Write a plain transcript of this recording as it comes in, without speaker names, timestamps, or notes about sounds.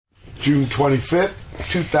June 25th,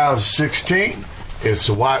 2016. It's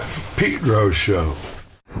the White Pedro Show.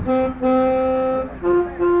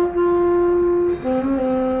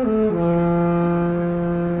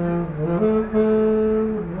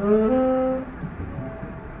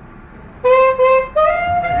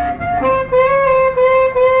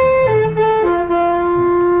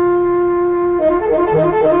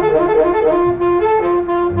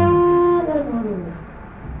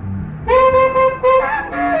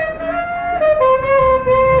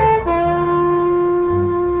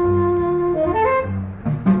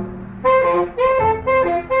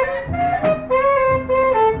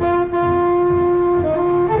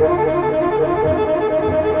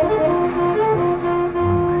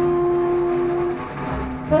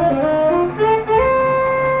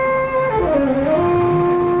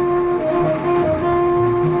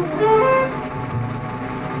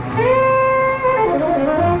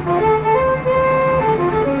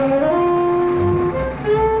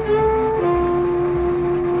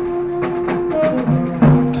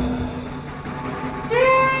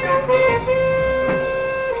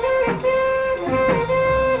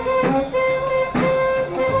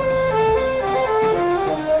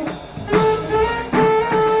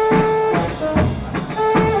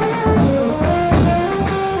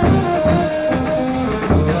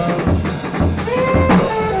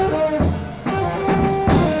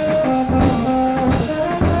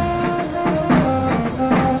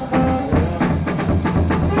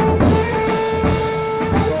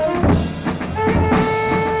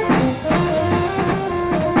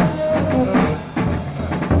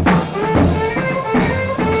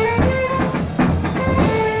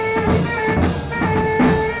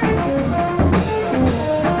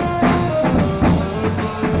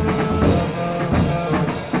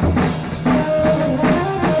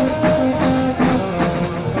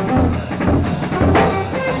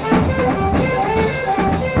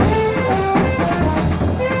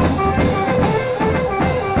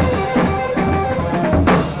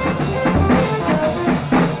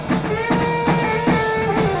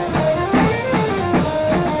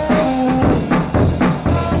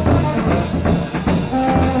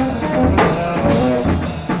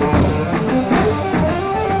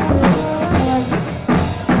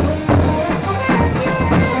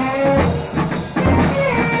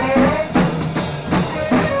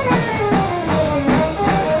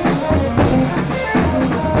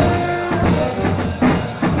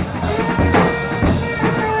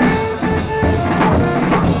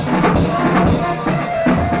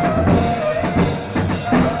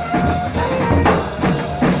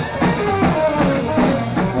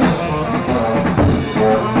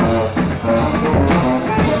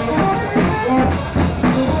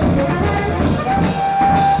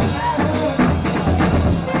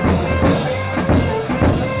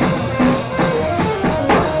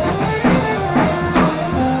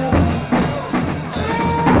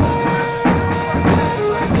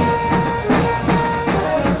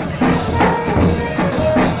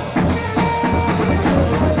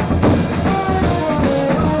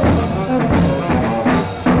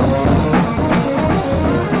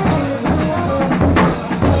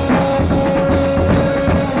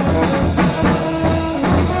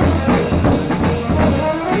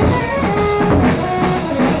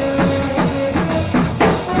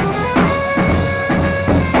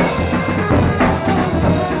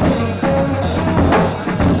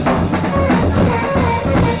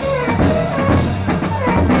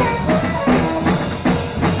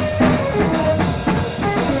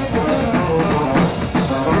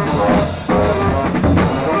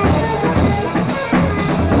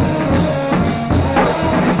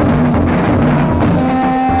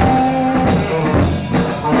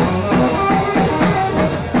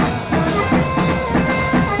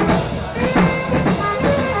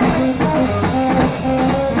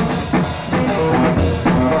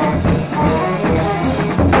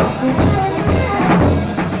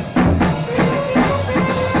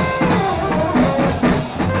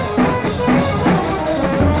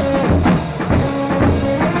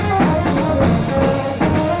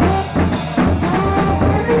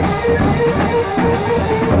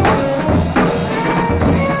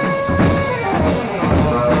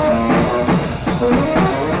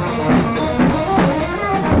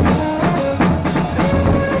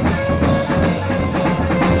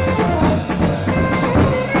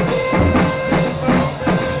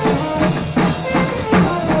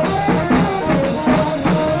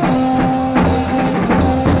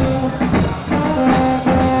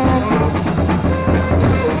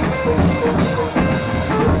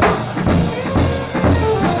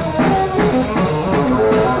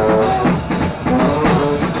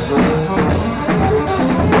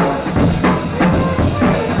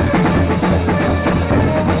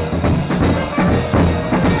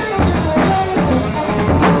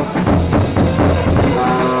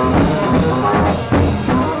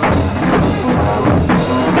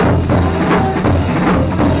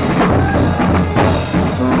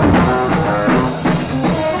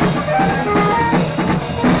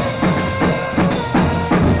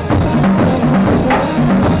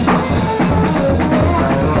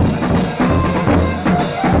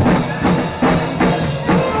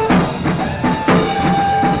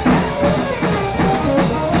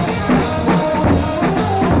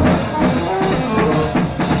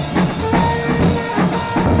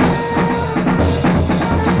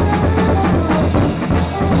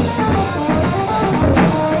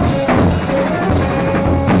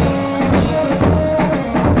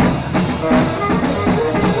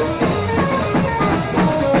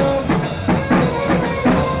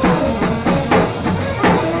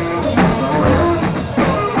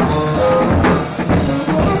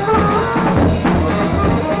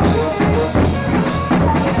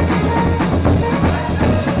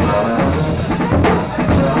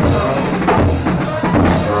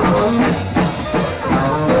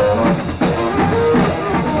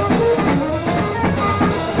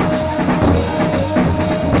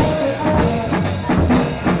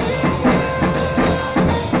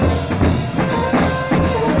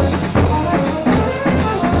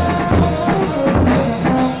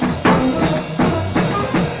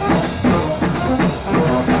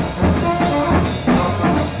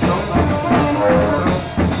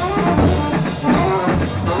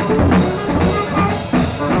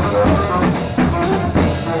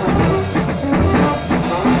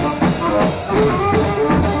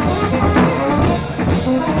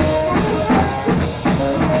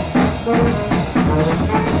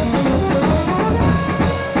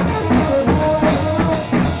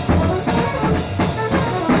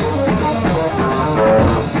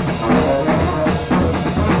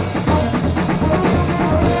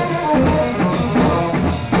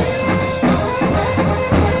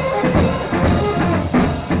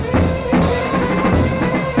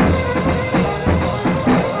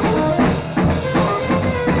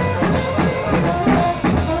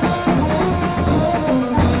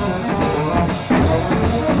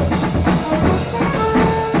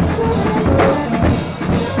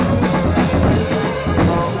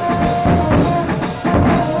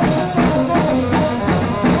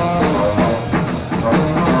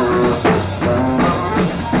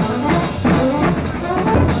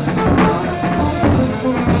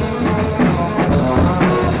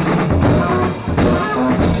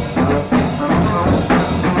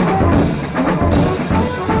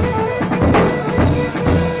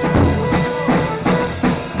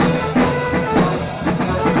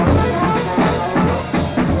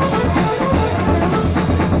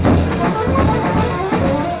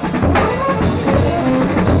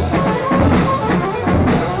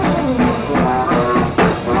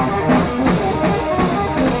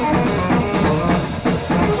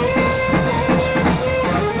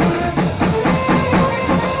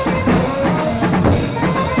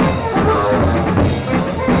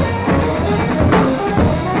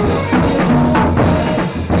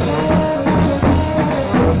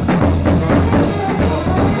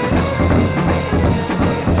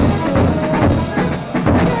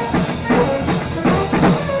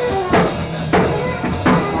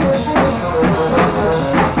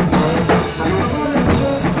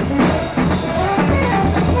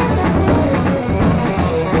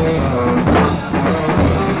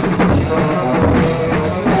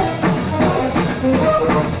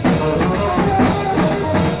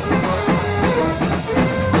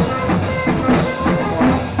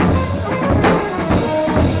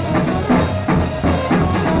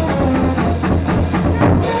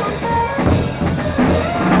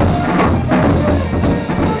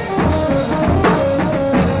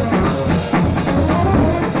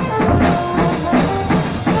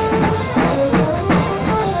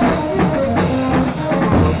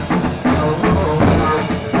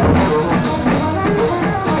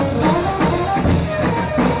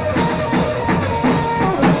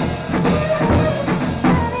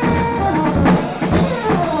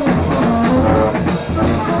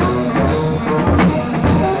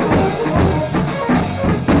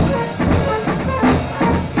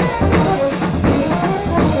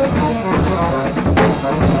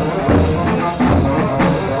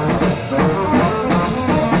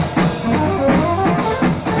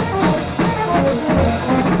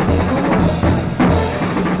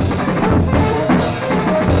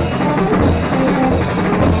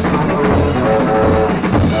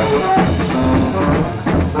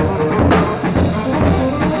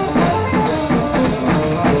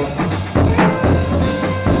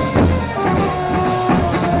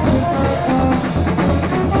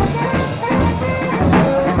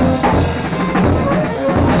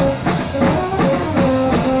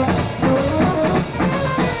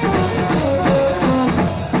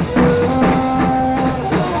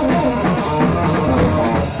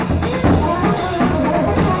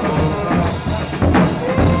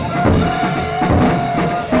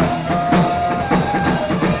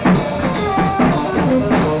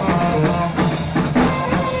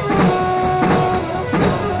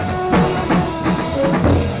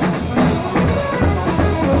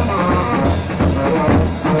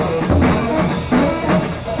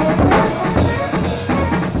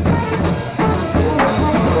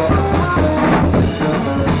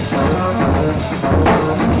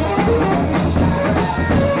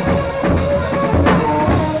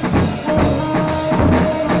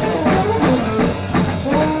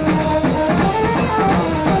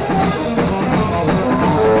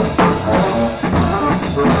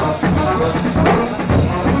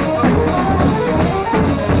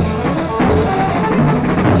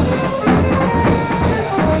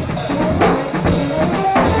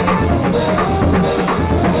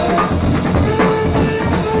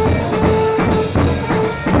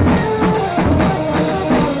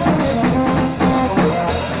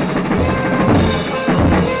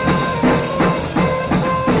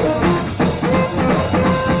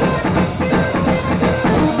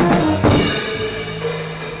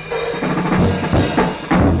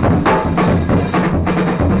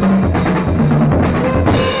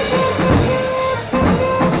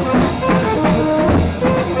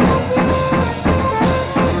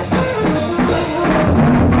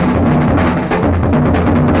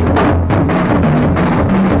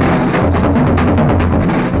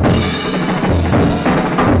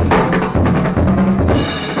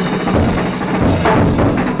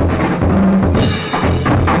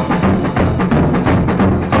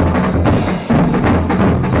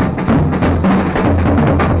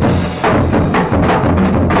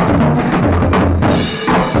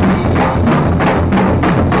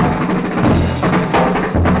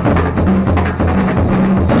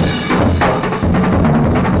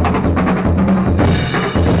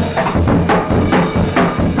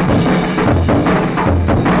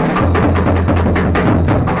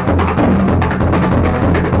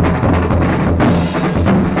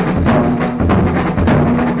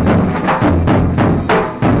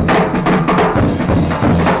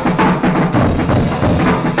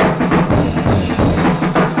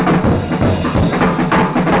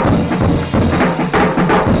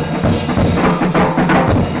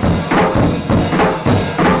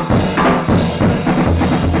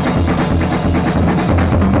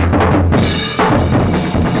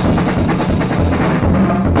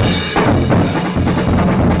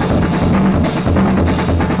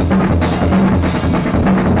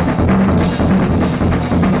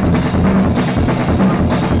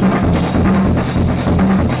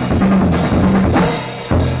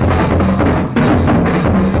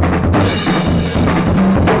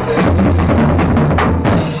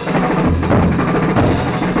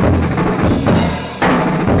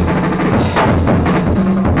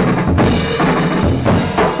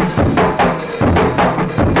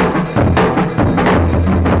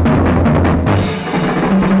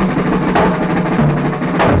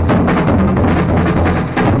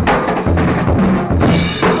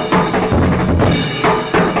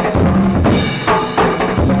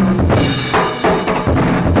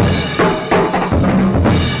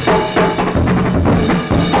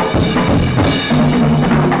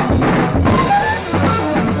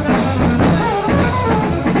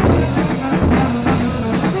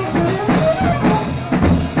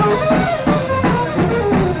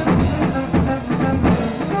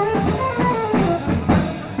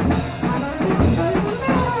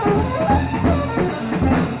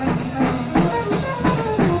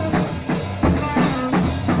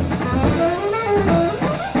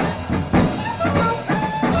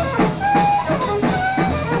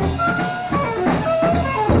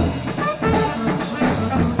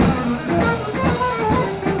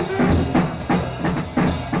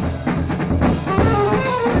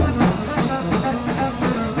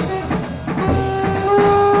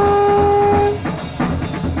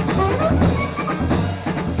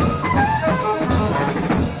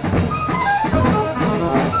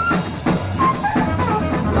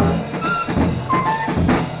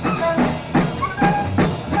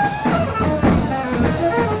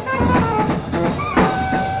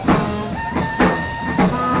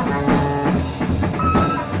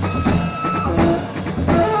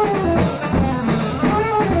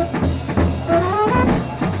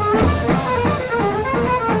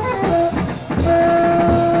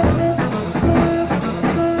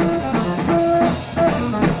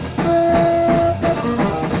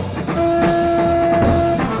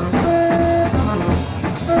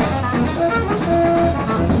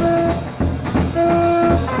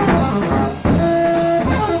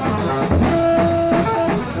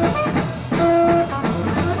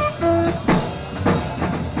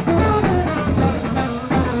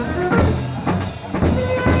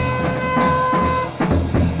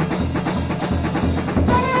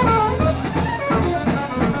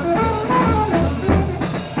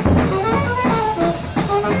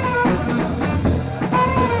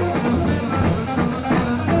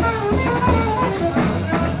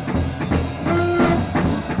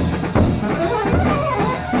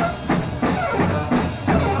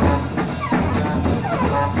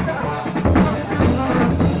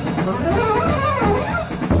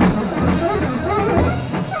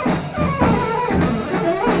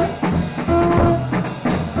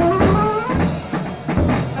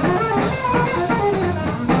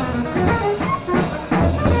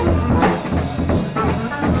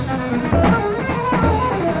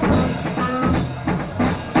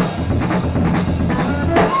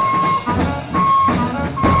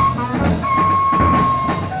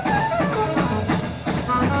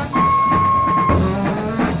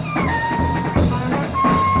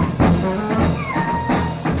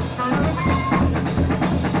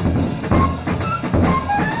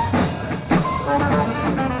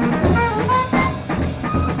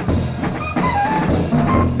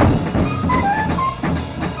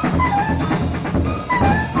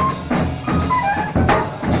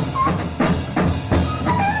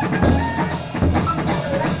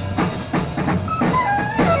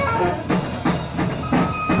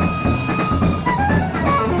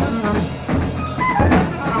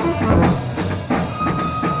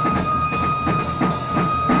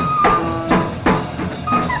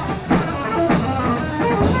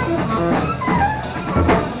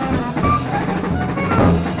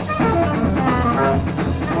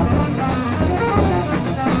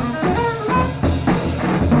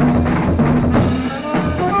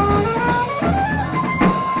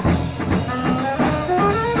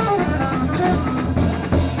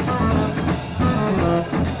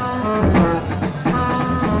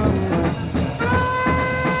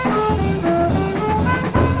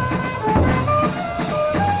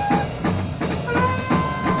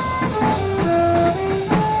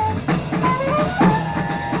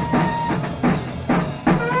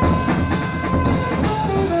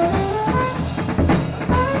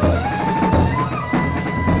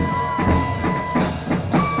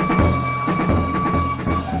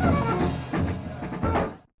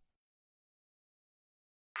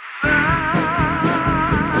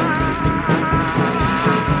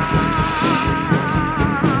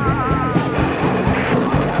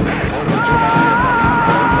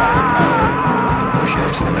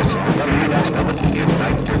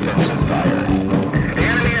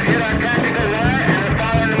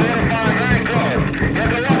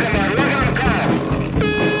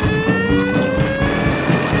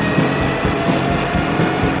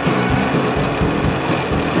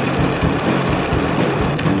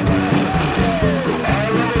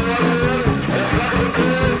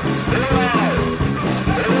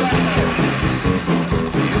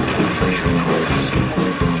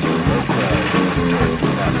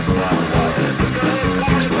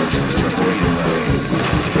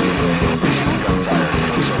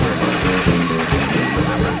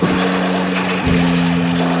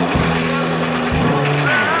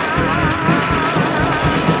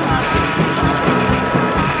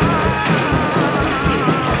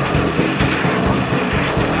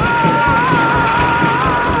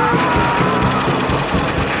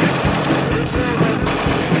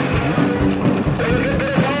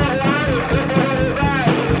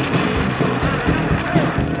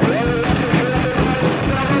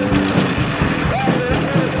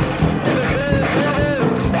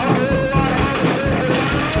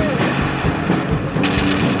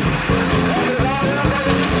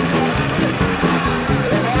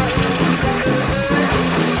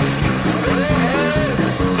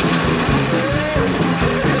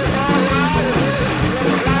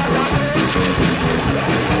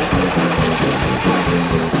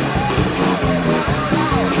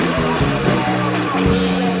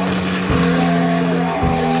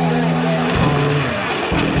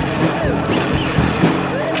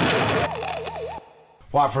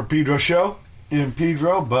 Watt for Pedro Show in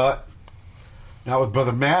Pedro, but now with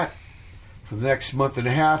Brother Matt for the next month and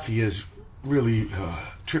a half. He has really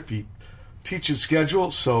trippy teaching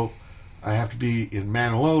schedule, so I have to be in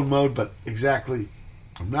man alone mode, but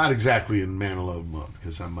I'm not exactly in man alone mode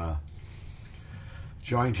because I'm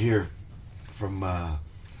joined here from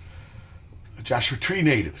Joshua Tree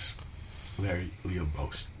natives, Larry Leo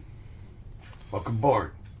Boast. Welcome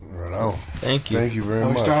aboard. Right on. Thank you. Thank you very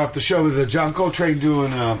We much. start off the show with the John Coltrane doing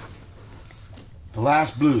The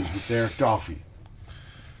Last Blues with Eric Dolphy.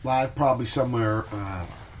 Live probably somewhere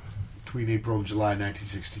between April and July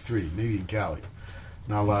 1963, maybe in Cali.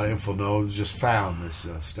 Not a lot of info, no, just found this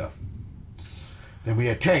stuff. Then we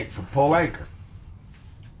had Tank from Pole Anchor.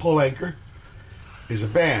 Pole Anchor is a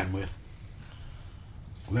band with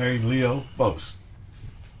Larry and Leo Boast.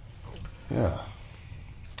 Yeah,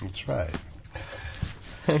 that's right.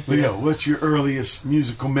 Leo, what's your earliest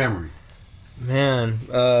musical memory? Man,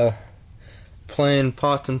 playing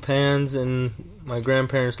pots and pans in my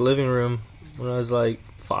grandparents' living room when I was like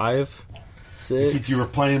 5, 6. You think you were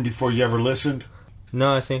playing before you ever listened?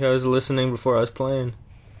 No, I think I was listening before I was playing.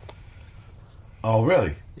 Oh,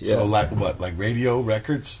 really? Yeah. So, like what? Like radio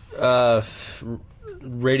records?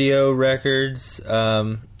 Radio records,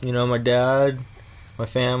 my dad, my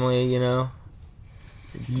family,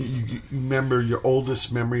 You remember your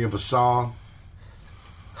oldest memory of a song?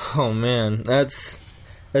 Oh, man, that's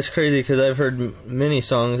crazy because I've heard many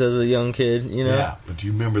songs as a young kid, Yeah, but do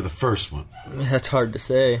you remember the first one? That's hard to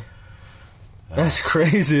say. That's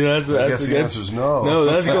crazy. I guess the answer is no. No,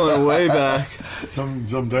 that's going way back.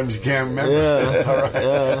 Sometimes you can't remember. Yeah. That's all right.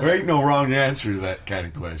 Yeah. There ain't no wrong answer to that kind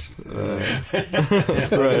of question.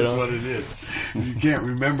 That's on. what it is. If you can't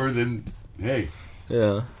remember, then, hey.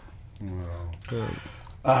 Yeah.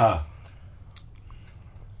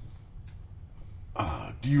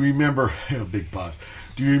 Do you remember, big pause,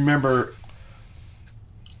 do you remember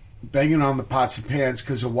banging on the pots and pans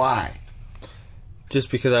because of why?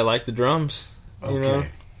 Just because I like the drums. Okay.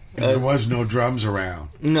 And there was no drums around.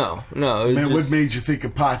 No. What made you think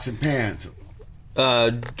of pots and pans?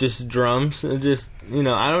 Just drums. Just,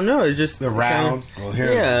 I don't know. It's just the round. Well,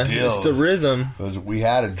 here's the deal. It's the rhythm. We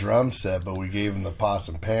had a drum set, but we gave him the pots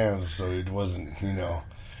and pans, so it wasn't,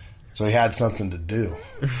 so he had something to do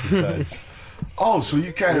besides. Oh, so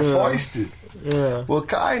you kind of foisted. Yeah. Well,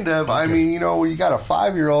 kind of. Okay. I mean, you got a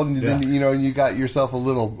 5-year-old, and then you got yourself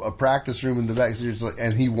a practice room in the back,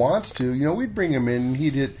 and he wants to. We'd bring him in, and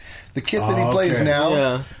he'd hit the kit that he plays now.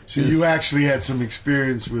 Yeah. So you actually had some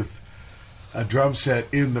experience with a drum set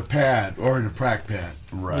in the pad or in a prac pad,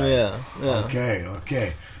 right? Yeah.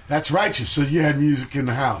 Okay. That's righteous. So you had music in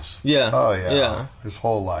the house. Yeah. Oh yeah. Yeah. His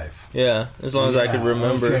whole life. Yeah. As long as I could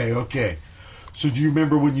remember. Okay. So do you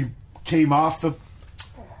remember when you came off the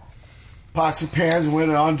pots and pans and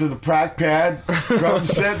went on to the prac pad drum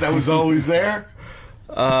set that was always there?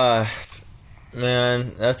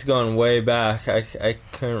 Man, that's going way back. I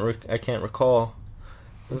can't recall.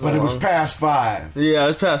 But it was past 5. Yeah, it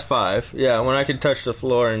was past 5. Yeah, when I could touch the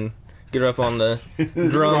floor and get up on the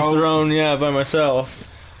drum throne, by myself.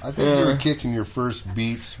 I think you were kicking your first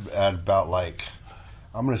beats at about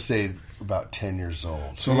I'm going to say about 10 years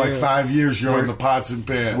old. So 5 years you're on the pots and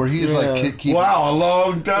pans. Where he's keeping... Wow, a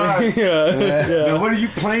long time. Yeah. Now, what are you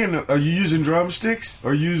playing? Are you using drumsticks?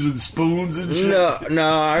 Or using spoons and shit?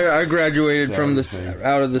 No, I graduated from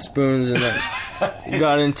out of the spoons and then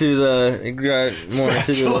got more into the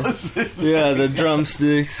drumsticks. Yeah,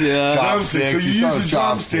 drumsticks. So you're using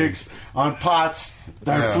drumsticks on pots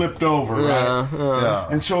that are flipped over, right? Yeah.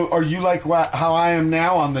 And so are you like how I am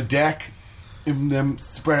now on the deck? Them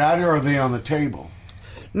spread out here, or are they on the table?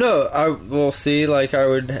 No, I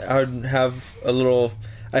would have a little.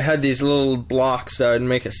 I had these little blocks that I'd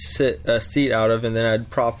make a seat out of, and then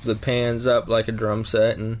I'd prop the pans up like a drum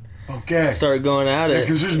set and start going at it.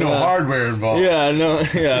 Because there's no hardware involved.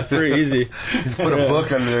 Pretty easy. Just put a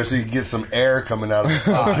book under there so you can get some air coming out of the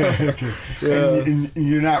pot. And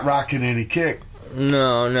you're not rocking any kick.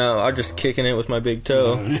 No, I'm just kicking it with my big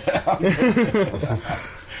toe.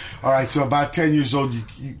 All right, so about 10 years old,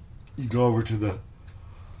 you go over to the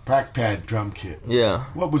Prac Pad drum kit. Yeah.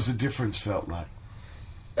 What was the difference felt like?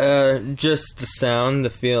 Just the sound,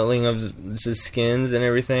 the feeling of the skins and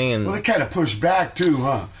everything. And well, they kind of push back, too,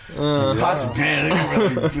 huh? Pots and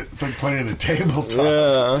pans, it's like playing a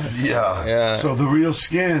tabletop. Yeah. So the real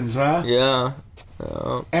skins, huh? Yeah.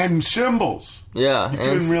 And cymbals. Yeah. You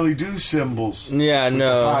couldn't really do cymbals. Yeah, with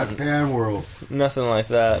the pot and pan world. Nothing like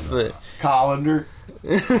that, but... Colander.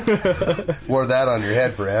 Wore that on your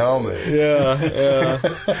head for a helmet. Yeah.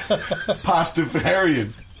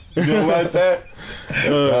 Pastafarian. You know about that?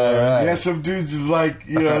 Right. Yeah, some dudes have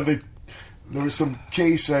there was some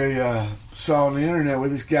case I saw on the internet where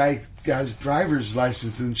this guy got his driver's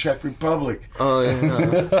license in the Czech Republic. Oh,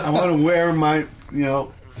 yeah. I want to wear my,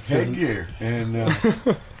 headgear. And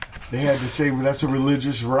they had to say, well, that's a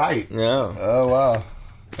religious right. Yeah. Oh, wow.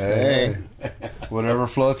 Hey. Whatever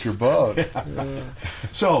floats your boat.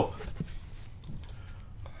 So,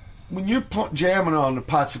 when you're jamming on the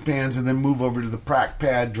pots and pans and then move over to the Prac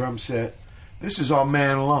Pad drum set, this is all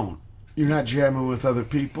man alone. You're not jamming with other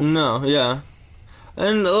people? No, yeah.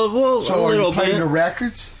 And, so a little are you playing bit. the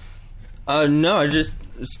records? No, I just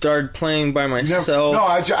started playing by myself.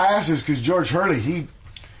 I asked this because George Hurley, he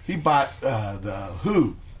bought the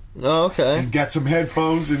Who. Oh, okay. And got some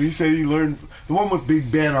headphones, and he said he learned the one with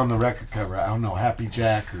Big Ben on the record cover. I don't know, Happy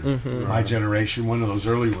Jack or My Generation, one of those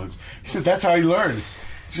early ones. He said that's how he learned.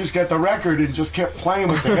 He just got the record and just kept playing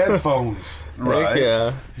with the headphones. Right.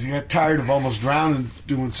 Yeah. He got tired of almost drowning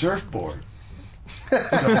doing surfboard.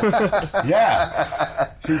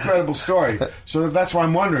 Yeah, it's an incredible story. So that's why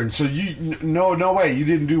I'm wondering. So no way, you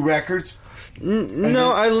didn't do records.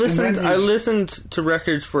 No, I listened to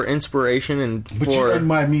records for inspiration and but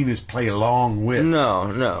what I mean is play along with.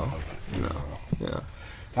 No. Yeah.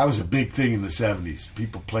 That was a big thing in the 70s.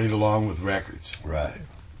 People played along with records. Right.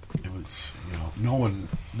 It was,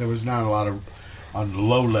 there was not a lot of, on the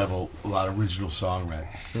low level, a lot of original songwriting.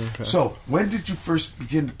 Okay. So, when did you first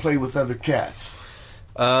begin to play with other cats?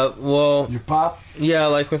 Well... Your pop? Yeah,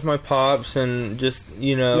 like with my pops and just,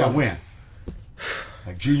 Yeah, when?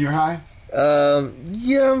 Like junior high?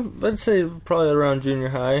 Yeah, I'd say probably around junior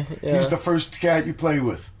high. Yeah. He's the first cat you play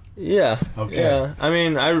with? Yeah. Okay. Yeah. I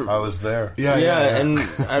mean, I was there. Yeah, and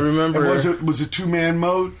I remember... And was it two-man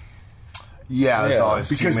mode? Yeah, it's always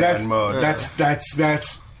because two-man mode. That's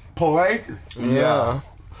Paul Anka. Yeah.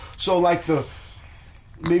 So like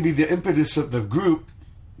maybe the impetus of the group,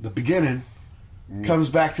 the beginning, comes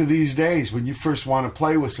back to these days when you first want to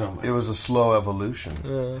play with someone. It was a slow evolution.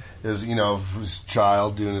 Yeah. It was, his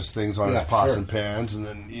child doing his things on his pots and pans, and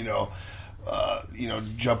then,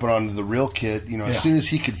 jumping onto the real kit, as soon as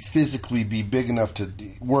he could physically be big enough to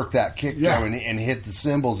work that kick drum and hit the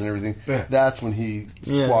cymbals and everything, that's when he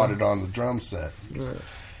squatted on the drum set. Yeah.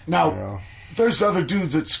 Now, there's other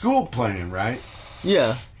dudes at school playing, right?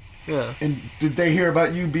 Yeah. Yeah. And did they hear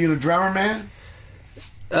about you being a drummer, man?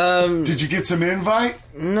 Did you get some invite?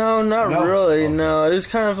 No, not really. Okay. No, it was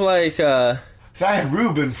kind of like... So I had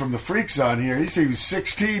Ruben from the Freaks on here. He said he was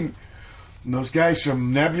 16... And those guys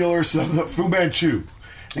from Nebula or something, Fu Manchu.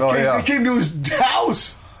 They came to his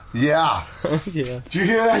house. Yeah. Yeah. Did you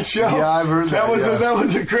hear that show? Yeah, I've heard that. That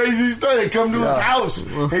was a crazy story. They come to his house.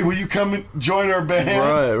 Hey, will you come and join our band?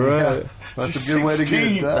 Right. Yeah. That's a good way to get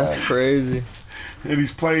it done. That's crazy. And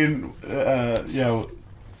he's playing, the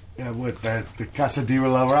Casa de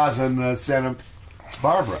la Raza in Santa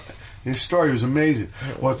Barbara. His story was amazing.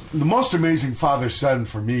 Well, the most amazing father-son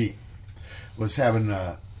for me was having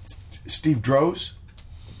Steve Droz,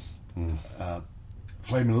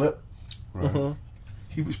 Flamin' Lip. Right.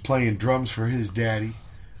 He was playing drums for his daddy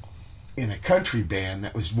in a country band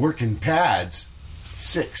that was working pads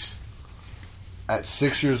 6. At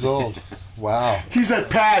 6 years old. Wow. He's at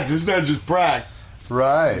pads. It's not just brag.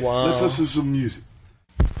 Right. Wow. Let's listen to some music.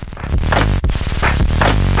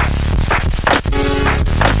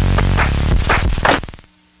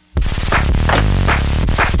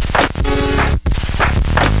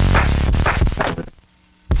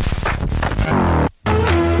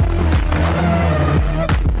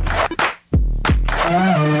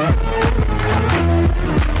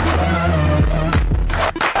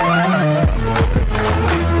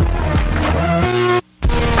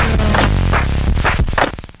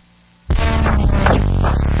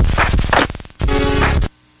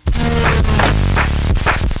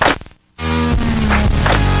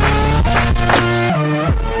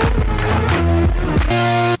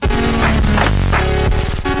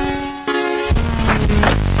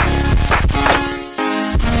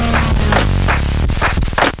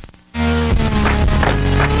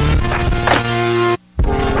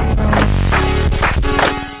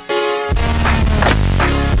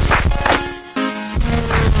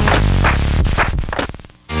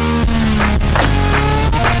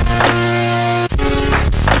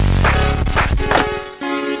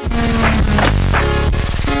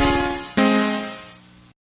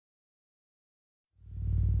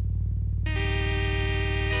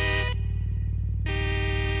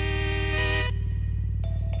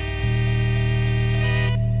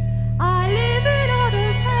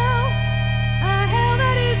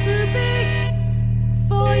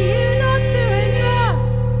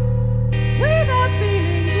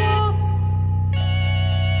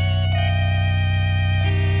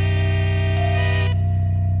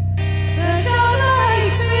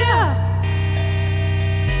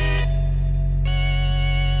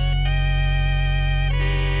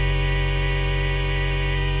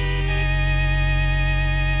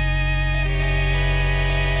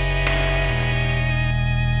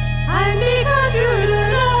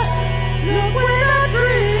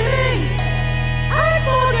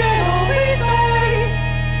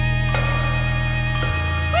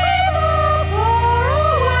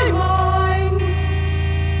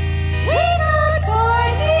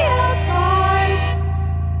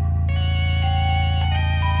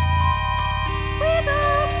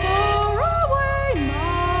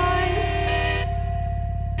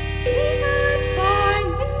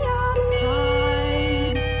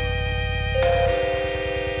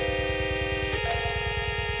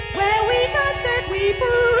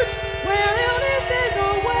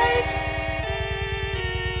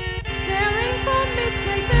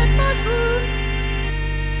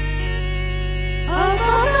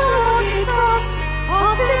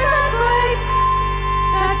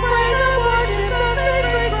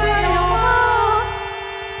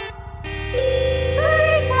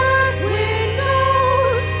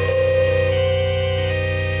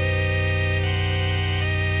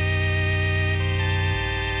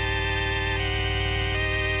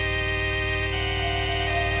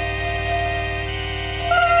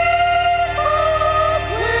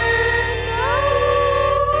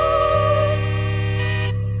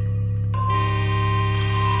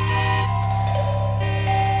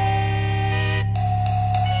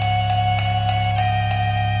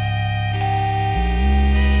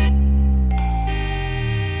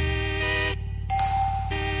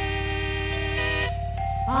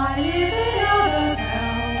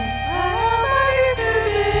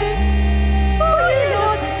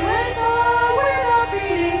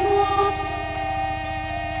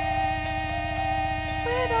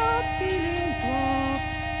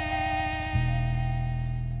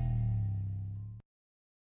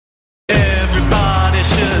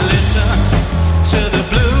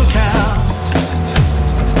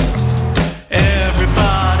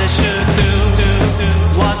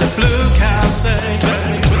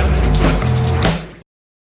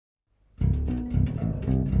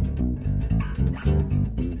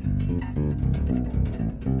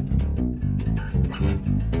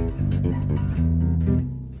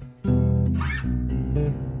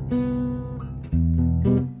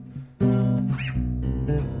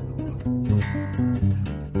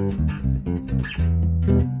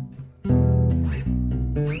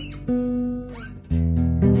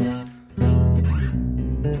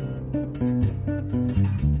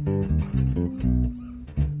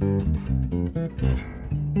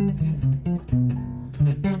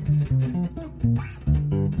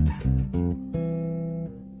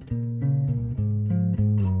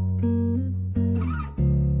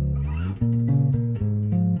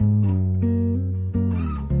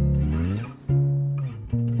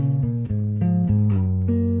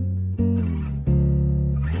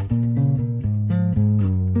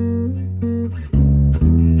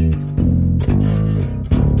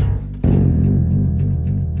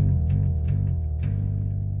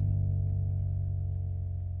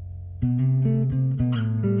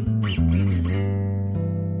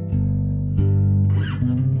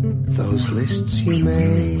 those lists you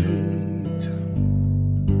made,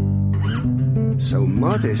 so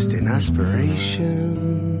modest in aspiration.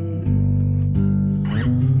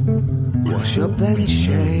 Wash up then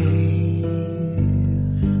shave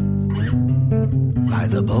by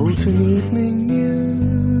the Bolton Evening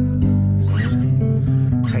News.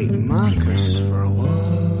 Take Marcus for a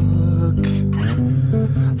walk,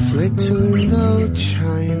 flit to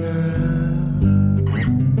Indochina.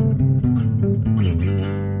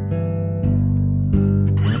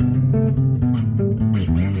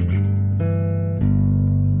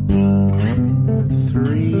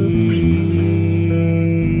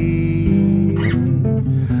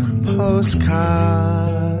 Postcards,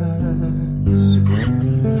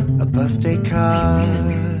 a birthday card.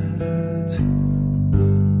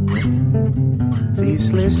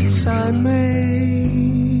 These lists I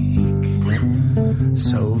make,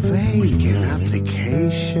 so vague in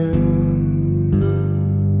application.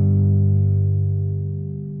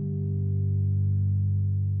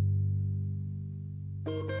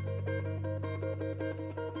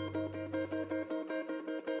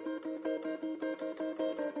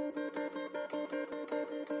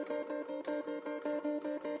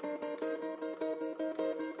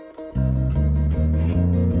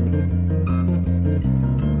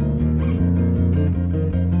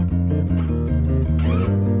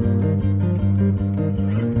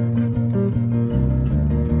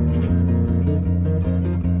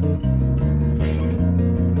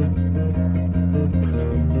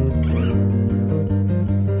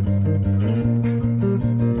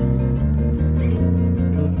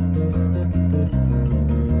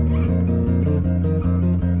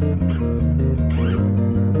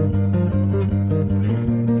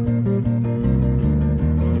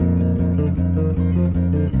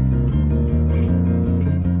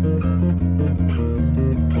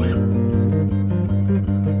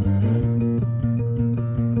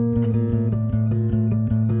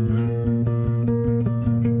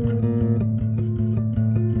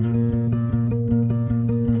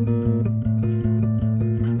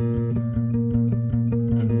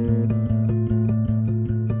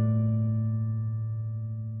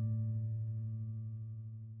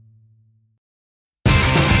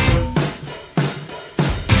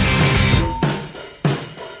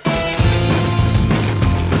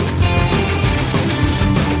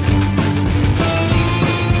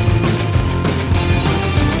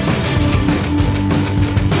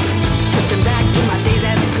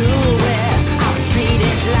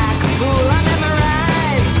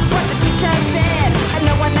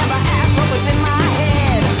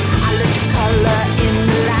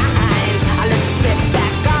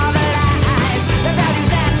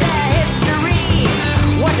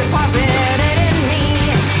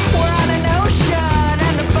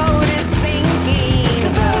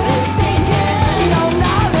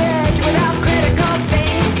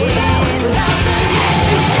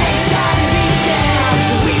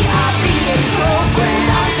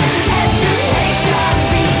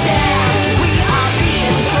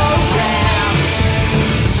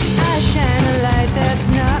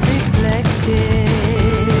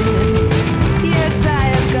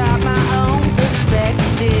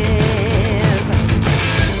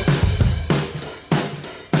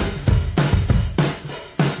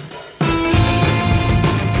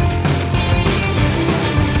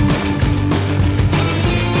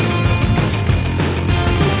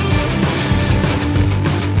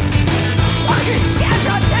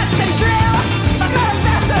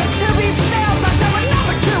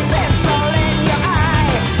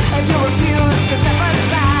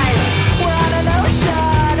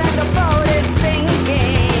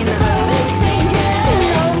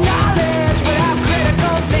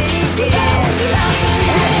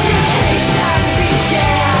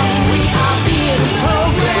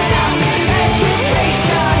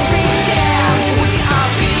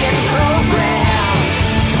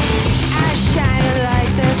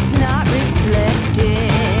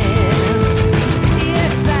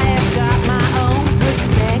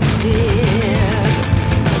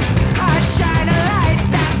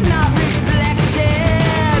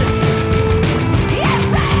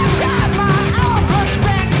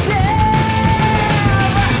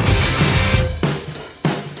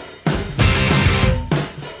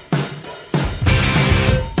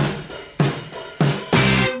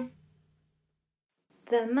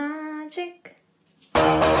 The magic.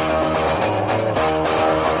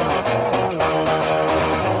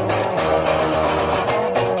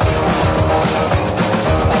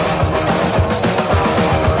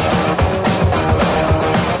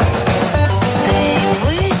 They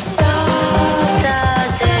whisper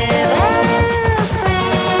that the best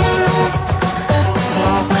friends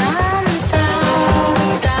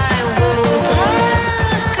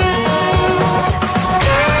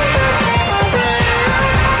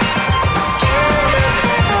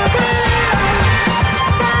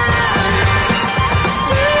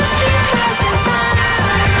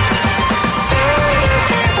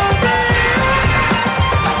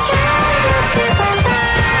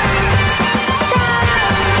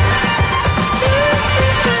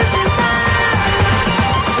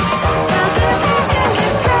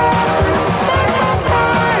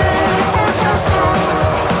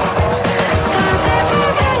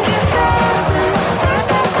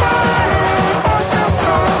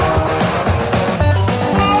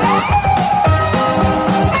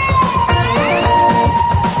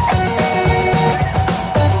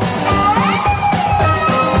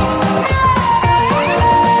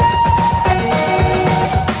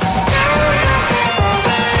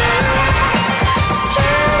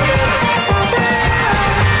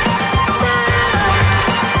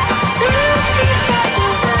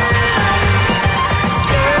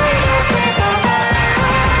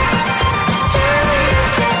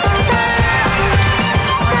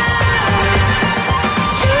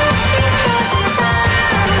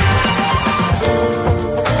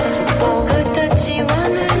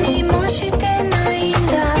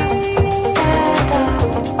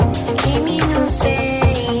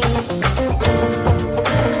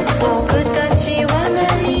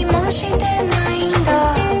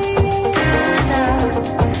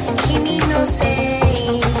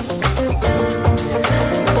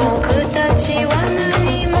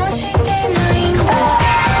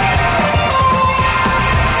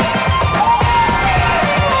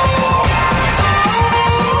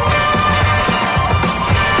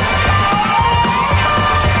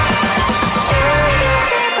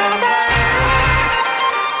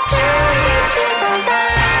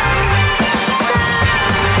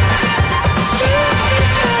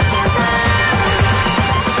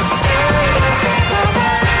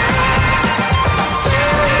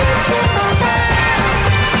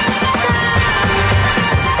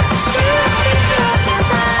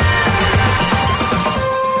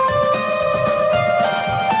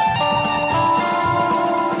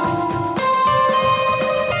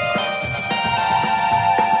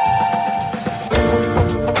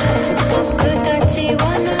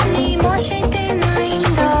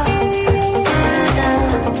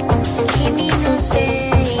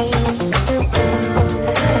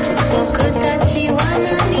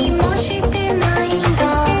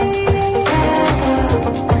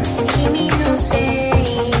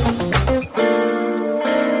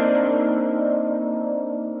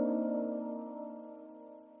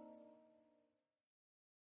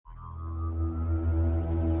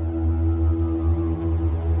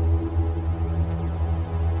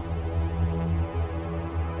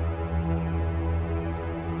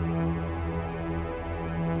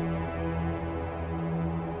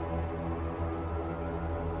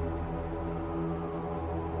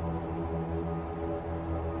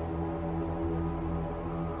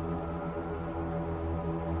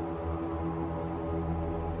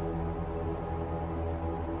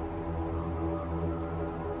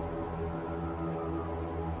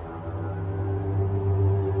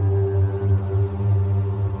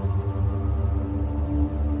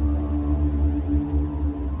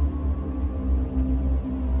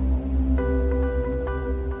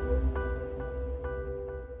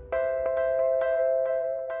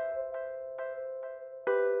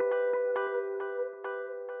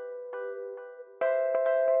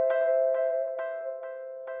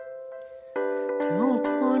don't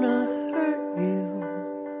wanna hurt you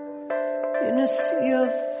in a sea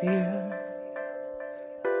of fear.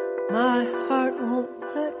 My heart won't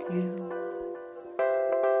let you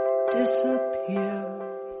disappear.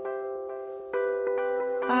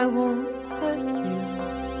 I won't let you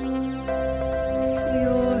see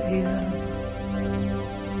you're here.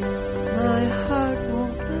 My heart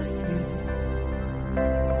won't let you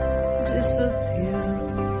disappear.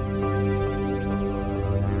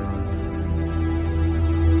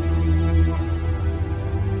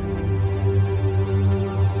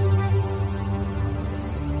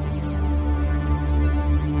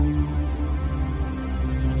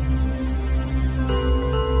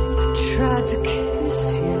 Tried to kiss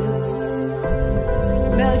you,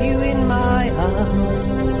 melt you in my arms.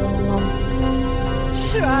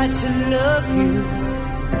 Tried to love you,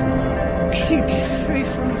 keep you free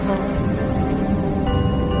from harm.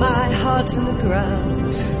 My heart's in the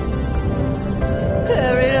ground,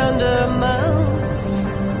 buried under a mound.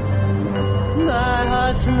 My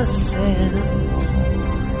heart's in the sand,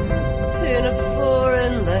 in a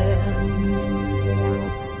foreign land.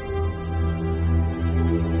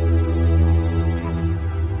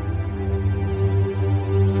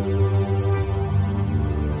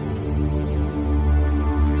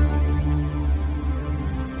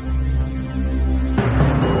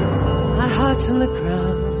 In the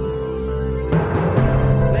ground,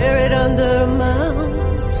 buried under a mound.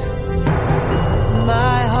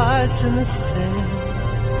 My heart's in the sand,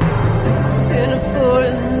 in a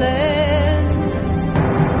foreign land.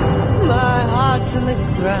 My heart's in the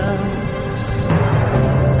ground.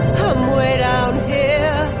 I'm way down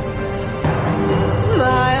here.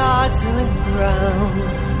 My heart's in the ground.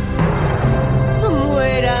 I'm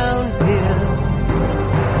way down here.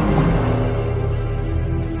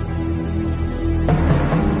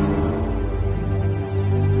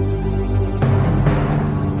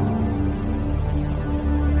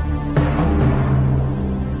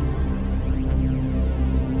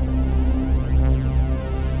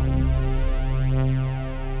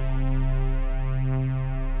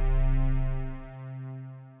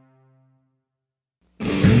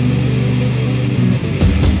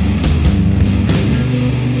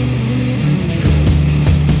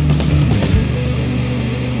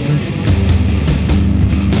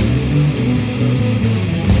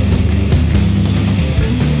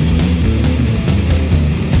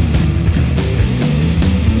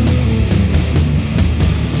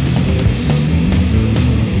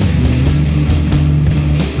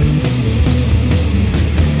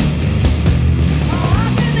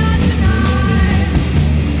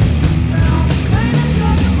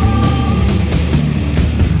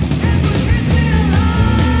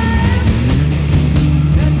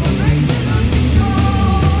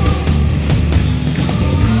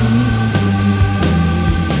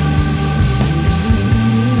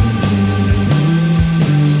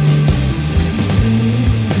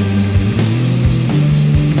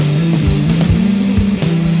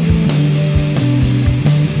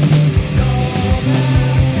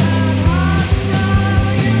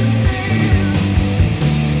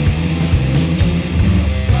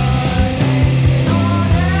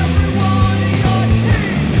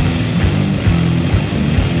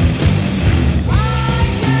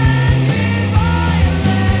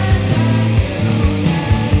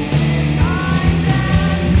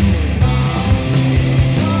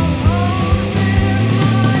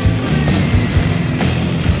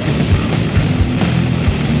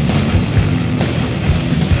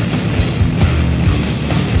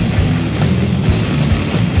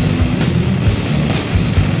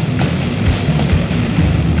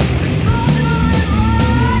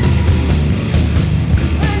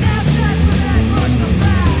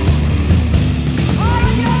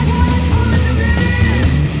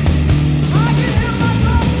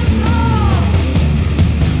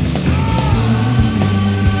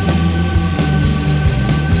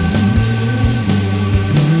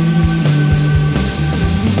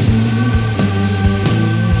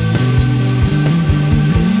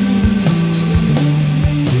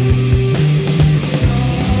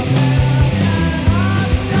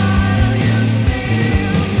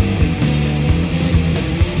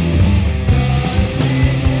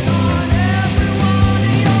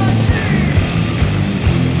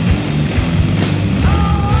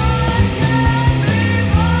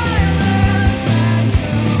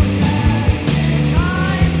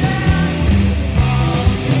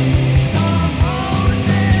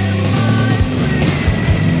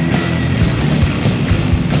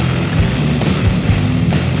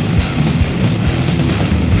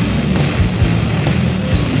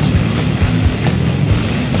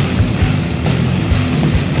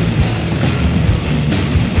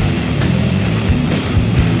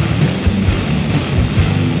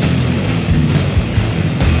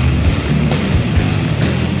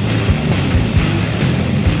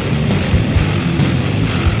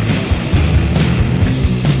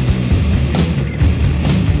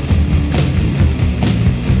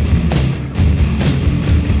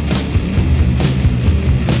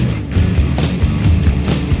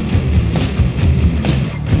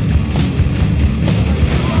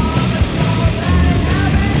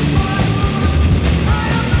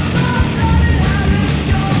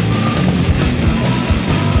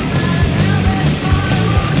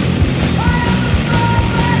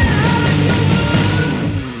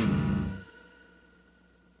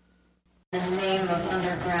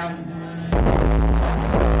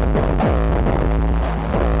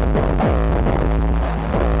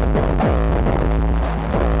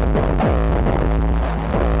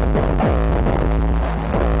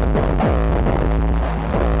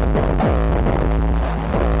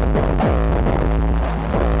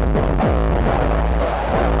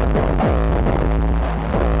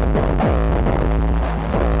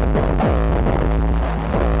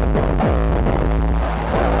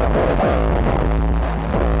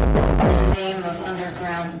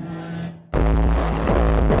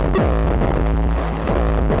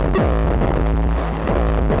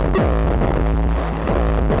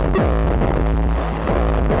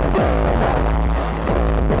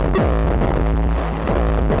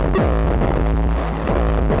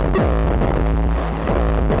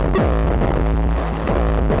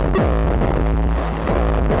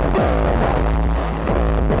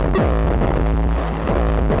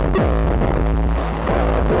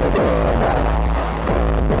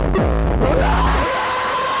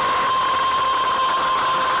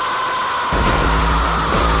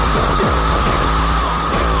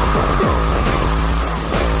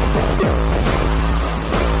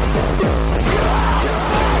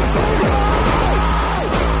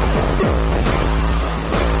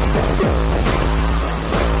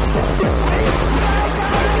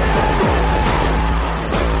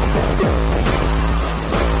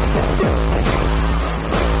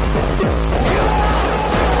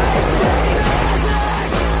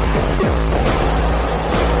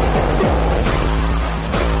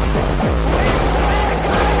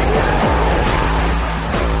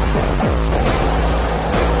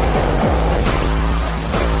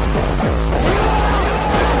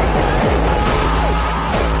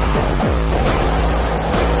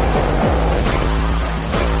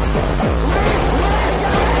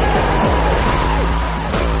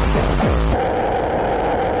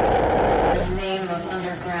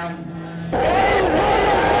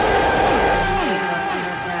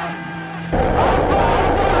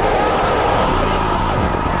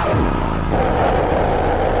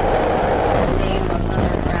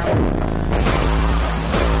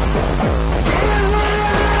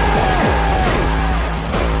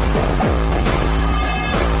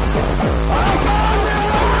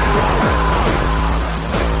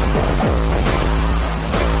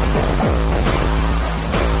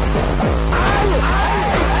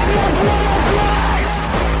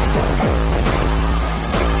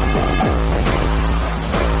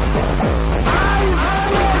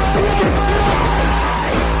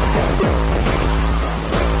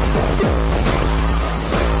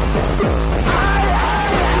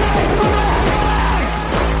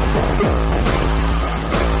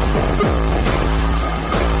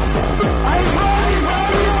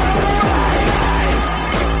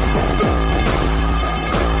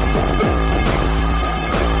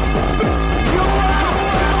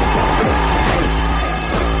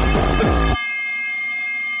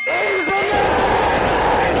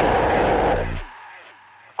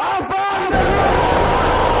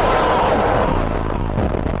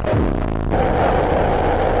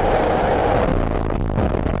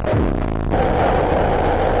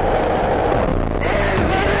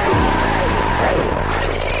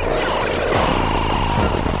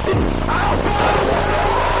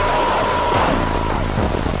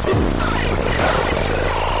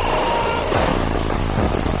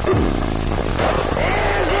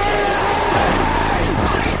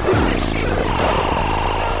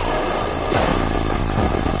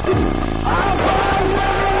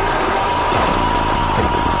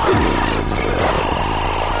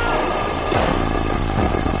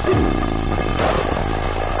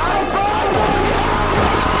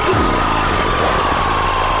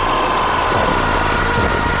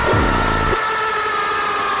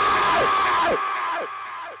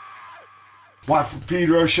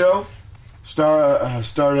 Pedro Show.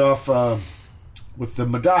 Started off with the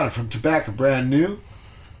Madonna from Tobacco, brand new.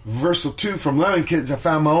 Reversal 2 from Lemon Kittens. I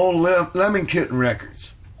found my own Lemon Kitten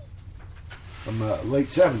records from late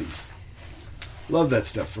 70s. Love that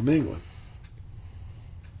stuff from England.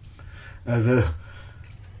 I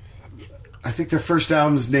think their first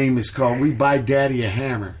album's name is called We Buy Daddy a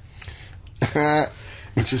Hammer.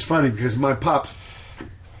 Which is funny because my pops,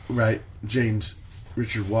 right, James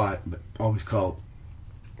Richard Watt, but always called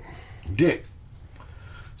Dick.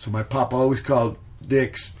 So my pop always called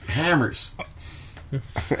Dick's hammers. You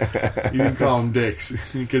didn't call him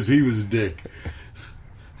Dick's because he was a dick.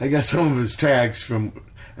 I got some of his tags from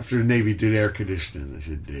after the Navy did air conditioning. I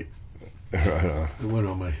said Dick. It went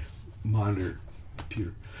on my monitor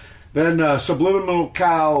computer. Then Subliminal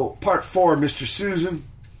Cow Part 4, Mr. Susan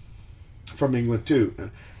from England too.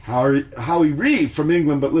 Howie Reeve from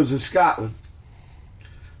England but lives in Scotland.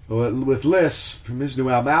 With Liss from his new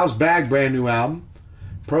album. Al's Bag, brand new album.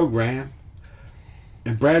 Program.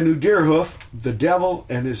 And brand new Deerhoof, The Devil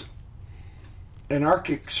and His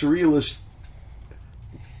Anarchic Surrealist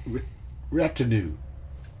Retinue.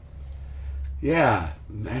 Yeah,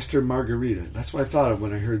 Master Margarita. That's what I thought of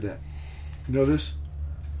when I heard that. You know this?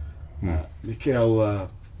 Mikhail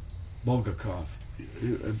Bulgakov.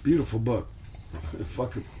 A beautiful book.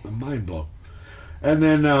 Fucking a mind blow. And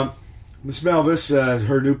then Miss Melvis,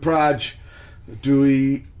 her new proj,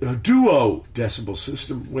 duo decibel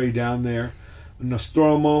system way down there.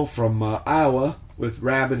 Nostromo from Iowa with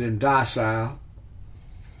Rabid and Docile.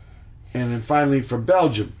 And then finally from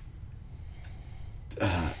Belgium.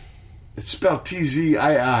 It's spelled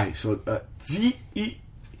Tzii, so Z-E.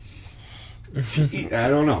 I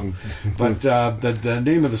don't know. But the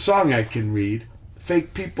name of the song I can read,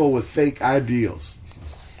 Fake People with Fake Ideals.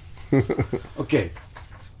 Okay.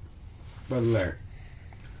 Brother Larry.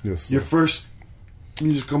 Yes, sir. Your first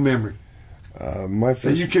musical memory. My first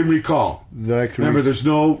that you can recall. That I can remember, there's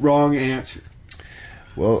no wrong answer.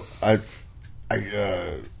 Well, my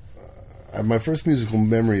first musical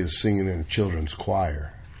memory is singing in a children's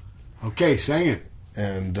choir. Okay, singing.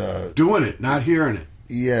 And doing it, not hearing it.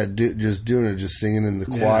 Yeah, just doing it, just singing in the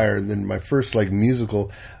choir. And then my first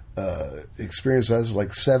musical experience, I was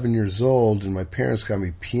 7 years old, and my parents got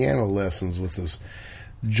me piano lessons with this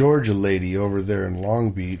Georgia lady over there in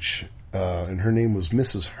Long Beach, and her name was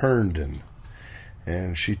Mrs. Herndon,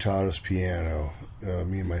 and she taught us piano.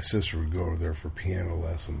 Me and my sister would go over there for piano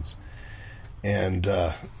lessons. And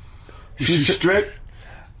was she strict?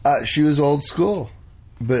 She was old school.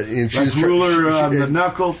 But and she was ruler on the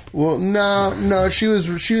knuckle. Well, no, she was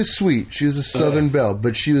sweet. She was a Southern belle,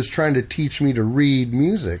 but she was trying to teach me to read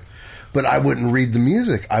music. But I wouldn't read the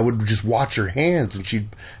music. I would just watch her hands, and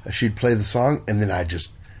she'd play the song, and then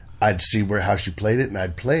I'd see how she played it, and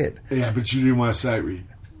I'd play it. Yeah, but you didn't want to sight read.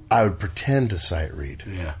 I would pretend to sight read.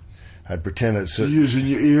 Yeah, I'd pretend so using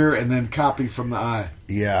your ear and then copy from the eye.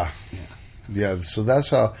 Yeah. So that's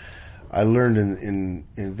how I learned in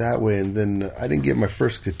that way, and then I didn't get my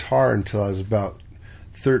first guitar until I was about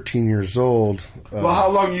 13 years old. Well, how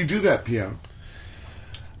long you do that piano?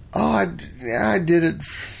 Oh, I did it.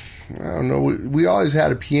 I don't know. We always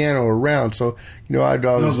had a piano around, so I'd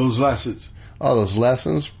always those lessons. Oh, those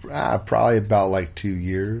lessons? Probably about 2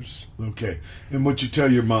 years. Okay, and what'd you tell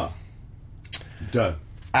your mom? Done.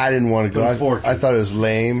 I didn't want to go. I thought it was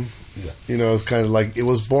lame. Yeah. It was kind of it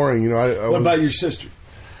was boring. What about your sister?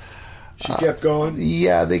 She kept going?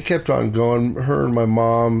 Yeah, they kept on going. Her and my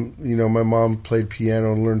mom, my mom played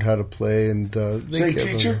piano and learned how to play. And same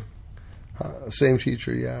teacher? Same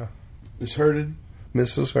teacher, yeah. Miss Herndon?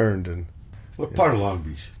 Mrs. Herndon. What part of Long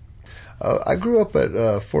Beach? I grew up at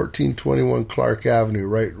 1421 Clark Avenue,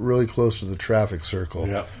 really close to the traffic circle.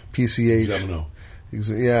 Yeah. PCH. 70.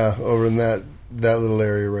 Yeah, over in that that little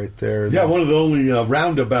area right there. Yeah, one of the only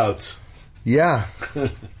roundabouts. Yeah.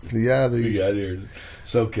 Yeah. We got here.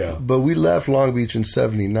 SoCal. But we left Long Beach in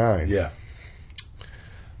 79. Yeah.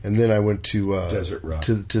 And then I went to Desert Rock.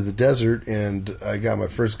 to the desert, and I got my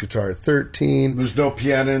first guitar at 13. There's no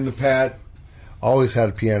piano in the pad? Always had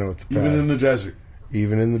a piano with the pad. Even in the desert?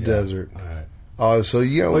 Even in the desert. All right. So,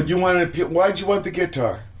 you know. But why'd you want the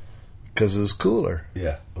guitar? Because it was cooler.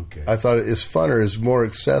 Yeah, okay. I thought it's funner, it's more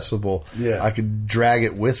accessible. Yeah. I could drag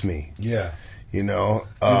it with me. Yeah. You know?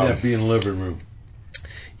 Didn't have to be in the living room.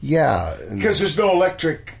 Yeah. Because there's no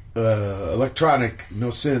electronic, no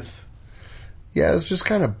synth. Yeah, it's just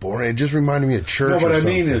kind of boring. It just reminded me of church. No, what or I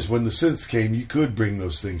mean something. is, when the synths came, you could bring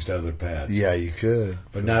those things to other pads. Yeah, you could.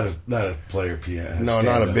 But not a player piano. No,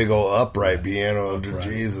 not a big old upright piano. Upright.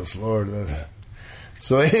 Jesus Lord.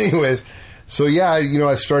 So, anyways, yeah, you know,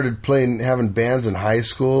 I started having bands in high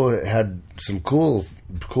school. It had some cool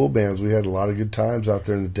bands. We had a lot of good times out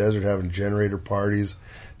there in the desert, having generator parties,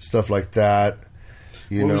 stuff like that.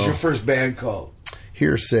 What was your first band called?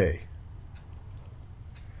 Hearsay.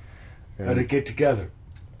 How'd it get together?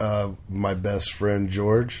 My best friend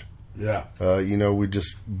George. Yeah. You know, we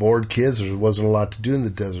just bored kids. There wasn't a lot to do in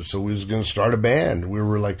the desert, so we was going to start a band. We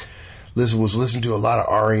were like, listening to a lot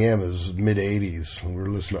of REM. It was mid '80s. We were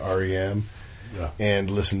listening to REM,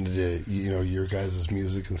 and listening to your guys'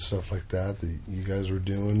 music and stuff like that you guys were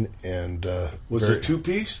doing. And was it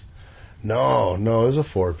 2-piece? No, it was a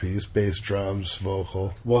 4-piece: bass, drums,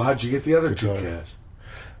 vocal. Well, how'd you get the other guitar. 2 cats?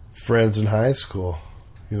 Friends in high school.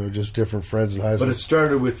 You know, just different friends in high school. But it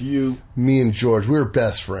started with you. Me and George, we were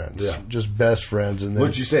best friends. Yeah. Just best friends. And then,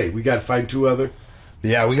 What'd you say? We got to find 2 other?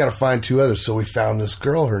 Yeah, we got to find 2 others. So we found this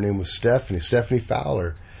girl. Her name was Stephanie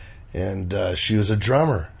Fowler. And she was a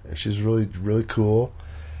drummer. And she was really, really cool.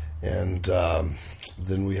 And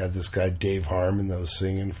then we had this guy, Dave Harmon, that was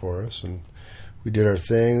singing for us. And we did our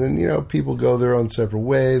thing. Then, you know, people go their own separate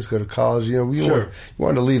ways, go to college. You know, you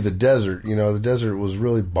wanted to leave the desert. You know, the desert was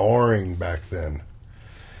really boring back then.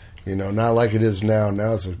 You know, not like it is now.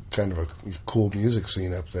 Now it's a kind of a cool music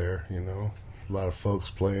scene up there, you know. A lot of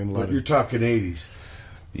folks playing. You're talking 80s.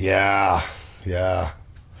 Yeah.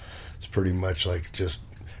 It's pretty much like just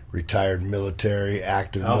retired military,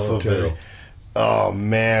 active military. Oh,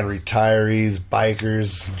 man, retirees,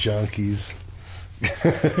 bikers, junkies.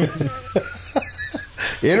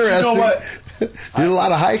 Interesting. You know what? Did a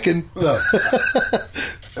lot of hiking. Look,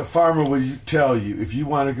 a farmer will tell you, if you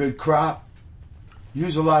want a good crop,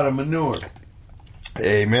 use a lot of manure.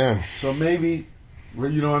 Amen. So maybe, well,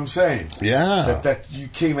 you know what I'm saying? Yeah. That you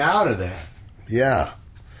came out of that. Yeah.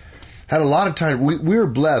 Had a lot of time. We were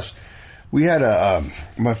blessed. We had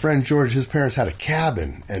my friend George, his parents had a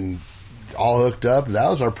cabin and all hooked up. That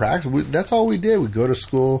was our practice. That's all we did. We'd go to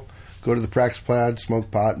school, go to the practice pad, smoke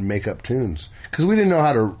pot, and make up tunes. Because we didn't know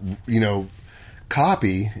how to, you know,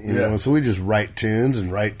 copy, you know, so we just write tunes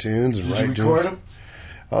and write tunes and write tunes. Did you record them?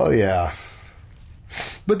 Oh, yeah.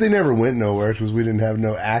 But they never went nowhere because we didn't have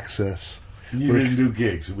no access. You didn't do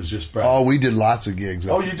gigs. It was just practice. Oh, we did lots of gigs.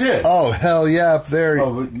 Oh, you did? Oh, hell yeah, up there.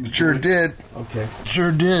 Sure did. Okay.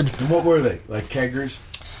 Sure did. And what were they? Like keggers?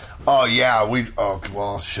 Oh, yeah.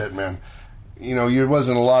 Well, shit, man. You know, there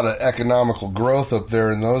wasn't a lot of economical growth up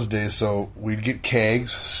there in those days, so we'd get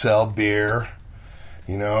kegs, sell beer,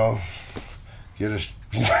 you know, get a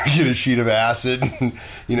sheet of acid.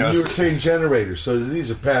 You know, you were saying generators, so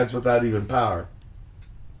these are pads without even power.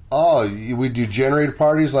 Oh, we do generator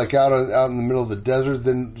parties like out in the middle of the desert.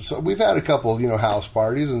 Then so we've had a couple, you know, house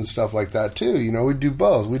parties and stuff like that too. You know, we do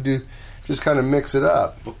both. We do just kind of mix it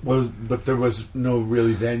up. But there was no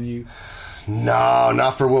really venue. No,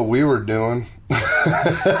 not for what we were doing. We're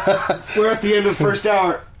at the end of the first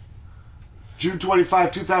hour. June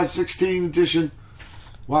 25, 2016 edition.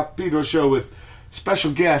 Pedro Show with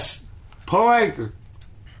special guest Paul Anchor.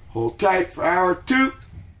 Hold tight for hour 2.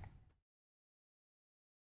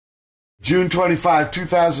 June 25,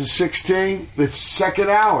 2016, the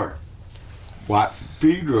second hour.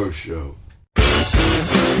 Pedro Show.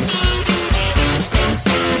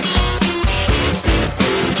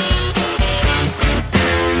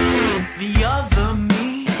 The other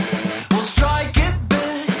me will strike it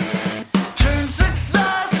big, turn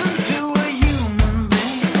success into a human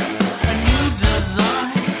being, a new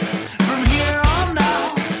design from here on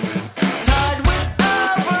out, tied with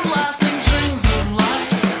everlasting strings of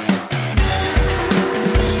life.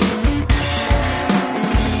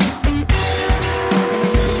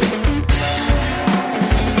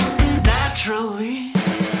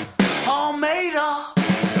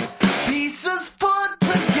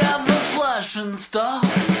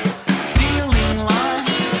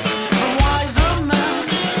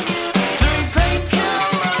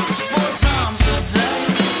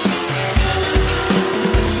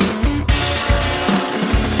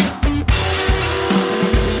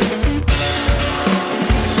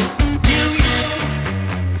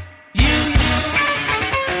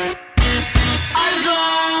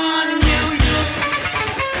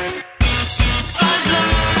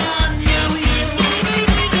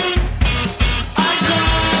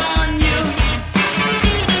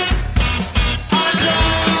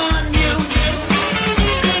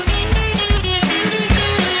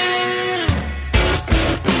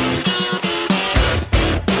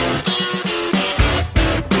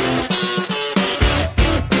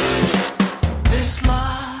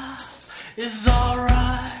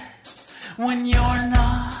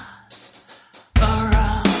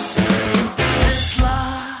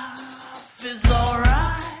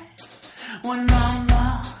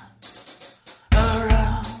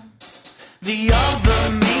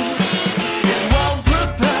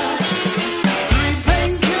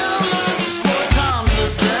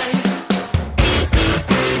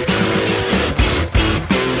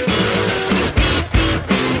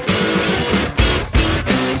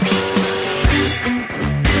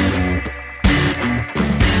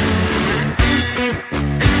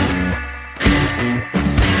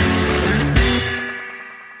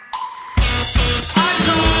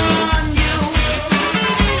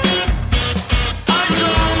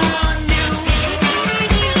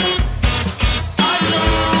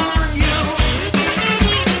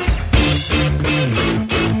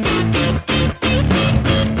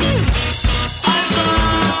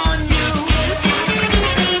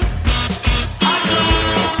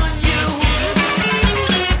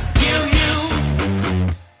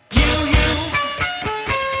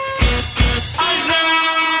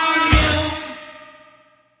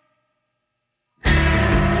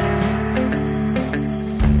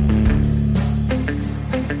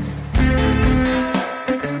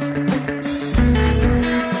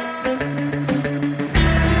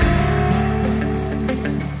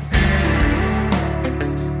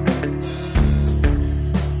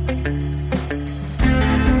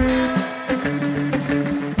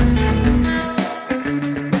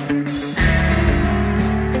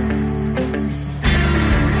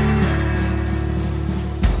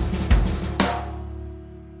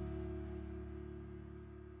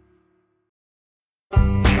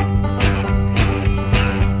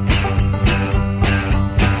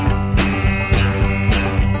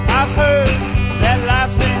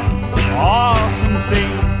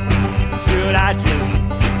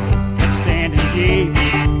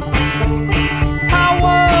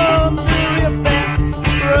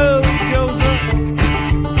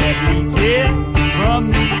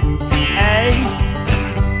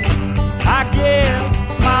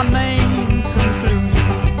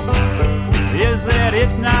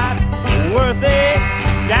 worth a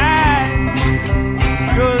dime.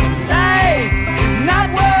 'Cause life is not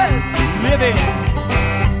worth living,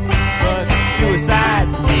 but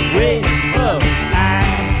suicide's a waste of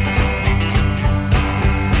time.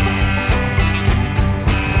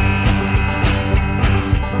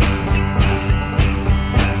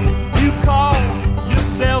 You call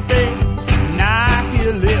yourself a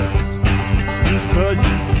nihilist just 'cause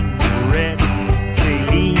you read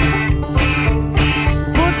Celine.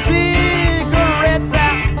 Put cigarettes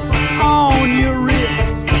out on your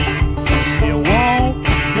wrist, still won't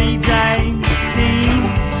be James Dean.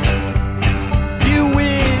 You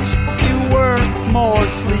wish you were more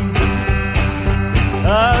sleazy,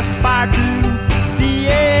 aspire to be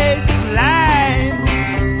a slime.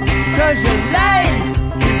 'Cause your life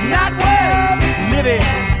is not worth living,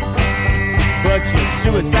 but your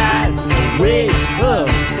suicide's a waste of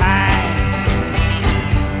time.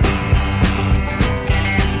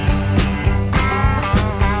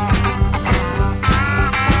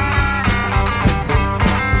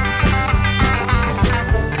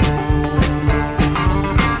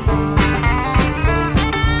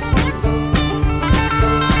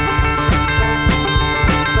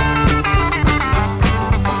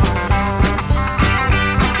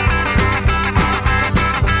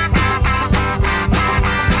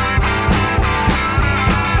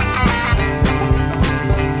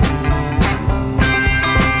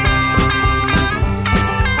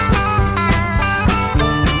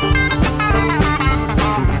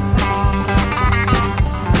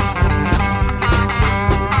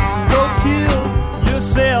 Go kill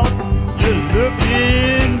yourself, you're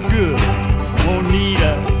looking good. Won't need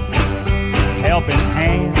a helping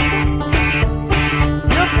hand.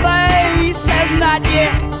 Your face has not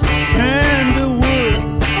yet turned to wood.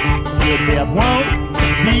 Your death won't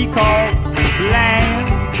be called bland.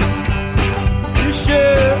 You're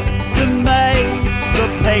sure to make the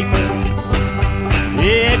papers.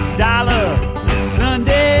 $8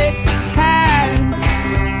 Sunday Times.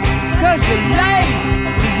 'Cause your life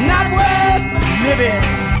is not worth living,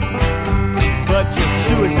 but your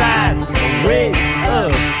suicide's a waste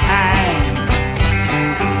of time.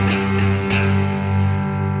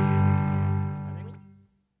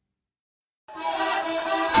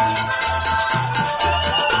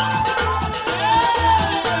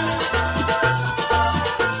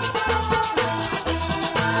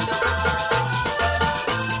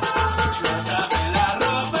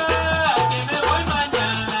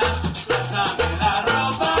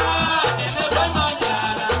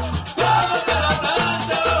 Como te la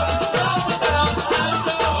planto,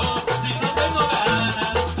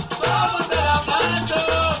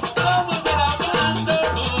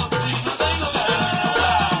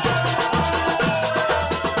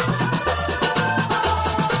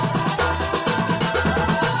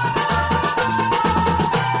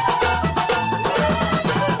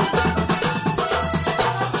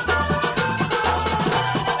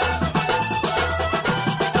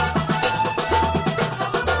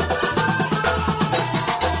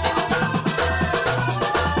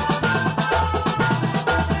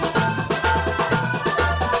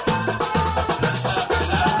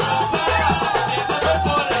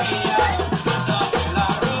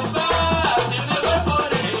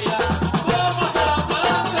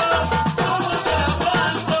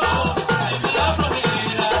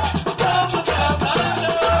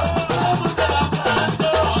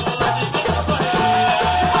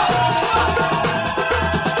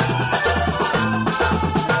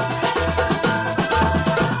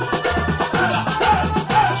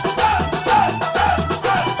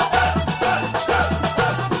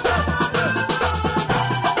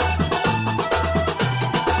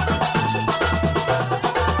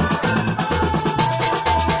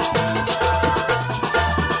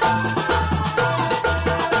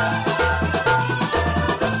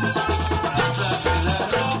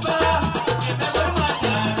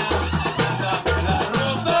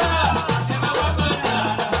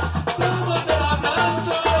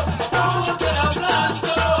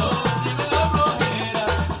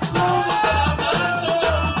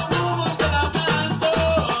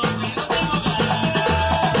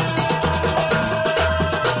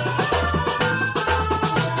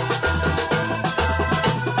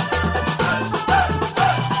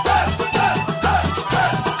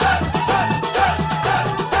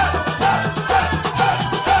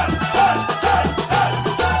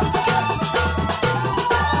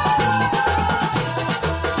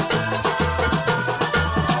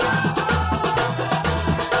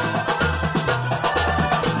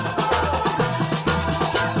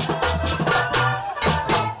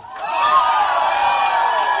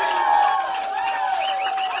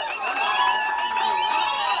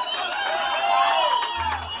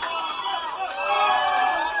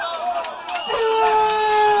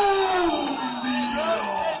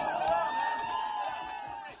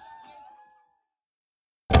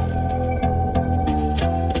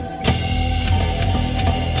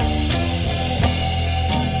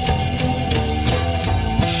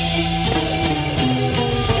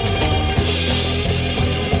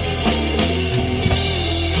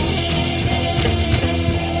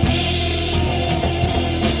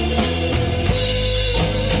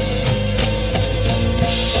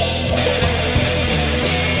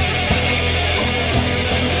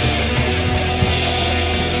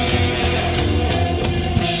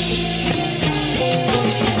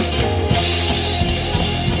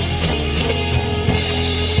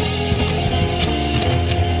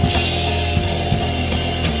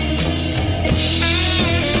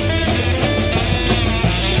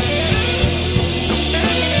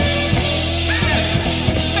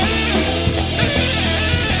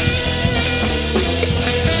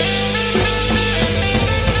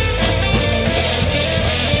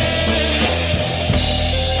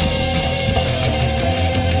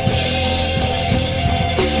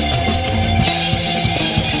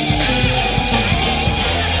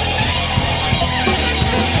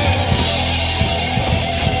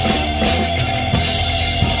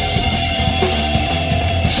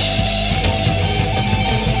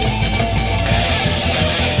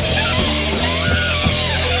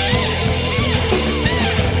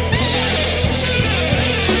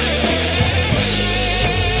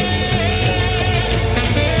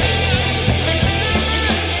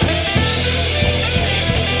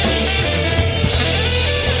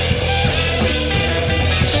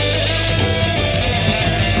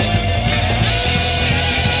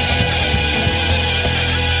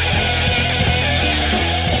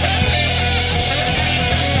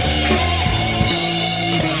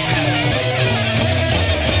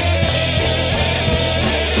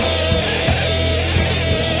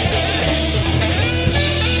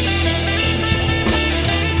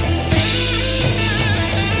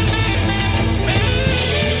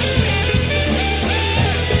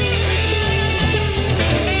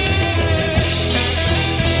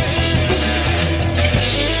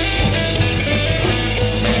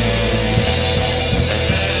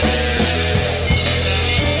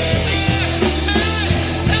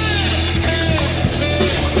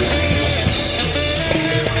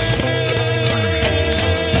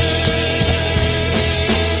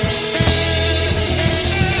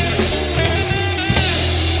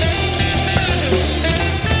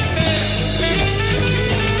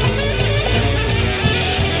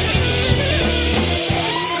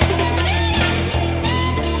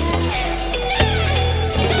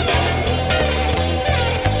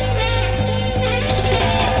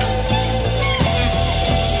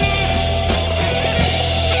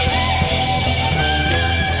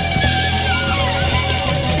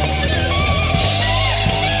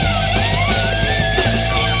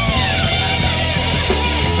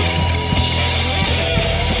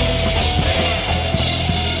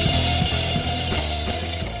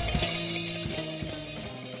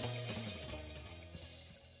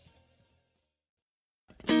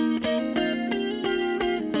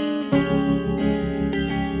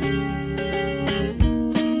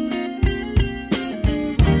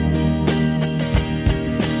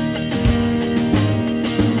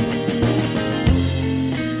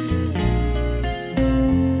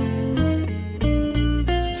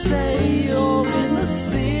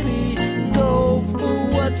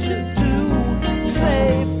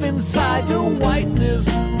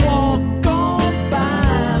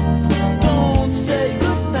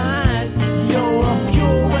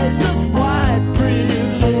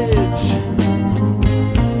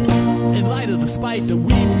 despite that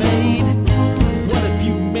we made? What if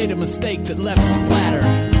you made a mistake that left splatter?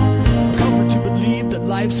 Comfort to believe that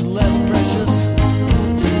life's less precious.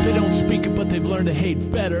 They don't speak it, but they've learned to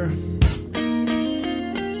hate better.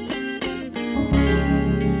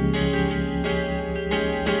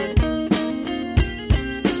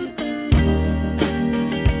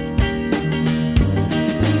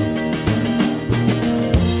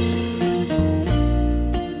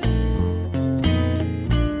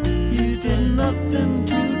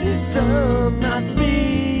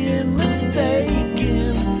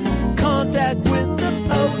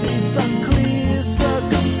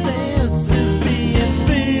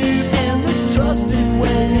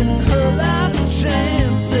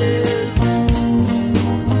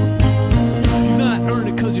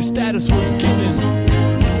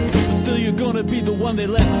 They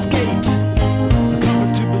let skate.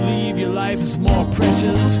 Comfort to believe your life is more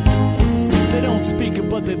precious. They don't speak it,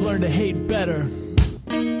 but they've learned to hate better.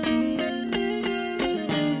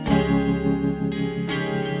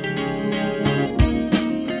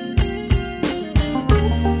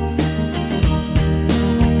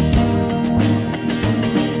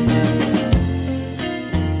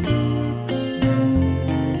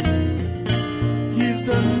 You've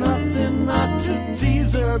done nothing not to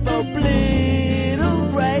deserve obliteration.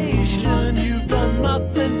 You've done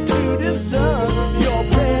nothing to deserve your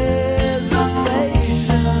preservation.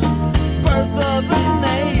 Birth of a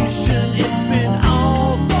nation, it's been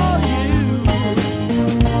all for you.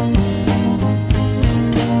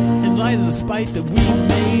 In light of the spite that we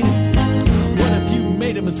made, what if you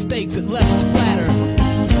made a mistake that left splatter?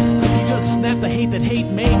 You just snapped the hate that hate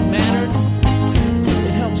made mattered.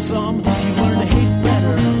 It helps some, you learn to hate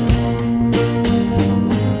better.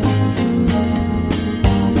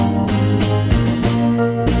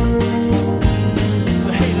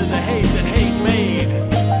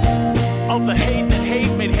 Of the hate that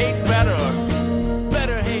hate made hate better.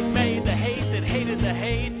 Better hate made the hate that hated the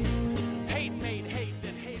hate. Hate made hate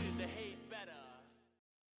that hated the hate better.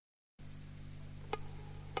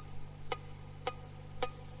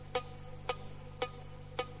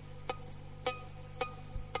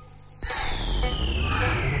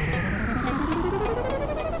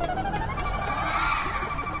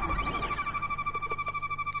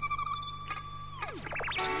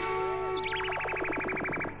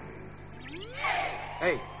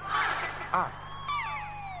 Hey, ah.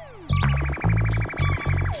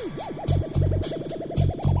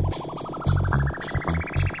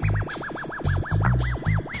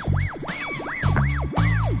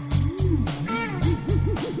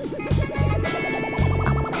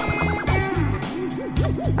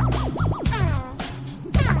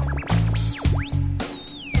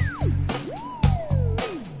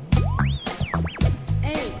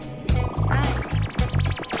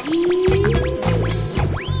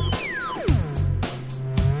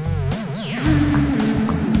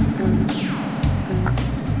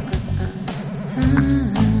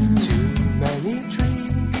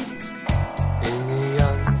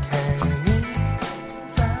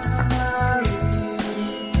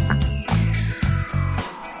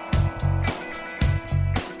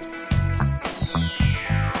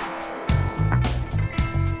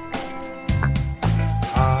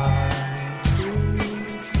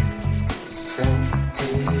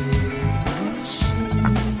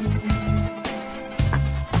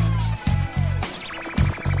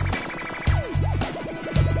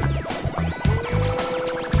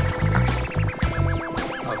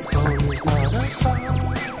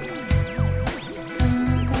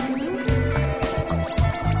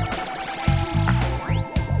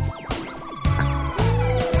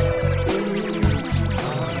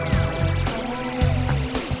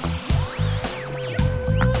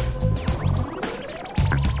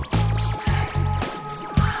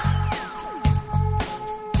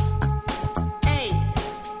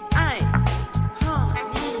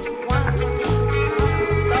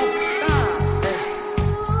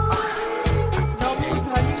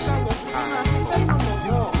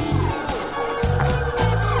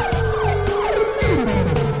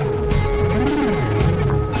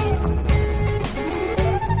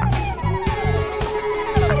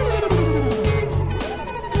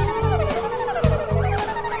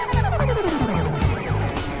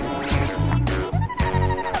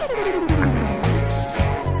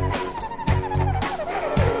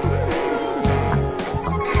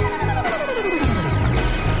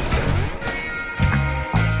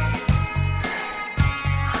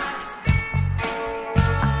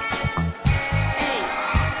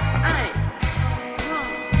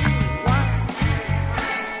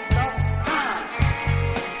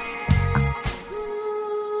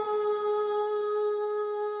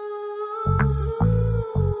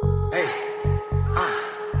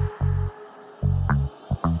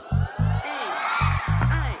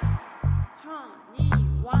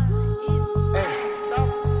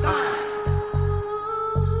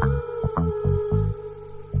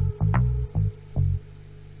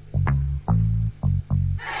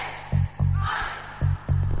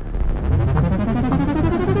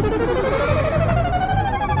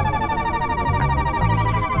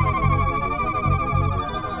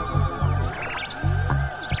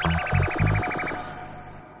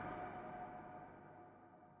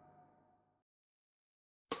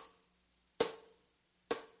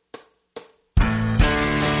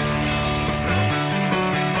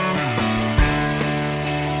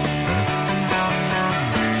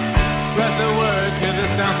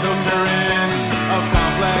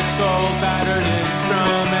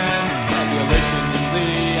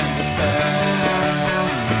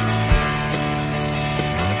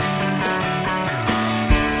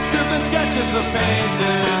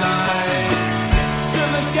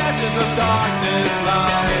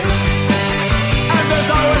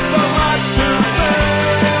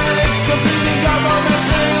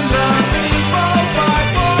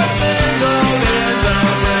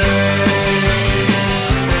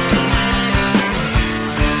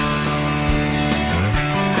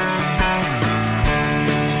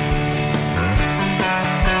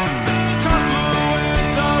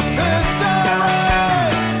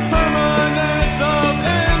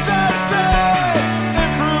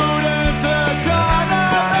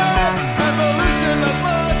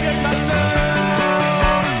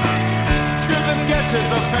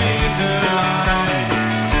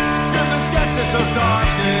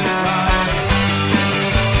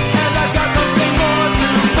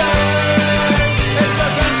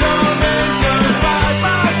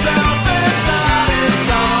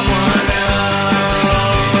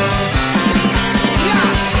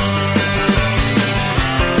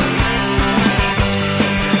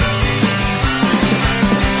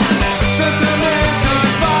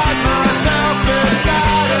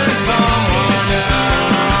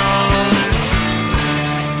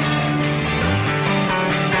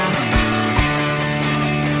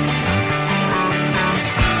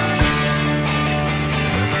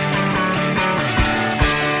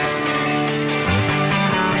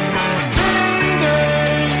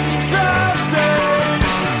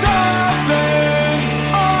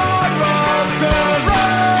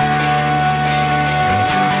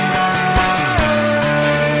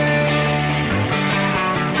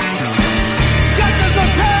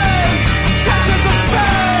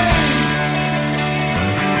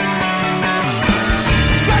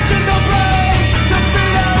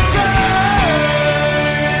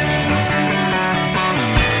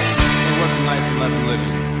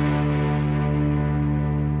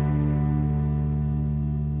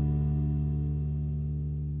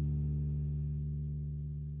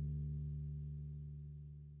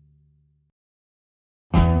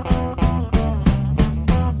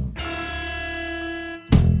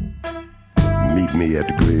 meet me at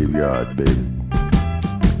the graveyard, baby.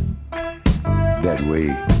 That way,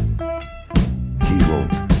 he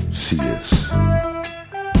won't see us.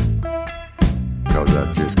 'Cause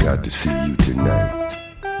I just got to see you tonight.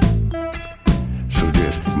 So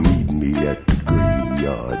just meet me at the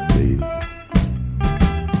graveyard, baby.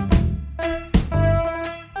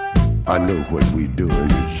 I know what we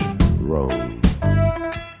doing is wrong,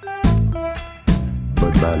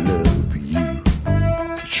 but my love for you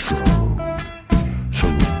is strong. So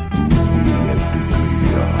meet me at the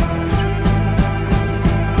graveyard.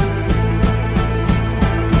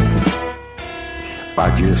 I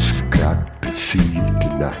just got to see you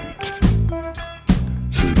tonight.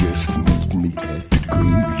 So just meet me at the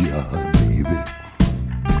graveyard, baby.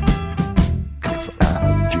 'Cause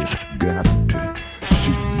I just got to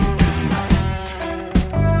see you tonight.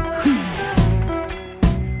 Meet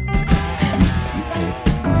me at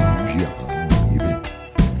the graveyard, baby.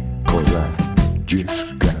 'Cause I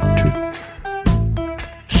just got to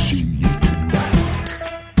see you tonight.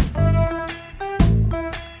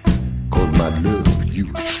 'Cause my love for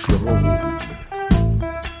you is strong.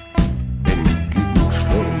 And it getting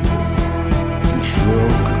stronger and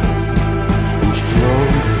stronger and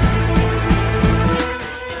stronger.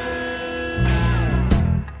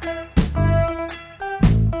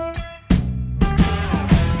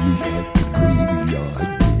 Me at the graveyard,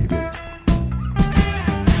 baby.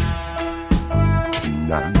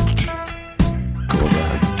 Tonight. 'Cause I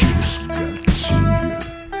just got to see you.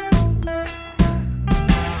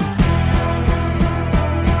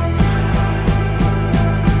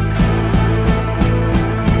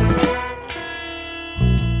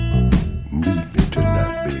 Meet me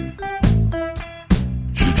tonight, baby.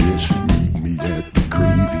 So just meet me at the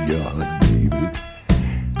graveyard, baby.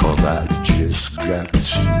 'Cause I just got to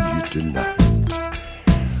see you tonight.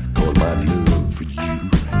 'Cause my love for you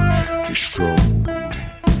is strong.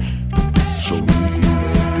 So meet me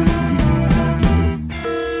at the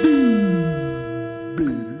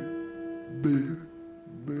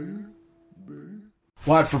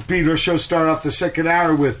Watt from Pedro Show start off the second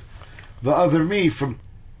hour with The Other Me from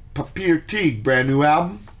Papier Tigre, brand new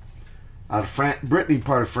album out of Brittany,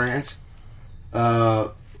 part of France.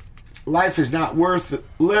 Life is Not Worth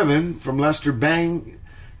Living from Lester Bang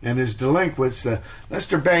and His Delinquents.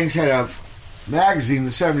 Lester Bangs had a magazine in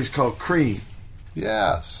the 70s called Cream.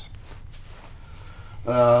 Yes.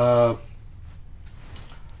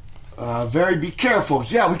 Very Be Careful.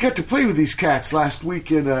 Yeah, we got to play with these cats last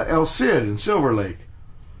week in El Cid in Silver Lake.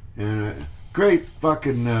 And great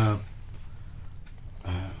fucking...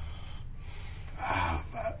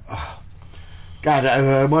 God,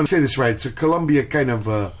 I want to say this right. It's a Colombia kind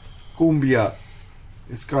of cumbia.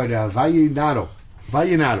 It's called Vallenato.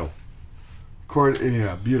 Vallenato.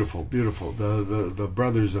 Yeah, beautiful, beautiful. The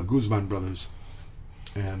brothers, Guzman brothers,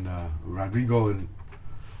 and Rodrigo and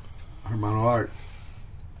Hermano Art.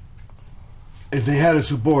 And they had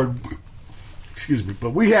us aboard. Excuse me, but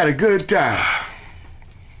we had a good time.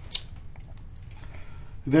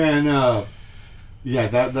 Then, yeah,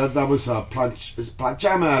 that was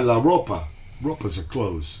Planchame la Ropa. Ropas are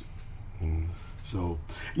clothes. So,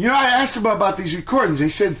 you know, I asked them about these recordings. They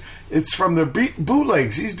said it's from their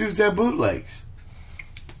bootlegs. These dudes have bootlegs.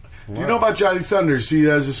 Wow. Do you know about Johnny Thunders? He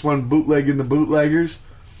has this one bootleg in the bootleggers,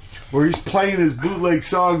 where he's playing his bootleg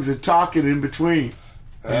songs and talking in between.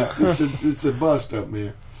 It's a bust up,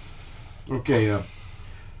 man. Okay, a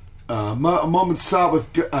moment's thought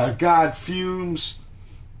with God Fumes.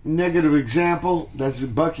 Negative Example. That's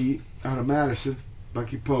Bucky out of Madison.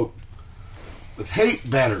 Bucky Pope. With Hate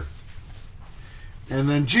Better. And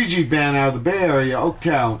then Gigi Band out of the Bay Area,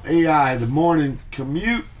 Oaktown, AI, The Morning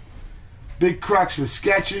Commute, Big Crux with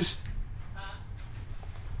Sketches.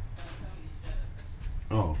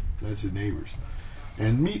 Oh, that's the Neighbors.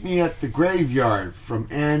 And Meet Me at the Graveyard from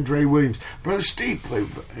Andre Williams. Brother Steve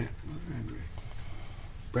played with Andre.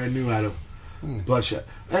 Brand new out of Bloodshot.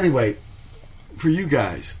 Anyway, for you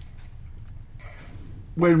guys,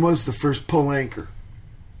 when was the first pull anchor?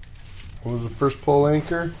 What was the first pull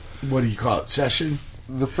anchor? What do you call it? Session?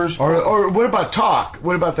 The first... Or what about talk?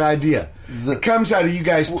 What about the idea? It comes out of you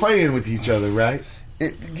guys playing with each other, right?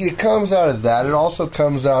 It comes out of that. It also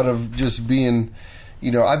comes out of just being...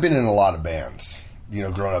 You know, I've been in a lot of bands. You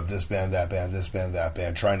know, growing up, this band, that band, this band, that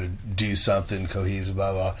band, trying to do something cohesive,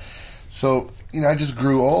 blah, blah. So, you know, I just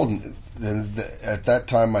grew old. And at that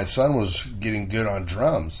time, my son was getting good on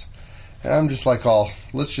drums. And I'm just like,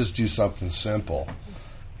 let's just do something simple.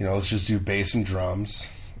 You know, let's just do bass and drums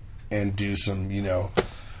and do some, you know,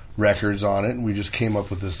 records on it. And we just came up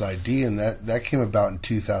with this idea, and that came about in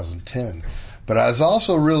 2010. But I was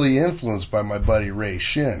also really influenced by my buddy Ray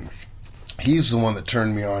Shin. he's the one that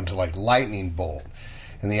turned me on to like Lightning Bolt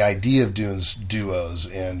and the idea of doing duos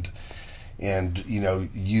and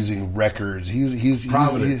using records.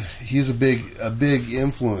 He's a big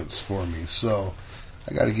influence for me. So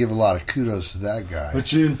I got to give a lot of kudos to that guy.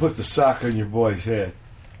 But you didn't put the sock on your boy's head.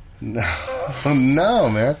 No, no,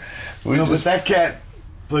 man. But that cat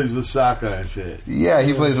plays with sock on his head. Yeah,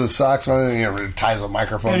 he plays with socks on it and ties a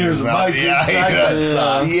microphone and to his mouth. Yeah,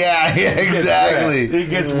 exactly. It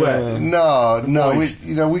gets wet. No,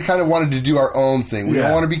 we kind of wanted to do our own thing. We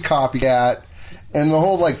don't want to be copycat. And the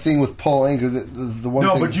whole thing with Paul Anka, the one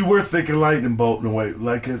thing... No, but you were thinking Lightning Bolt in a way.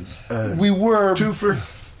 Like we were... Twofer.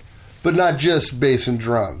 But not just bass and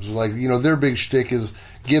drums. Like, their big shtick is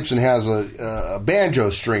Gibson has a banjo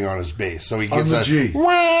string on his bass. So he gets that... G.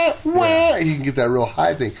 Wah, wah, you can get that real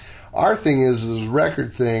high thing. Our thing is this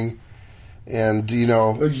record thing, and, You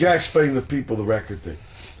gotta explain to people the record thing.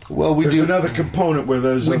 Well, There's another component where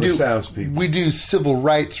those other sounds people. We do civil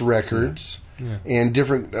rights records. Yeah. And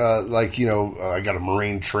different, I got a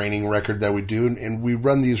Marine training record that we do, and we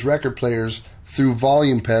run these record players through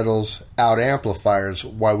volume pedals, out amplifiers,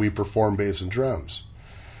 while we perform bass and drums.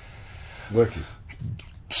 Wicked.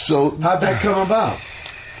 So how'd that come about?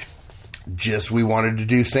 Just we wanted to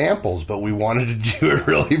do samples, but we wanted to do it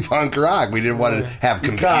really punk rock. We didn't want to have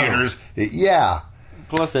computers. Yeah.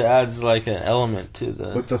 Plus, it adds like an element to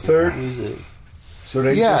the with the third music. So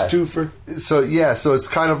they just twofer. So it's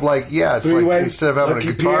kind of like it's like instead of having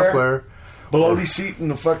a guitar player, baloney seat in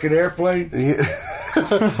the fucking airplane. Something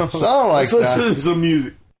like that. Let's listen to some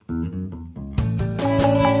music.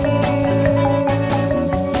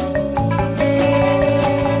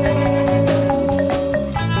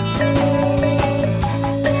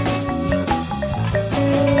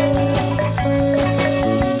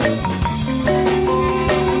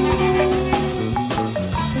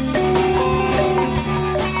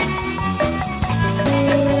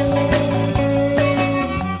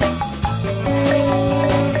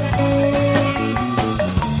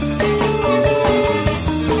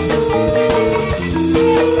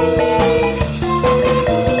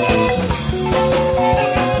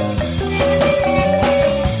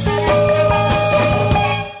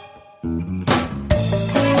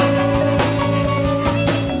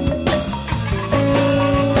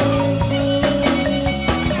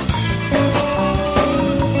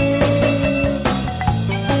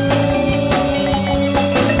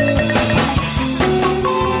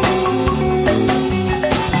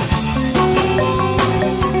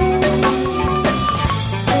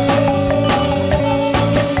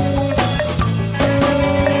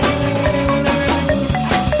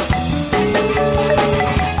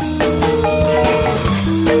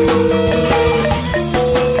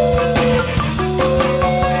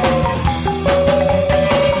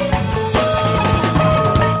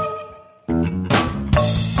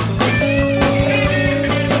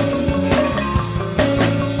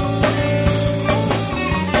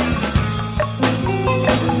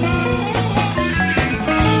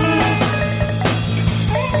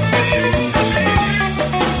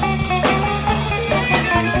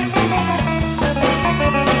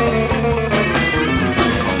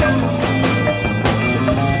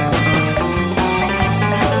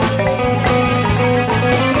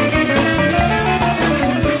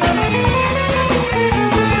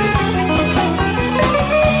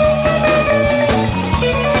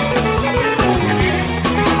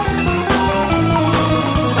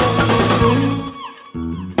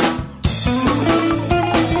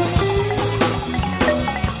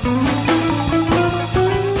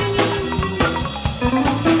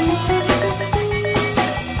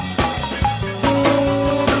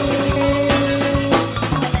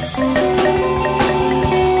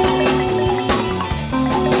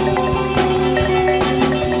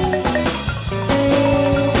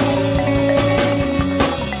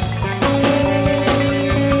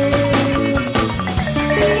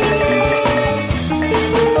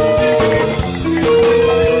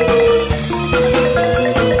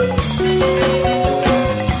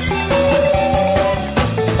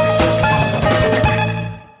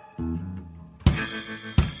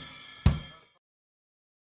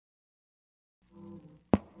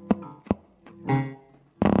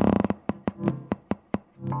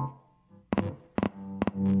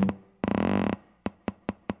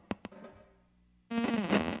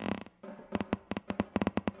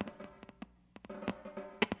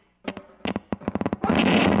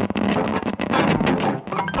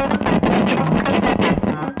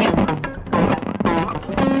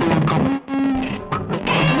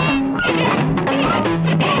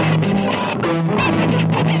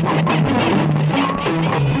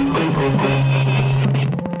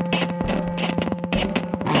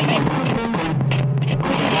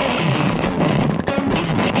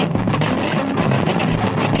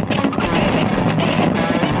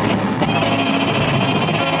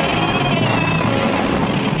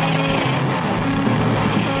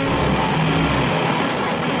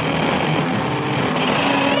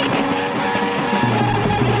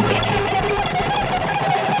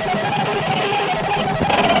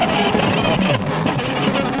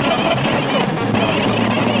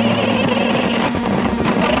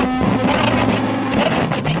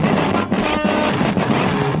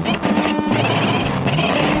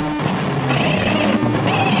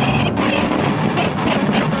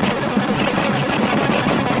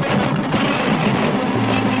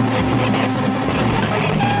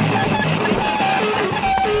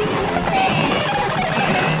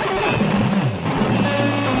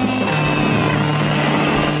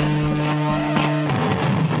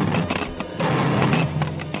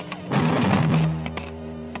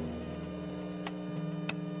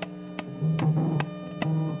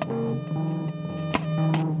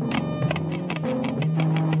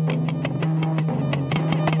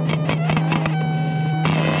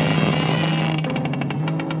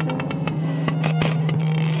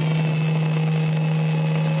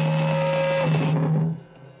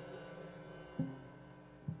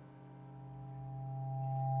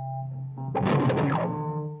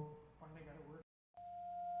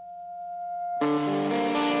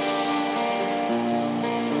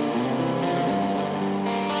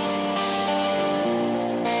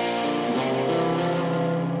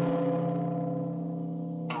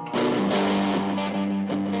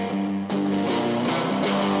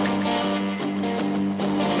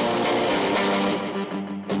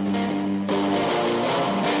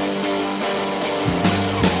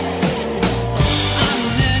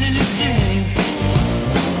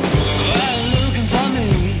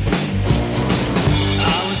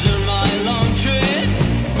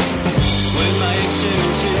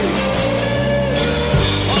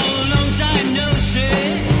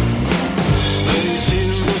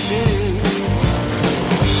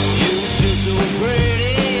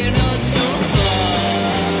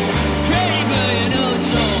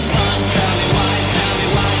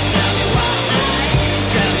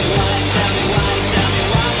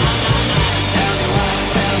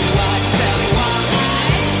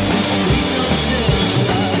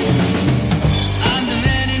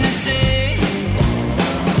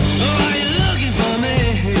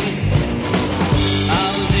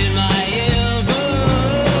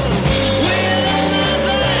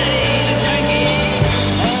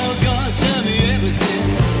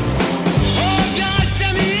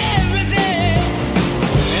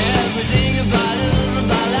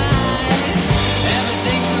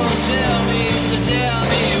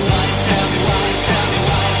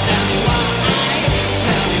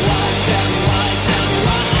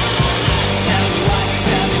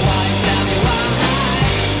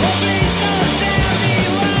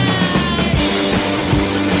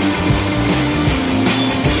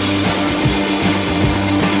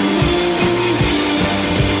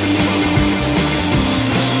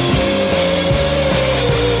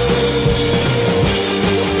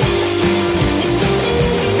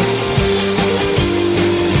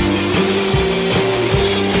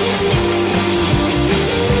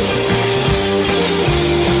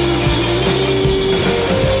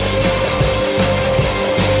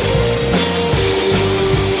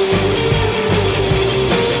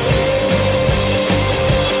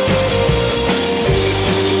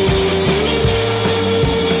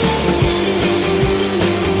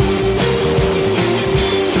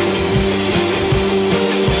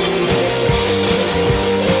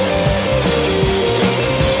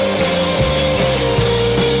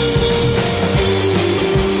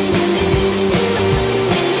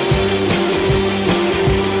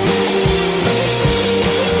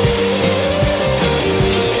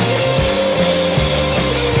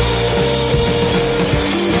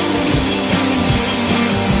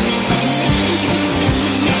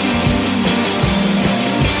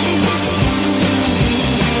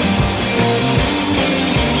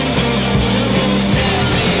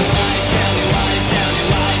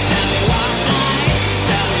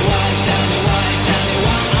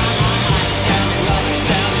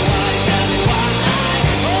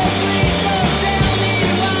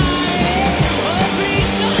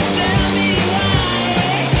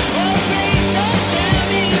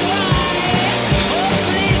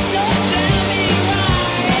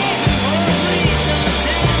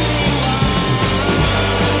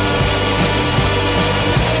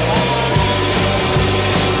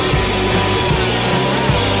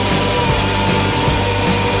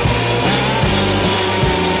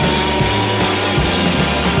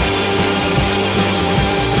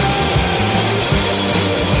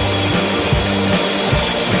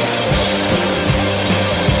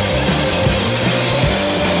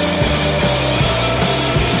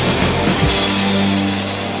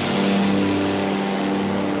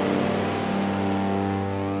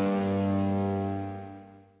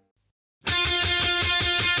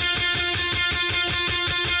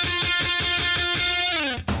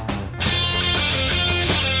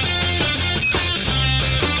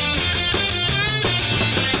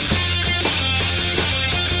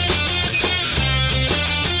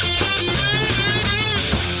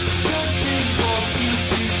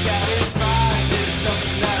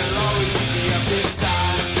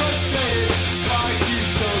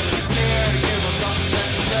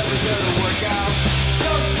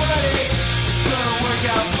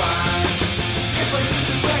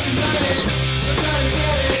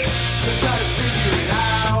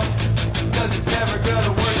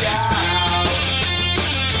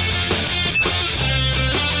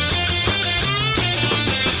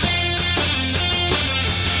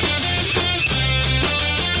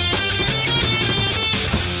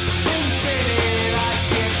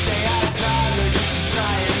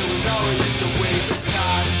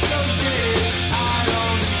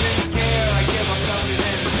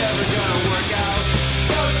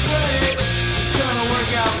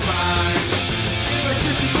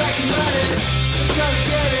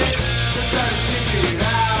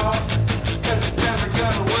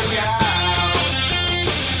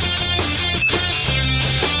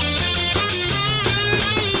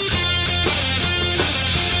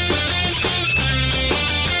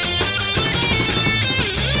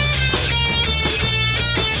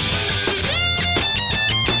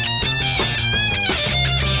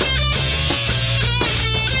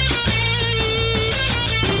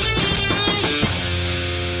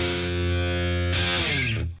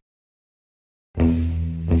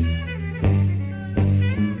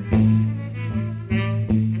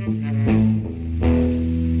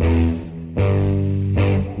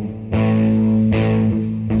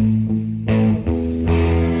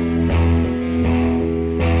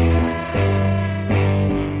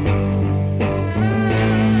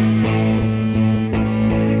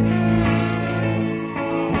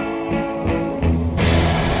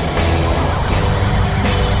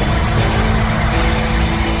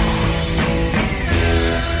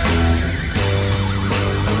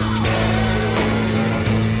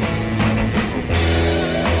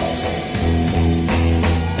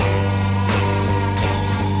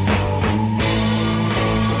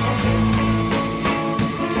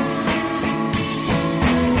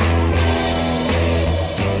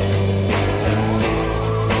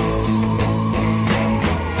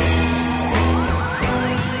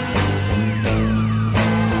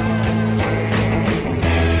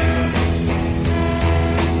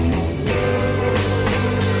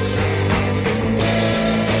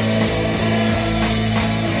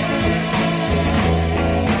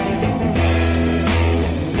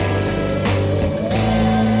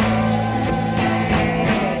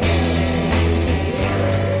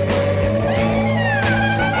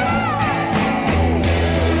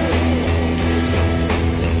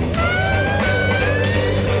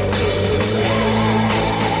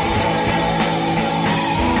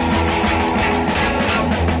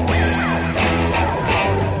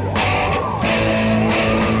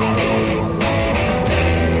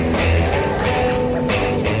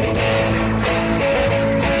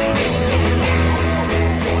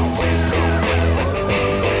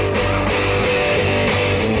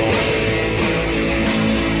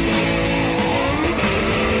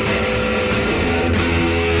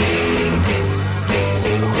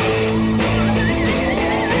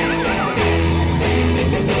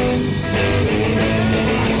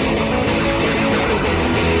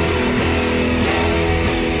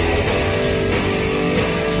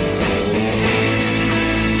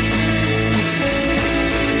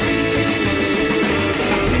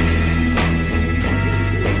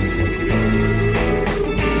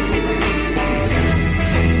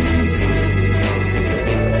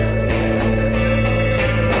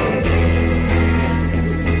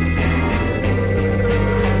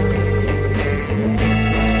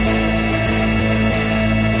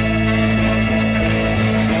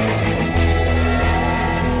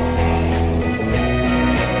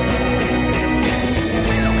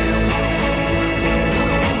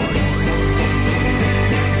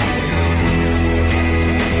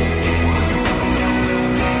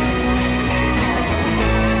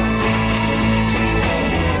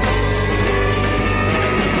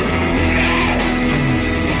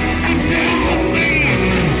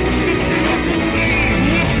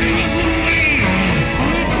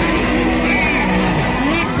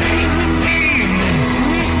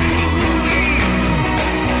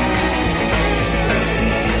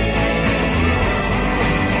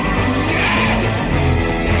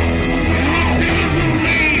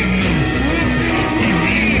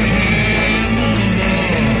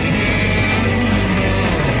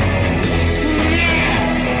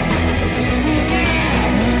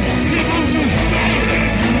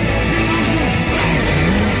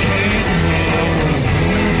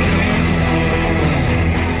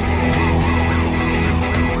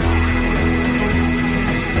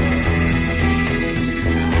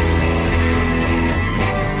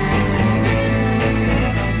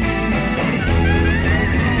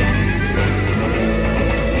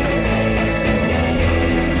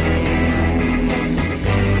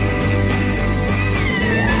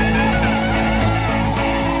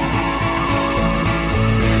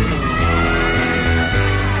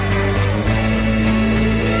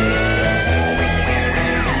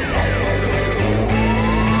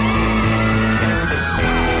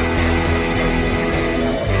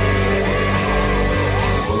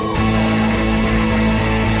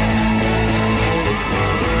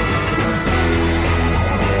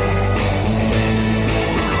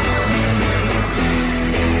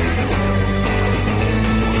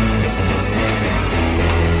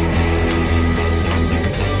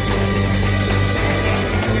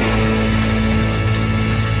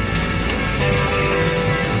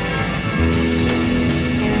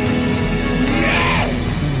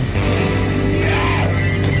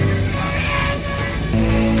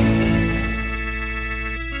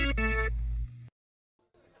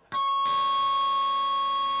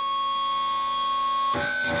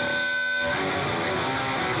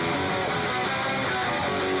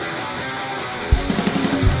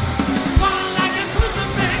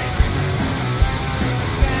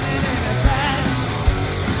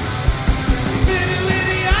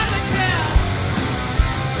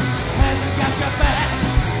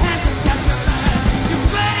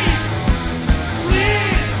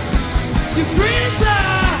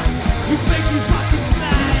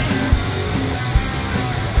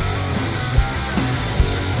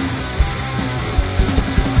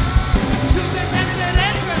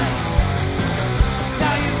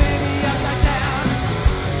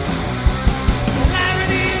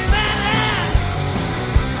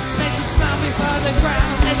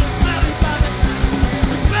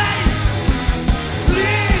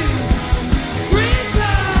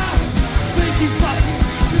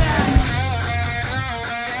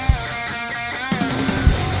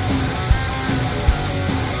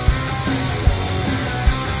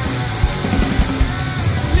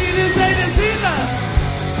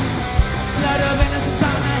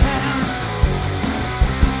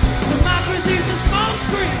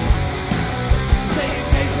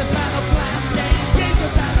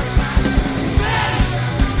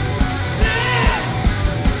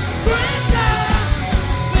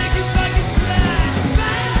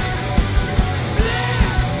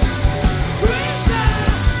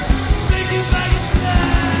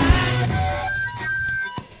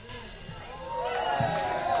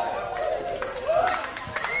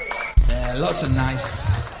 Lots of nice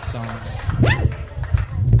songs.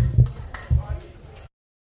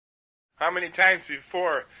 How many times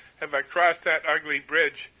before have I crossed that ugly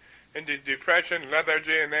bridge into depression,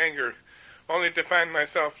 lethargy, and anger, only to find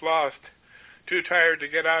myself lost, too tired to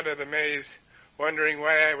get out of the maze, wondering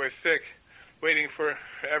why I was sick, waiting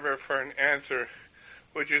forever for an answer,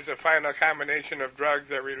 which is the final combination of drugs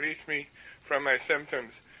that release me from my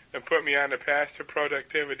symptoms and put me on a path to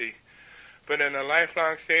productivity. But in a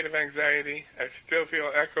lifelong state of anxiety, I still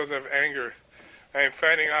feel echoes of anger. I am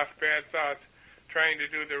fighting off bad thoughts, trying to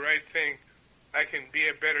do the right thing. I can be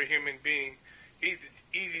a better human being.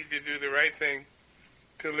 Easy to do the right thing,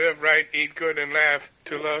 to live right, eat good, and laugh,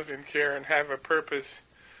 to love and care and have a purpose,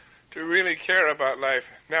 to really care about life.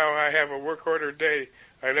 Now I have a work order day.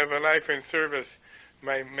 I live a life in service.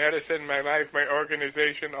 My medicine, my life, my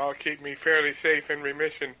organization all keep me fairly safe in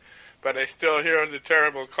remission, but I still hear the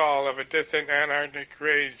terrible call of a distant anarchic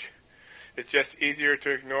rage. It's just easier to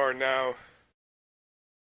ignore now.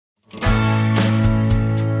 There's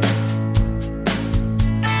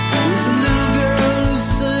a little girl who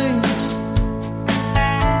sings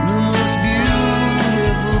the most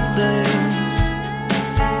beautiful things.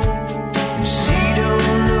 And she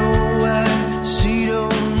don't know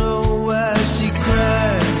why she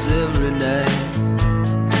cries every night.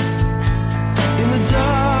 In the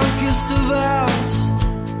darkest of hours,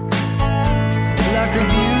 like a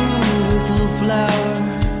beautiful flower.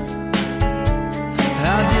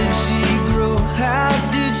 How did she grow? How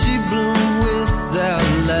did she bloom without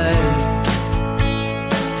light?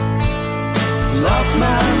 Lost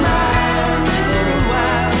my mind for a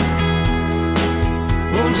while.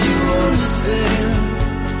 Won't you understand?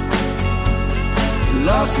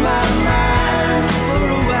 Lost my mind for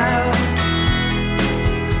a while.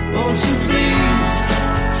 Won't you please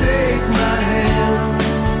take my hand?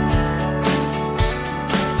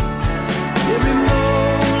 Every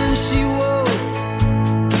morning she woke,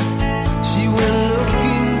 she went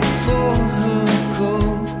looking for her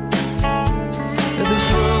coat. At the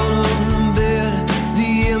front of the bed,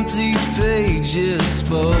 the empty pages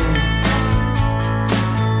spoke.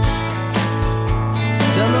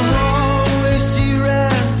 Down the hallway she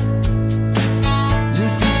ran,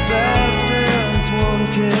 just as fast as one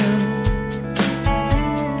can.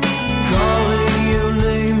 Calling your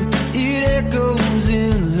name, it echoes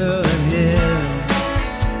in her head.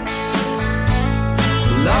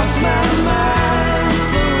 Lost my mind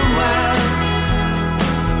for a while.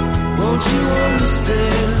 Won't you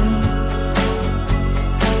understand?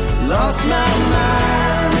 Lost my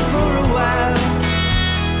mind for a while.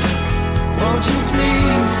 Won't you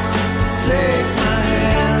please take my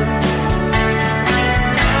hand?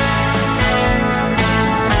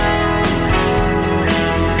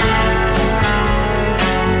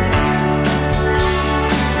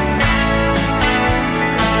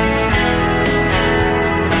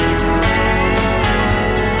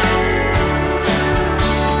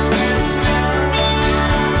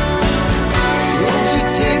 Won't you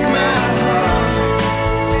take my heart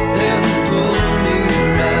and pull me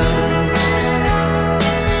around?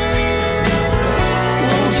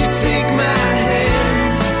 Won't you take my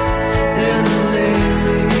hand and lay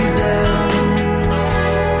me down?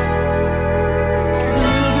 There's a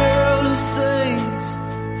little girl who sings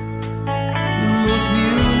the most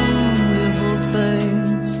beautiful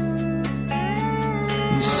things,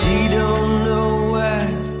 and she don't know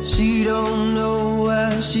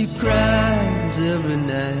why she cries every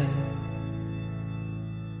night.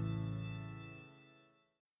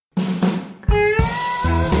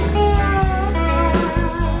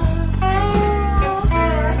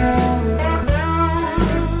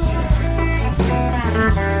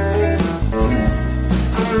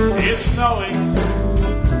 It's snowing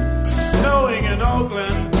in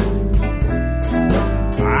Oakland.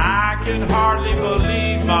 I can hardly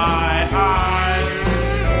believe my eyes.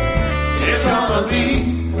 It's gonna be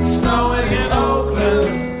snowing in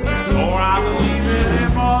Oakland, or I believe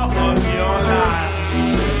any more of your lies.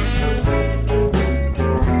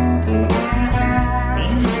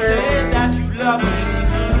 You said that you love me,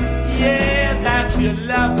 yeah, that you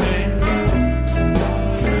love me.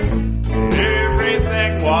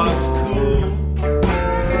 Everything was cool.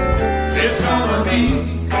 It's gonna be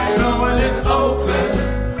snowing in Oakland,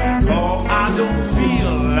 oh, I don't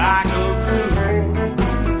feel like a fool.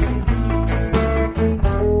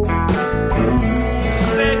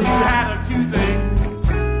 Said you had a toothache,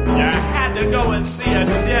 you had to go and see a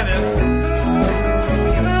dentist.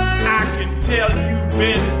 I can tell you've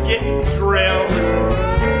been getting drilled.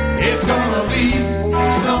 It's gonna be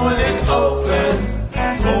snowing in Oakland,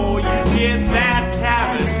 oh, you get that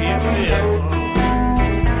cavity filled.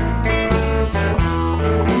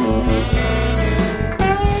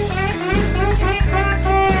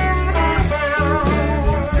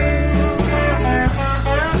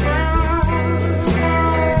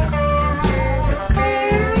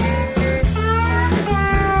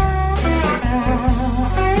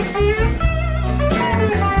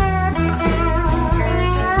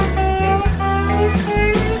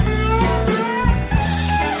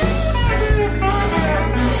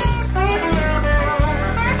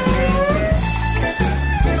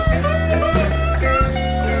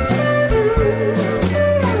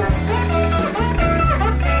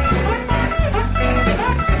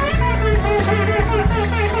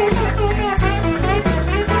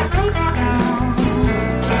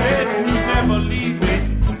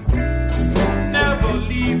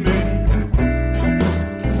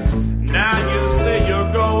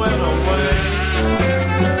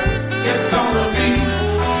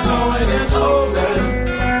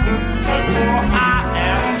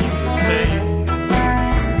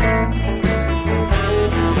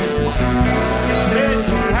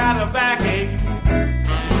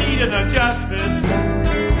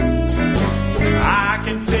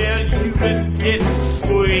 getting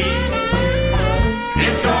squeezed.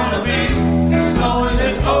 It's gonna be snowing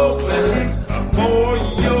in Oakland before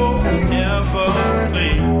you'll ever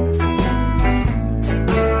leave.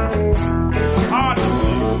 Hard to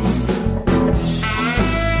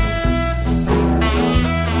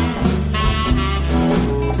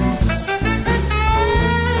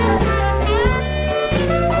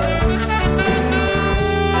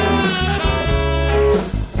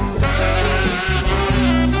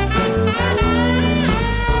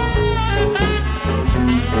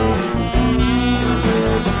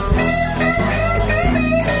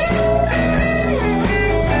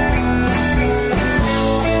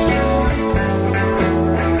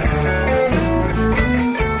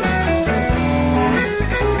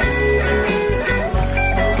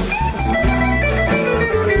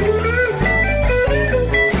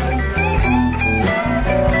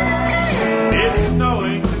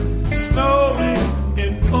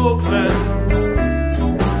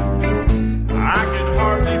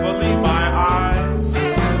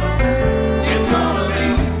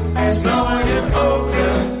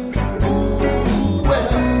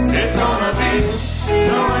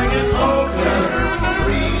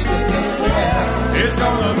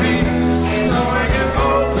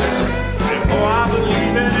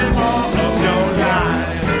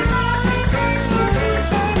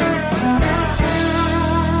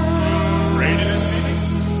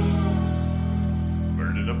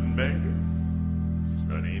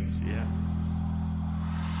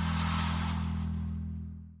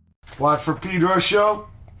What for Pedro Show?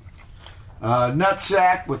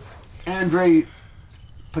 Nutsack with Andre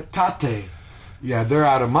Patate. Yeah, they're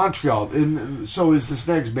out of Montreal. And so is this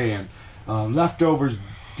next band. Leftovers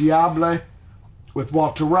Diable with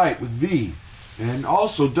Walter Wright with V. And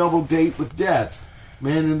also Double Date with Death.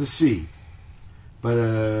 Man in the Sea. But,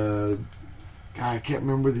 God, I can't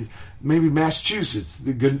remember maybe Massachusetts.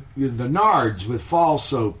 The Nards with Fall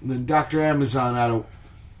Soap. And then Dr. Amazon out of...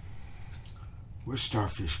 Where's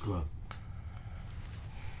Starfish Club?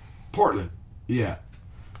 Portland. Yeah.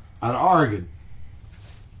 Out of Oregon.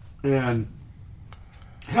 And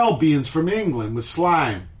Hellbeans from England with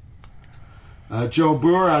Slime. Joe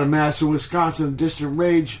Brewer out of Madison, Wisconsin. Distant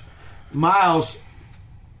Rage. Miles.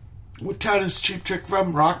 What town is Cheap Trick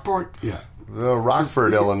from? Rockport? Yeah.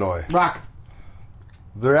 Rockford, Illinois.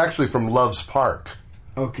 They're actually from Loves Park.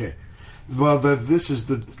 Okay. Well, this is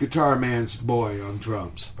the guitar man's boy on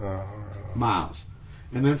drums. Miles.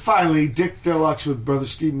 And then finally, Dick Deluxe with Brother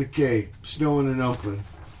Steve McKay, Snowing in Oakland.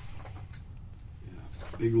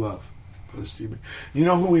 Yeah, big love, Brother Steve McKay. You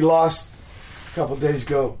know who we lost a couple days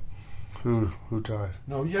ago? Who died?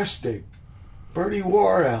 No, yesterday. Bernie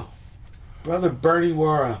Worrell. Brother Bernie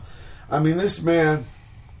Worrell. I mean, this man,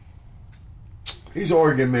 he's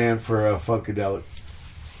Oregon man for Funkadelic.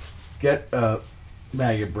 Get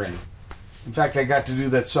Maggot Brain. In fact, I got to do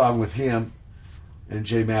that song with him and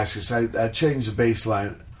Jay Maskus. I changed the bass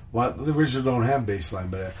line. Well, the original don't have bass line,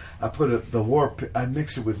 but I put I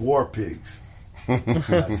mix it with War Pigs.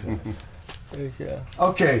 Yeah.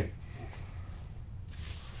 Okay.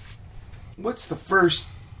 What's the first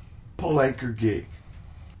pull anchor gig?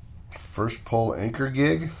 First pull anchor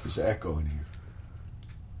gig? There's an echo in here.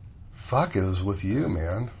 Fuck, it was with you,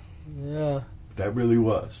 man. Yeah. That really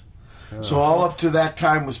was. So all up to that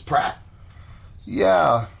time was Pratt?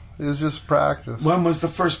 Yeah. It was just practice. When was the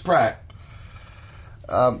first Pratt?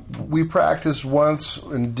 We practiced once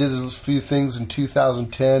and did a few things in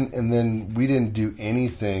 2010, and then we didn't do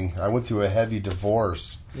anything. I went through a heavy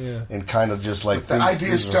divorce. Yeah. And kind of just like... But the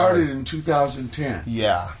idea started in 2010.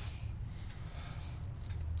 Yeah.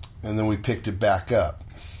 And then we picked it back up.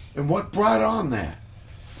 And what brought on that?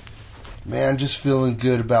 Man, just feeling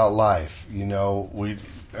good about life. You know,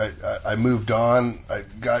 I moved on. I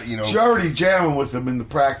got, you know... You're already jamming with them in the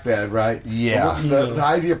Prac band, right? Yeah. The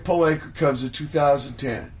idea of pull anchor comes in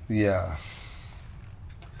 2010. Yeah.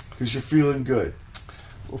 Because you're feeling good.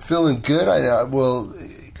 Well, feeling good?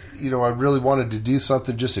 You know, I really wanted to do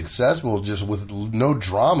something just accessible, just with no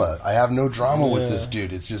drama. I have no drama with this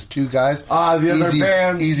dude. It's just two guys. The other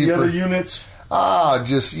bands, the other units.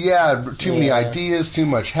 Too many ideas, too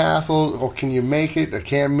much hassle. Oh, can you make it? I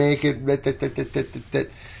can't make it.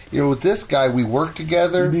 You know, with this guy, we work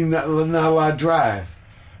together. You mean not a lot of drive?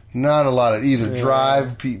 Not a lot of either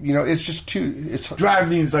drive. You know, it's just too... Drive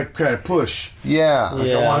means like kind of push. Yeah.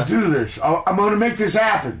 Like, I want to do this. I'm going to make this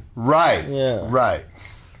happen. Right. Yeah. Right.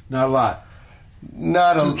 Not a lot.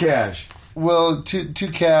 Too cash. Well,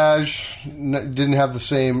 too cash. Didn't have the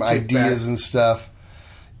same ideas and stuff.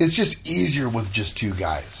 It's just easier with just two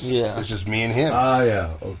guys. Yeah. It's just me and him.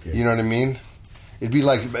 Yeah. Okay. You know what I mean? It'd be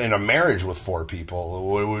like in a marriage with 4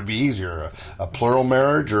 people. It would be easier, a plural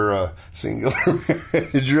marriage or a singular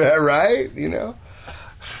marriage, right? You know,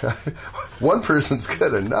 one person's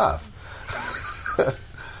good enough.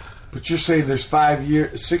 But you're saying there's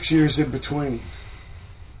 6 years in between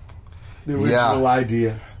the original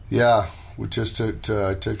idea. Yeah, we just I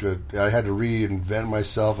had to reinvent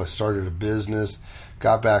myself. I started a business,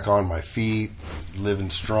 got back on my feet,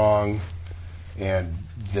 living strong, and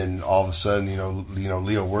then all of a sudden, you know,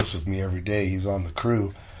 Leo works with me every day. He's on the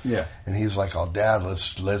crew. Yeah, and he's like, "Oh, Dad, let's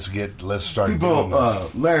start people." Doing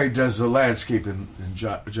this. Larry does the landscape in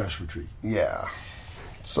Joshua Tree. Yeah,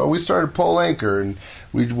 so we started Pole Anchor, and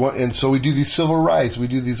so we do these civil rights. We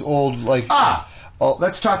do these old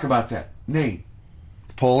let's talk about that name.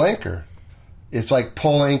 Pole Anchor. It's like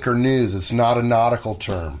Pole Anchor News. It's not a nautical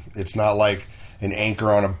term. It's not like an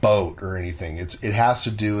anchor on a boat or anything. It has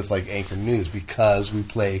to do with like Anchor News because we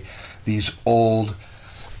play these old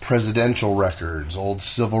presidential records, old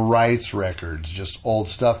civil rights records, just old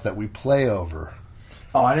stuff that we play over.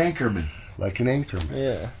 Oh, an anchorman. Like an anchorman.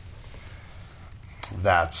 Yeah.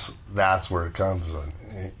 That's where it comes.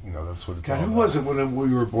 You know, that's what it's all who about. was it when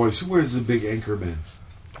we were boys? Who was the big anchorman?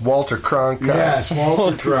 Walter Cronkite. Yes,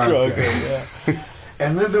 Walter Cronkite. Yeah.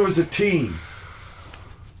 And then there was a team.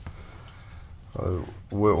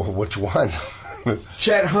 Which one?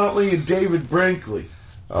 Chet Huntley and David Brinkley.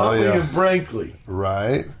 Huntley and Brinkley.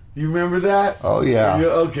 Right. You remember that? Oh, yeah.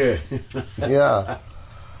 Okay. Yeah.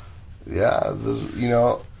 Yeah. You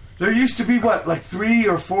know. There used to be, like 3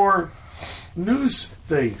 or 4 news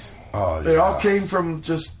things. Oh, yeah. They all came from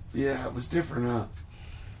just, it was different, huh?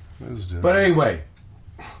 It was different. But anyway.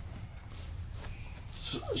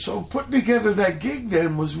 So putting together that gig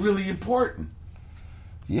then was really important.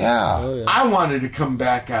 Yeah. Oh, yeah. I wanted to come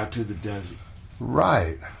back out to the desert.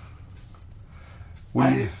 Right.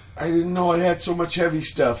 I didn't know it had so much heavy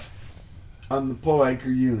stuff on the Pole Anchor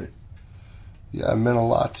unit. Yeah, it meant a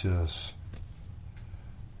lot to us.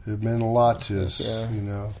 It meant a lot to us, you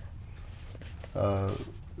know.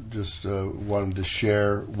 Just wanted to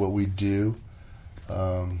share what we do.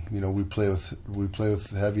 You know, we play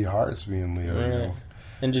with heavy hearts, me and Leo. Right. You know?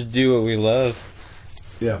 And just do what we love.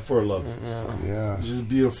 Yeah, for love. Yeah. It's just a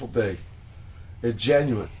beautiful thing. It's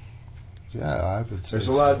genuine. Yeah, I would say there's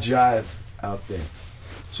a lot of jive out there.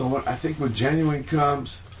 So I think when genuine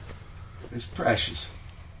comes, it's precious.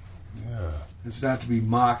 Yeah. It's not to be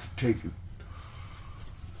mocked, taken.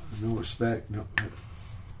 No respect. No.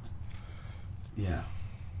 Yeah.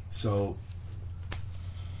 So,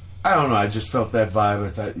 I don't know. I just felt that vibe. I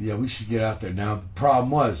thought, we should get out there. Now, the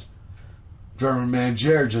problem was, drummer man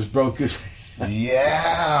Jared just broke his...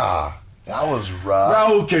 Yeah. That was rough.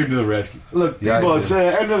 Raul came to the rescue. Look, people, it's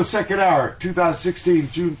the end of the second hour, 2016,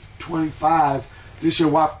 June 25. This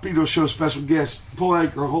year, Pedro Show special guest, Pole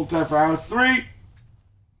Anchor, hold time for hour 3.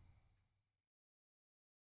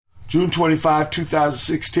 June 25,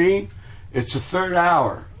 2016. It's the third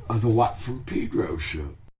hour of the Watt from Pedro Show.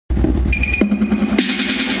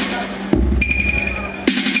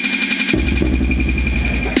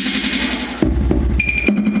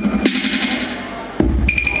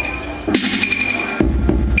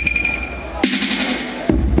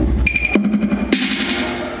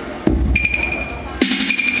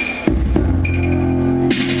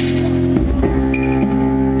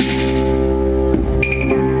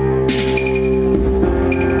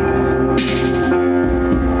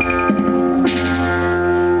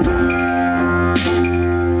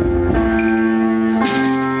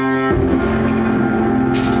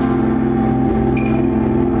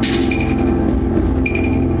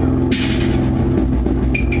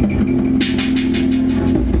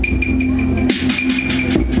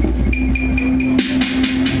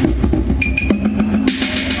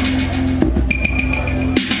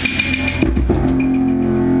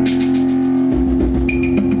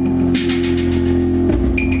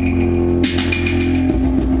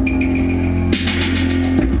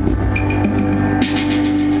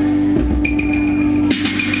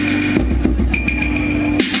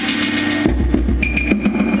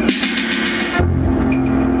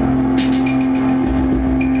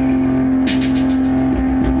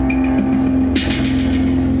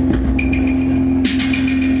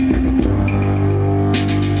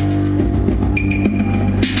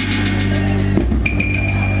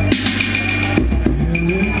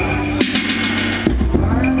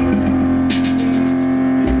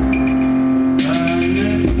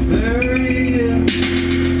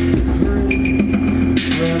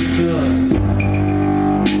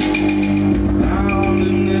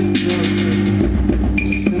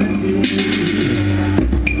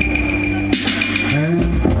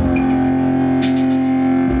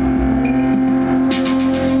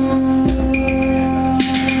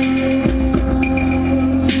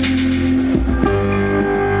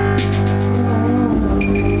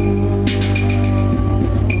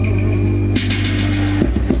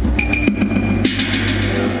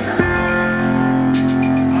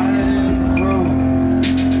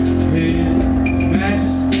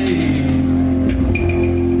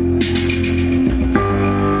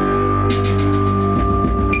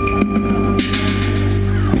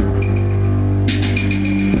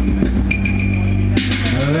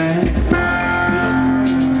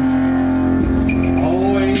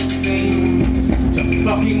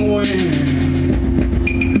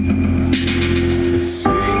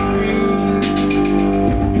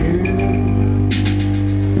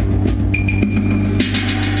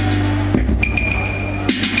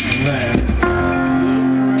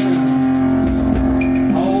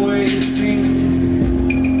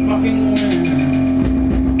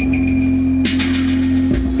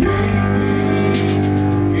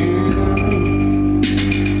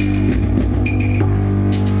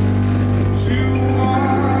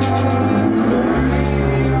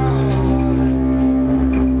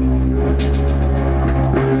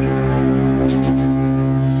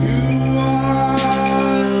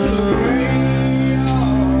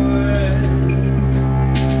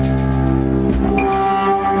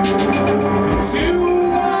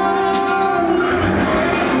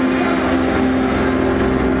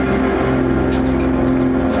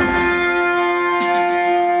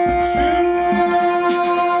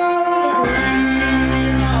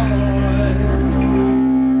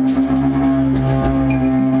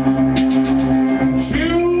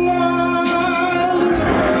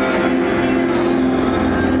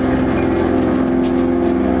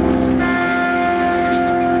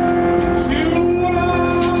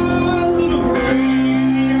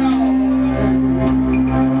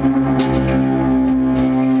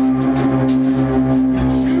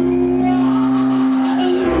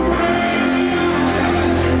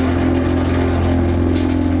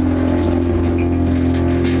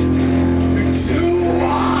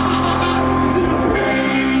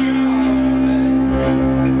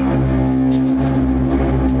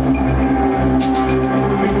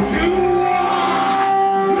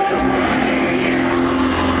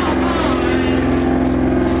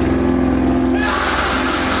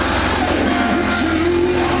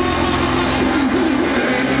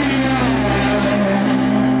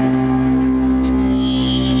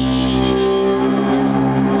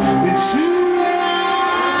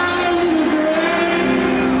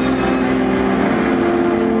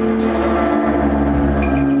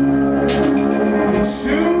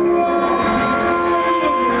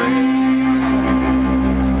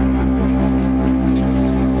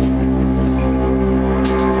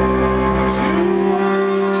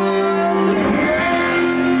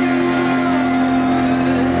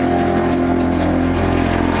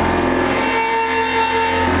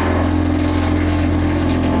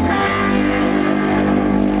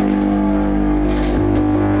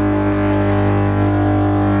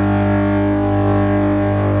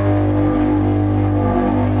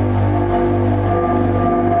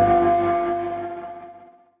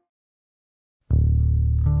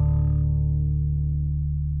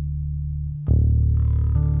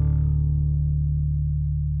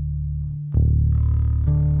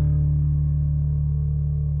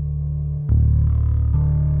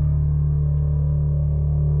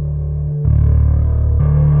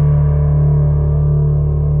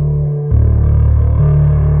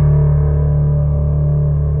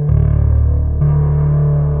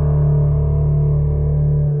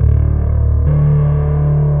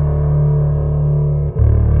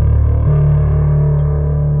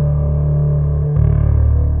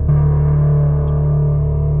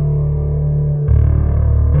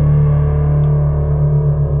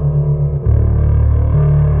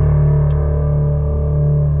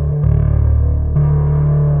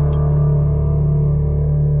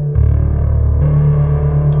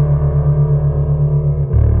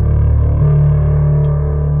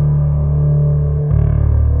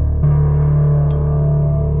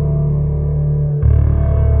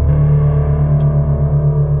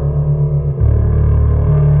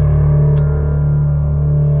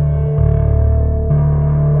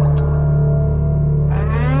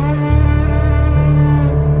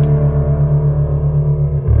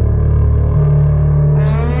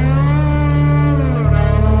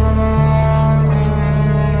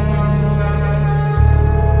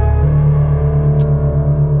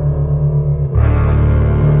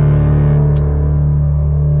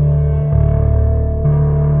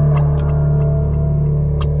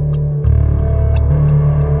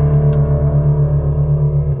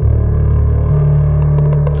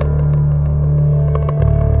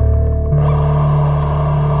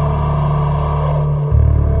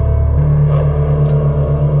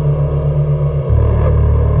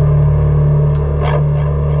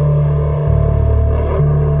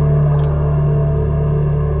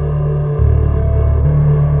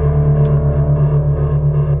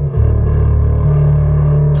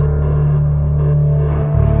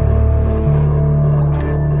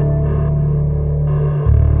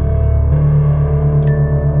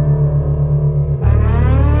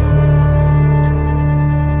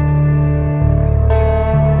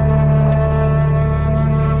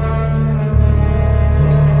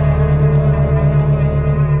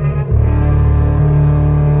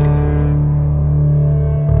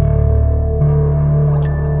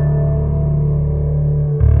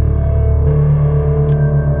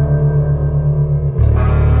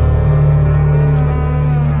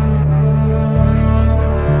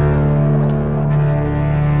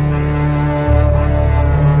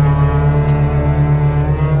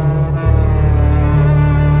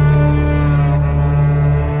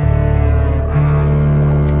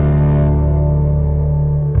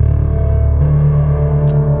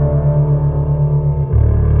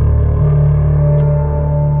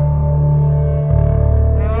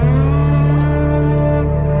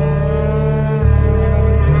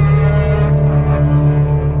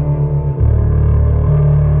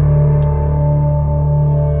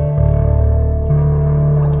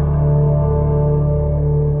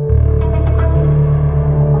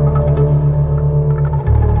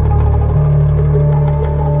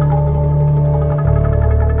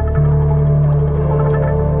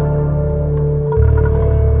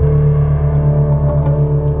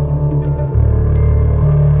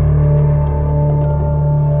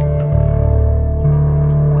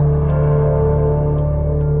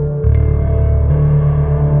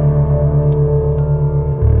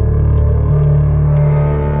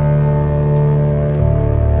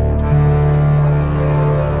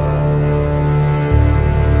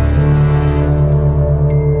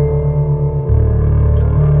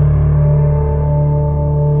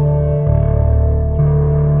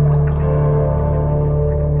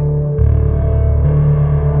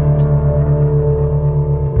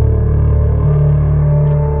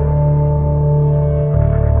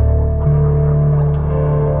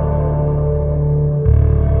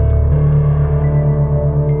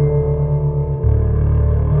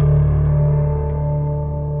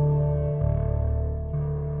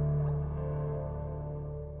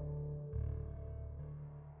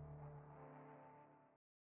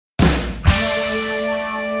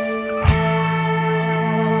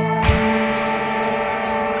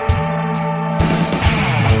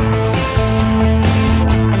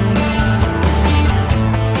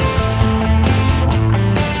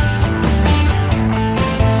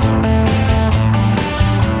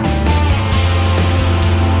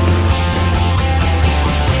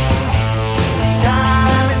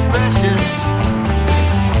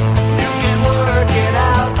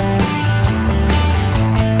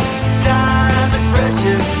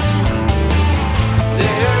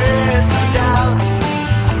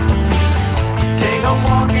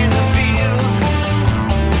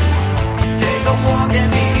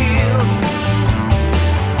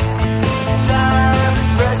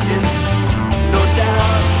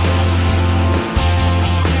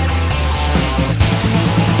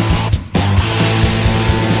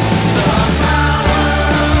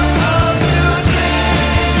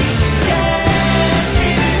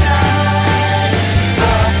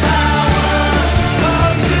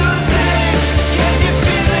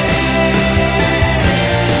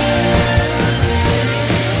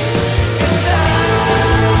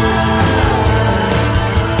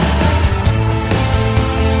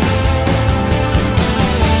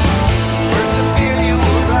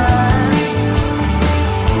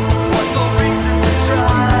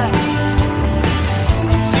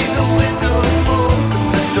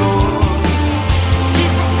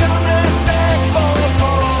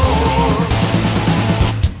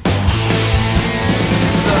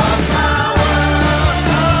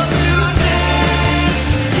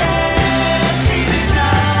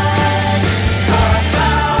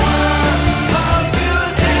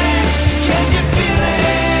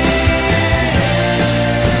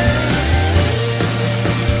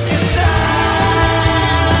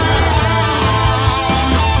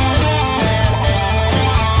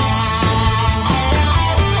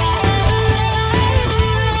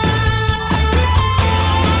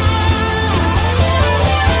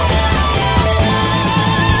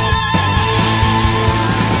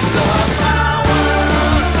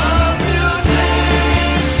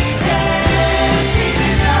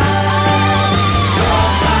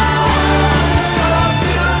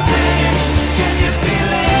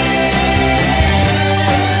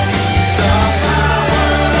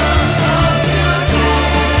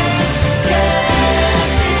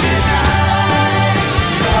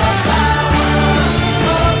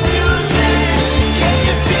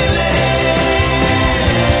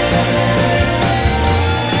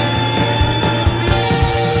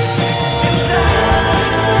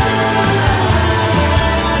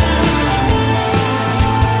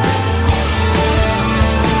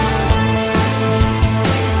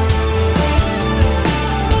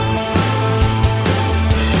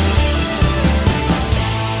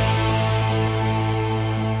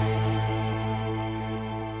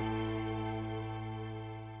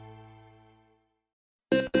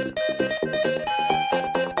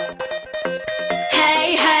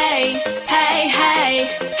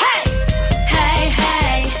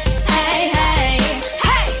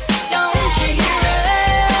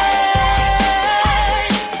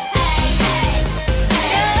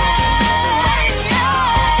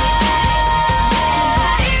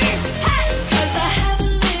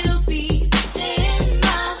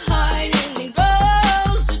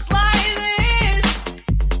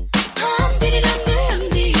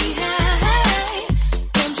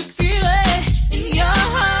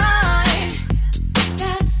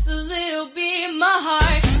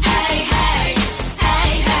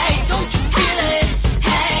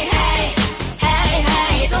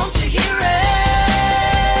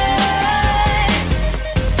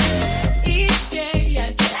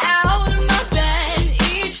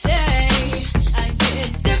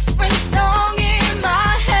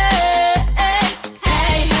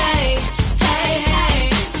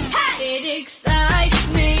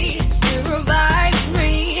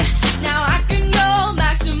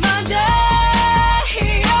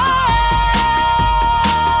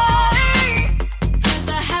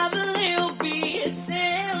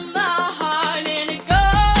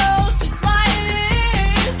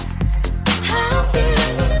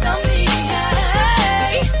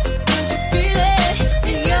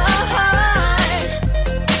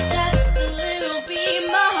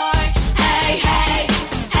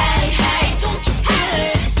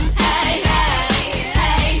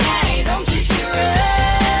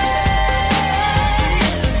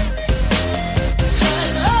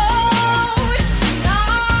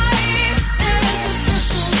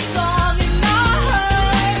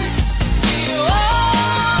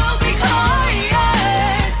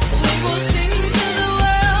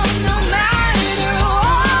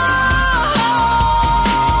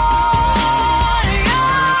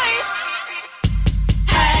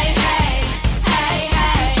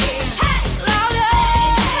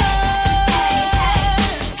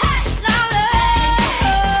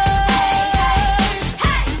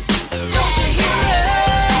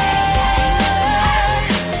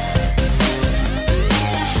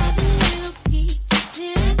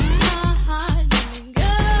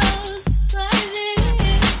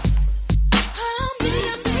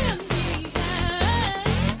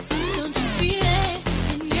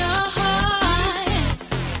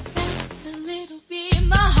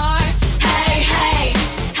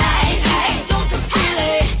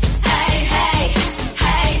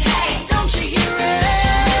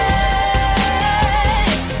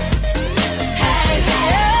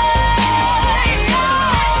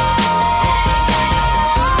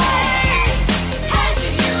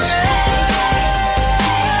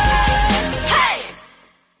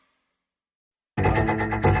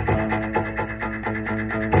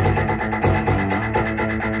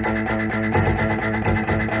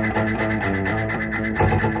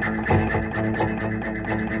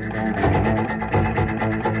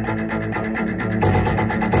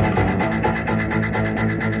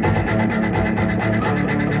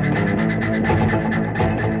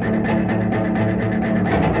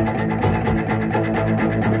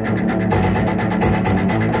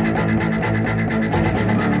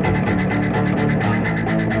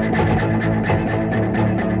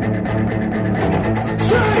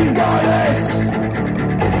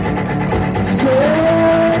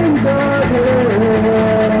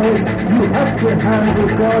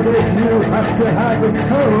 have to have a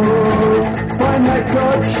coat. Find that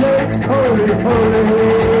God-shaped holy,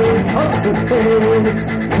 holy, constantly.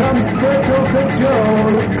 Comfort or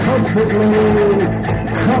cajole, constantly.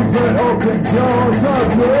 Comfort or cajole, so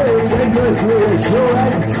made endless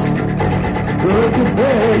reassurance. Look at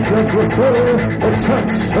this, I prefer a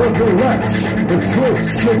touch of the latch, a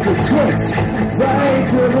twitch of the switch, fade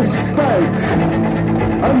to the spoke.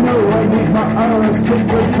 I know I need my hours kicked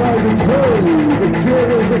for time to trade. The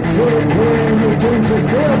give is a kiss when you do to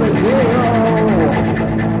seal the deal.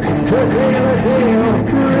 To seal the deal,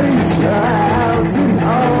 reach out and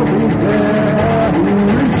I'll be there.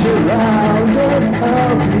 Reach around and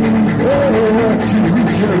I'll be there. To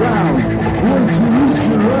reach around, want to reach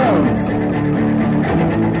around.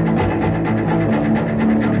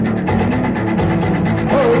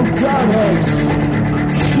 Oh, goddess,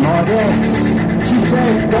 goddess, she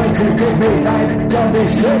said, don't you give me that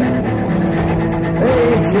goddess shit.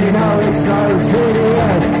 You know it's so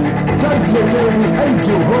tedious. Don't you do the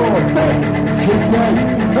angel whore bit, she said,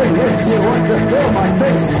 unless you want to feel my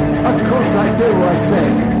fist. Of course I do, I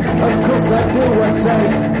said. Of course I do, I said.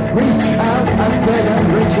 Reach out, I said, and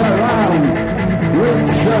reach around.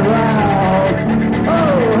 Reach around.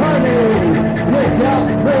 Oh, honey, you got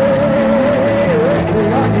me.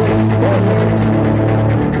 On your spirits.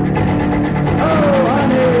 Oh,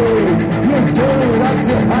 honey, you do like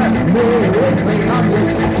to have me wriggling on your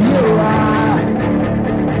skewer.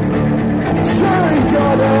 Say,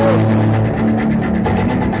 goddess,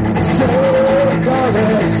 say,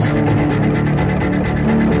 goddess.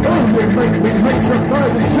 Oh, you make me make some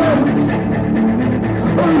private shades.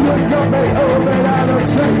 Oh, you got me all that out of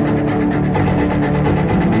shape.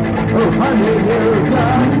 Oh, honey, you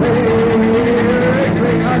got me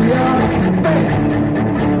wriggling on your spit.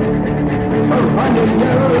 Oh, honey,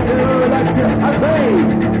 you do like to obey,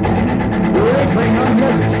 wriggling on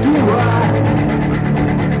your skewer.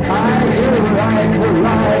 I do like to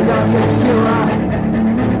ride on your skewer,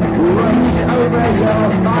 roast over your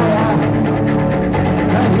fire.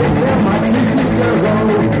 Can you feel my juices go?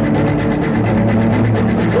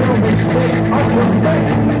 Feel me spit on your spit.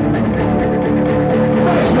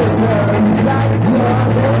 Fascism's like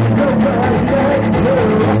love, it's a word that's too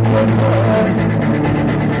often heard.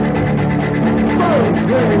 Both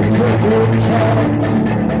need to be kept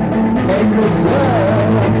in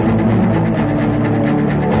reserve.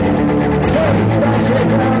 Take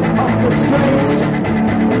fascism off the streets,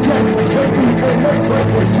 just to be in the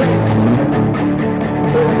 26.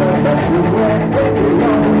 In the bedroom where it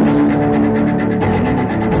belongs.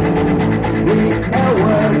 The L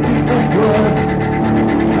word, the F word.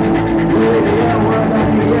 The L word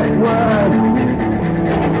and the F word.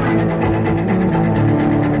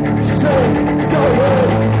 Say,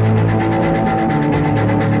 goers.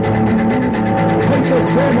 Hate the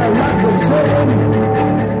sin, I love the sin.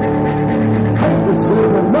 Hate the sin,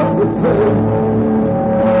 I love the sin.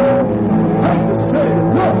 Hate the sin,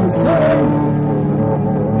 I love the sin.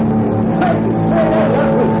 Hate the sin, I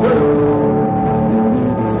love the sin.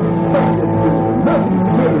 Hate the sin, I love the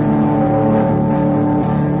sin.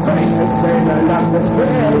 Hate the sin, I love the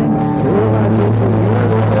sin. Feel my juices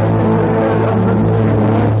running in the sin, I love the sin.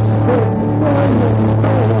 I spit on your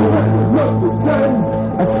spit. I love the sin.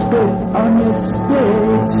 I spit on your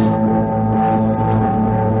spit.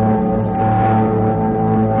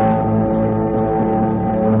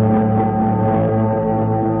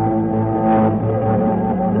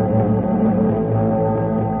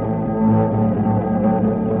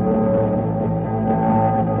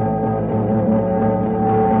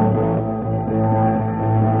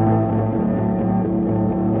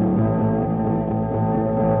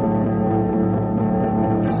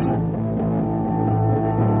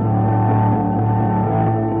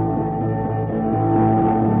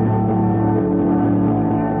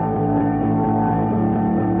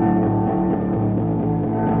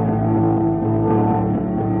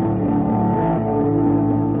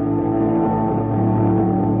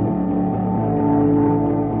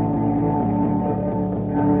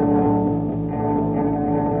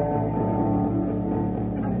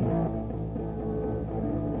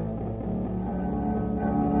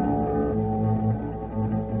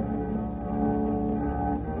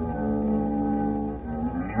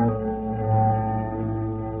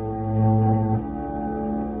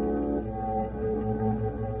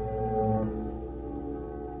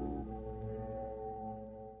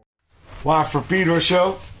 Why, for Pedro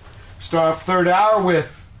Show, start off third hour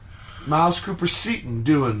with Miles Cooper Seaton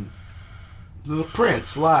doing Little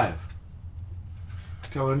Prince live.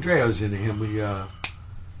 Till Andrea's into him, we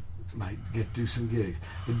might get to do some gigs.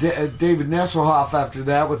 David Nesselhoff after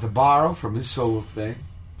that with The Borrow from his solo thing.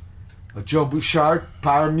 Joe Bouchard,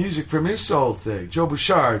 power music from his soul thing. Joe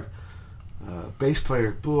Bouchard, bass player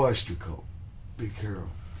at Blue Oyster Cult, big hero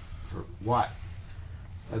for what?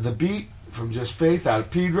 The Beat from Just Faith out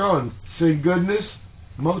of Pedro, and Sing Goodness,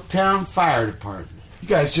 Motown Fire Department. You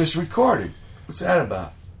guys just recorded. What's that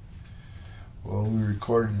about? Well, we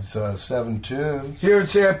recorded 7 tunes here in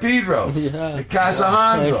San Pedro, at Casa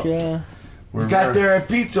Hanzo. Yeah. We got there at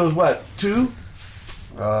Pizzo's, what, 2?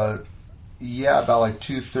 Yeah, about like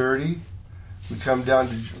 2:30. We come down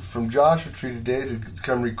from Joshua Tree today to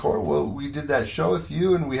come record. Well, we did that show with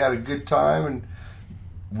you, and we had a good time, and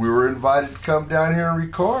we were invited to come down here and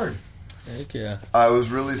record. Heck yeah! I was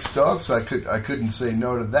really stoked, so I couldn't say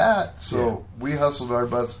no to that. So we hustled our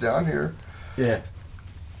butts down here. Yeah.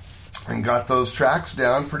 And got those tracks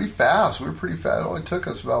down pretty fast. We were pretty fast. It only took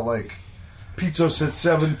us about like... Pizzo said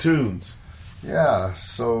 7 tunes. Yeah,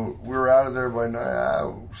 so we were out of there by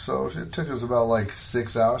 9. So it took us about like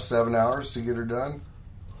 6 hours, 7 hours to get her done.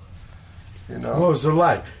 You know? What was it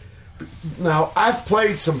like? Now, I've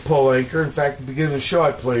played some Pull Anchor. In fact, at the beginning of the show,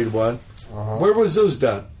 I played one. Where was those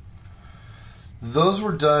done? Those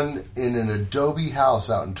were done in an adobe house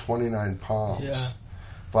out in 29 Palms. Yeah.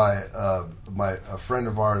 By a friend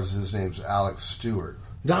of ours. His name's Alex Stewart.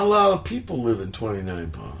 Not a lot of people live in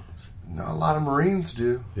 29 Palms. Not a lot of Marines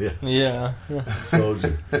do. Yeah. Yeah.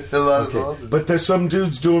 Soldier. A lot of soldiers. But there's some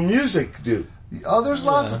dudes doing music, dude. Oh, there's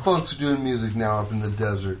lots of folks doing music now up in the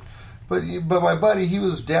desert. But my buddy, he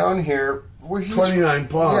was down here. Where he's 29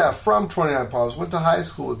 Palms. Yeah, from 29 Palms. Went to high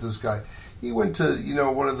school with this guy. He went to,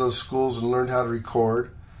 one of those schools and learned how to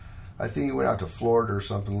record. I think he went out to Florida or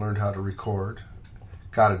something, learned how to record.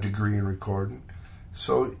 Got a degree in recording.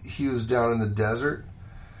 So he was down in the desert.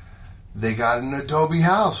 They got an adobe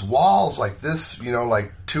house. Walls like this,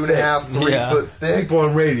 like 2.5, 3 foot thick. People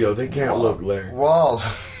on radio, they can't look, Larry. Walls.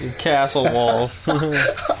 Castle walls.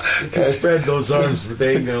 You can spread those arms, but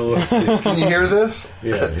they ain't going to look stiff. Can you hear this?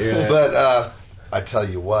 Yeah, hear that. But I tell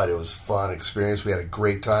you what, it was a fun experience. We had a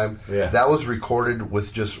great time. Yeah. That was recorded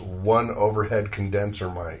with just one overhead condenser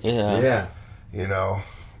mic. Yeah.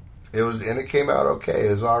 It was, and it came out okay.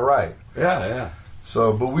 It was all right. Yeah.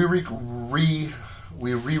 So, but we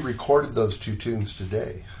re-recorded those 2 tunes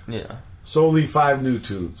today. Yeah. So only 5 new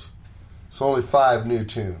tunes. So only 5 new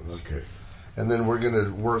tunes. Okay. And then we're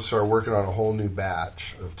gonna start working on a whole new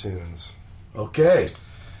batch of tunes. Okay.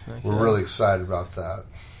 We're really excited about that.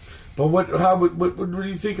 But what do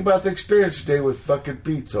you think about the experience today with fucking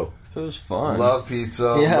Pizzo? It was fun. Love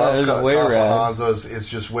pizza. Yeah, love it was way Casa rad. Hanzo. It's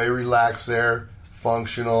just way relaxed there.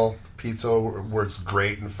 Functional. Pizza works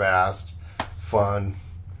great and fast. Fun.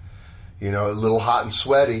 A little hot and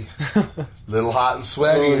sweaty. Oh,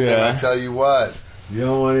 And yeah. I tell you what. You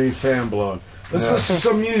don't want any fan blowing. Let's listen to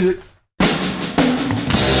some music.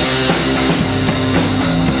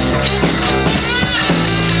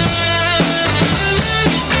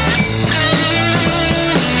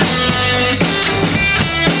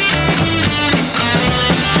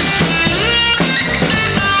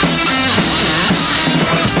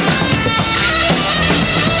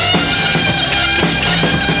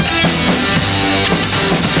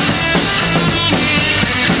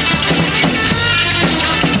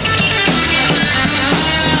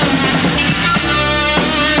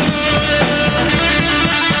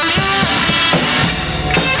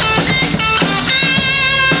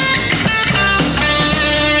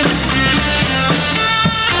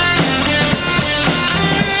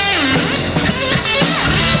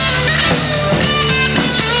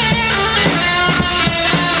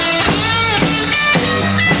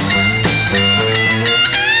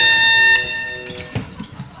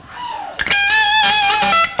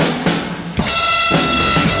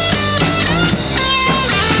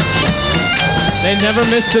 They never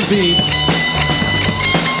missed a beat.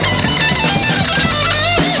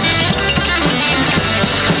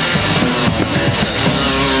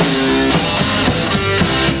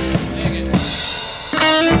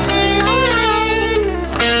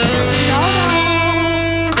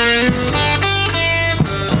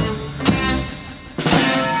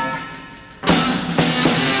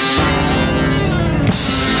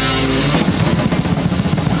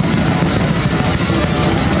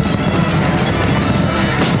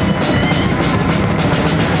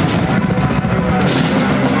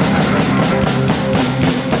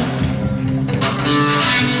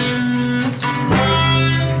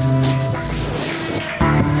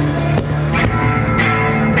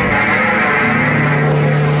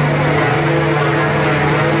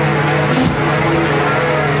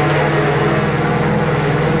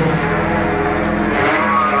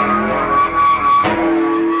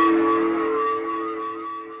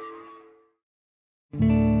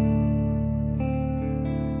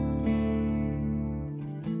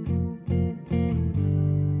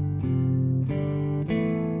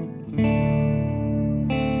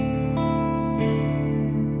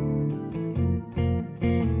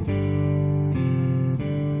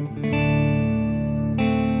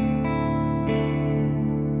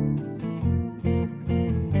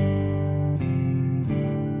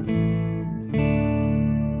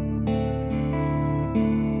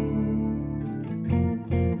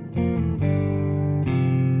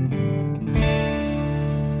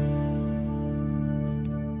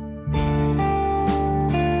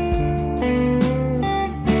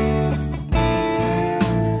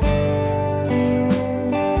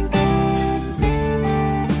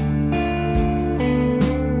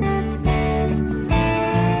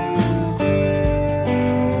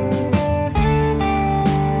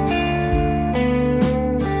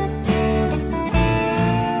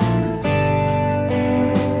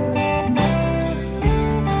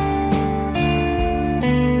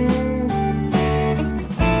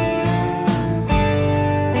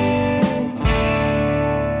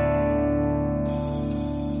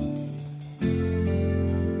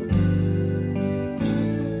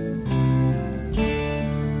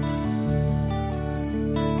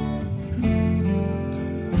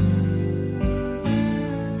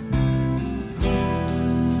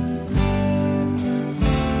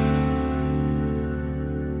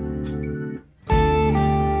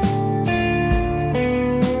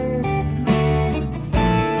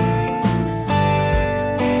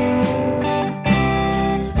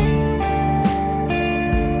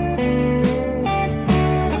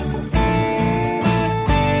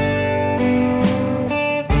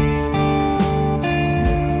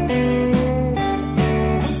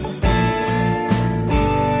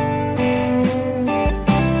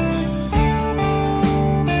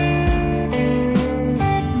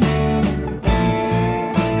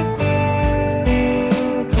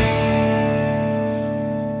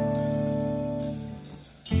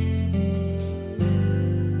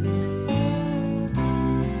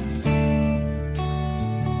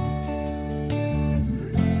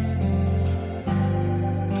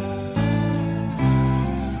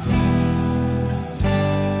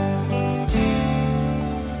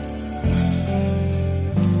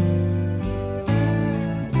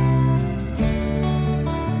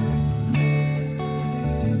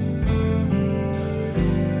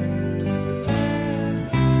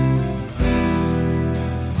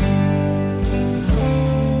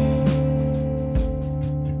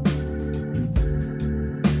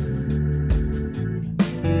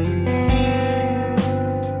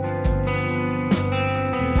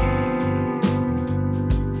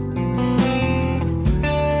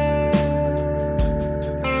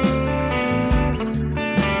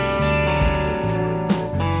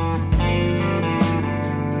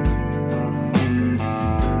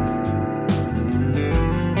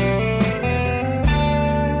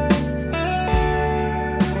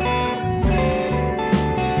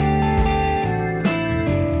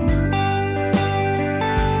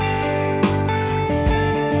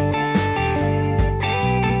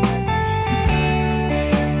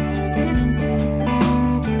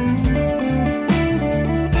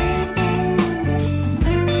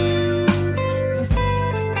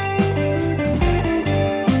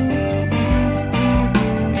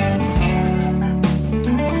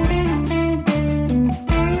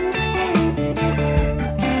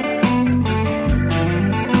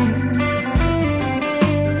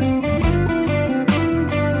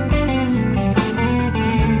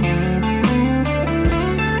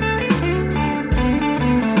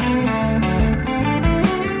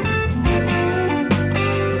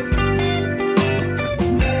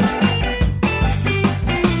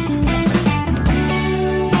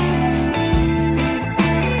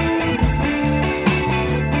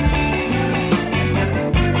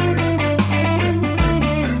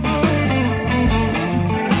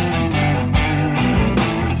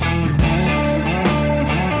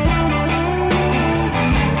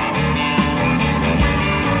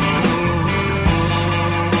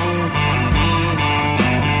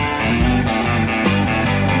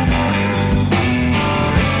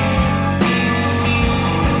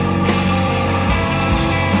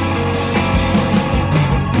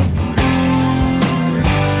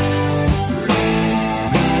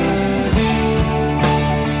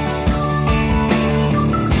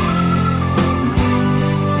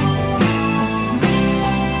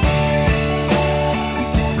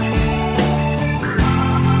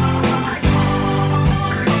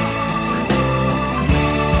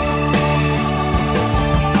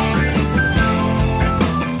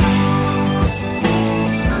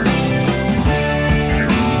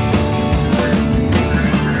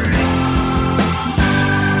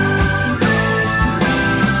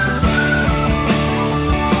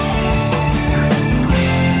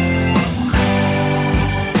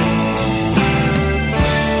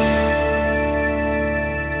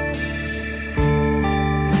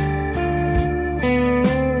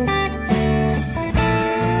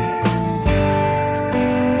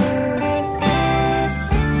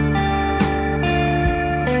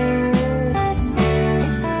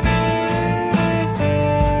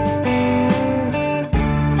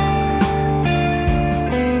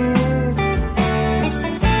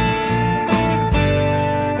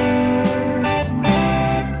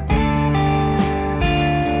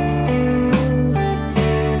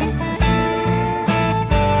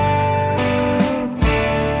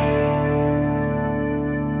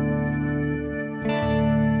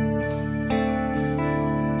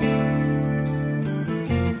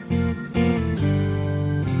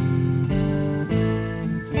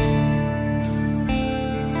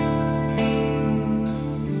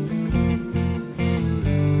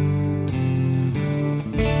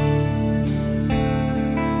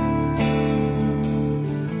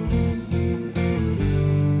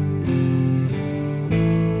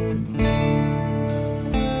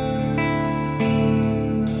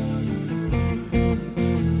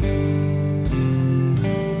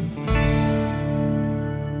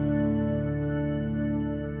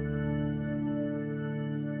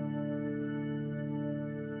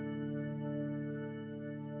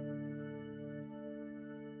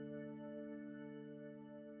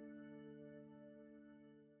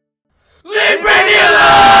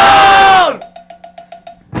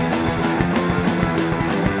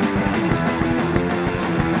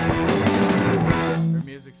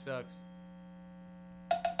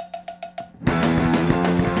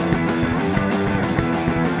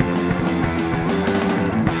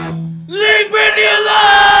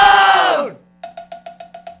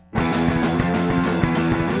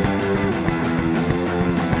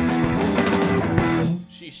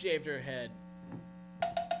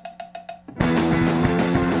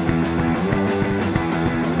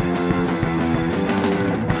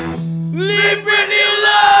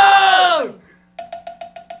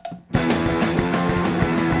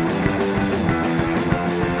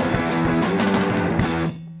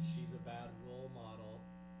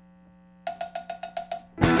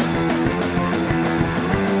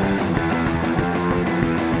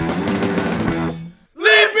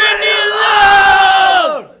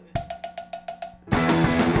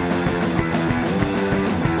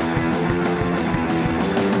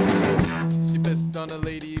 on a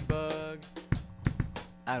ladybug.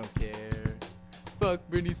 I don't care. Fuck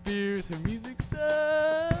Britney Spears, her music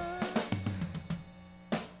sucks.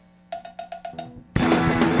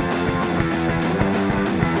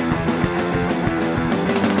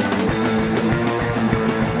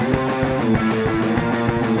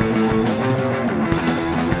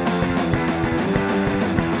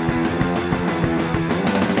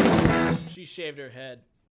 She shaved her head.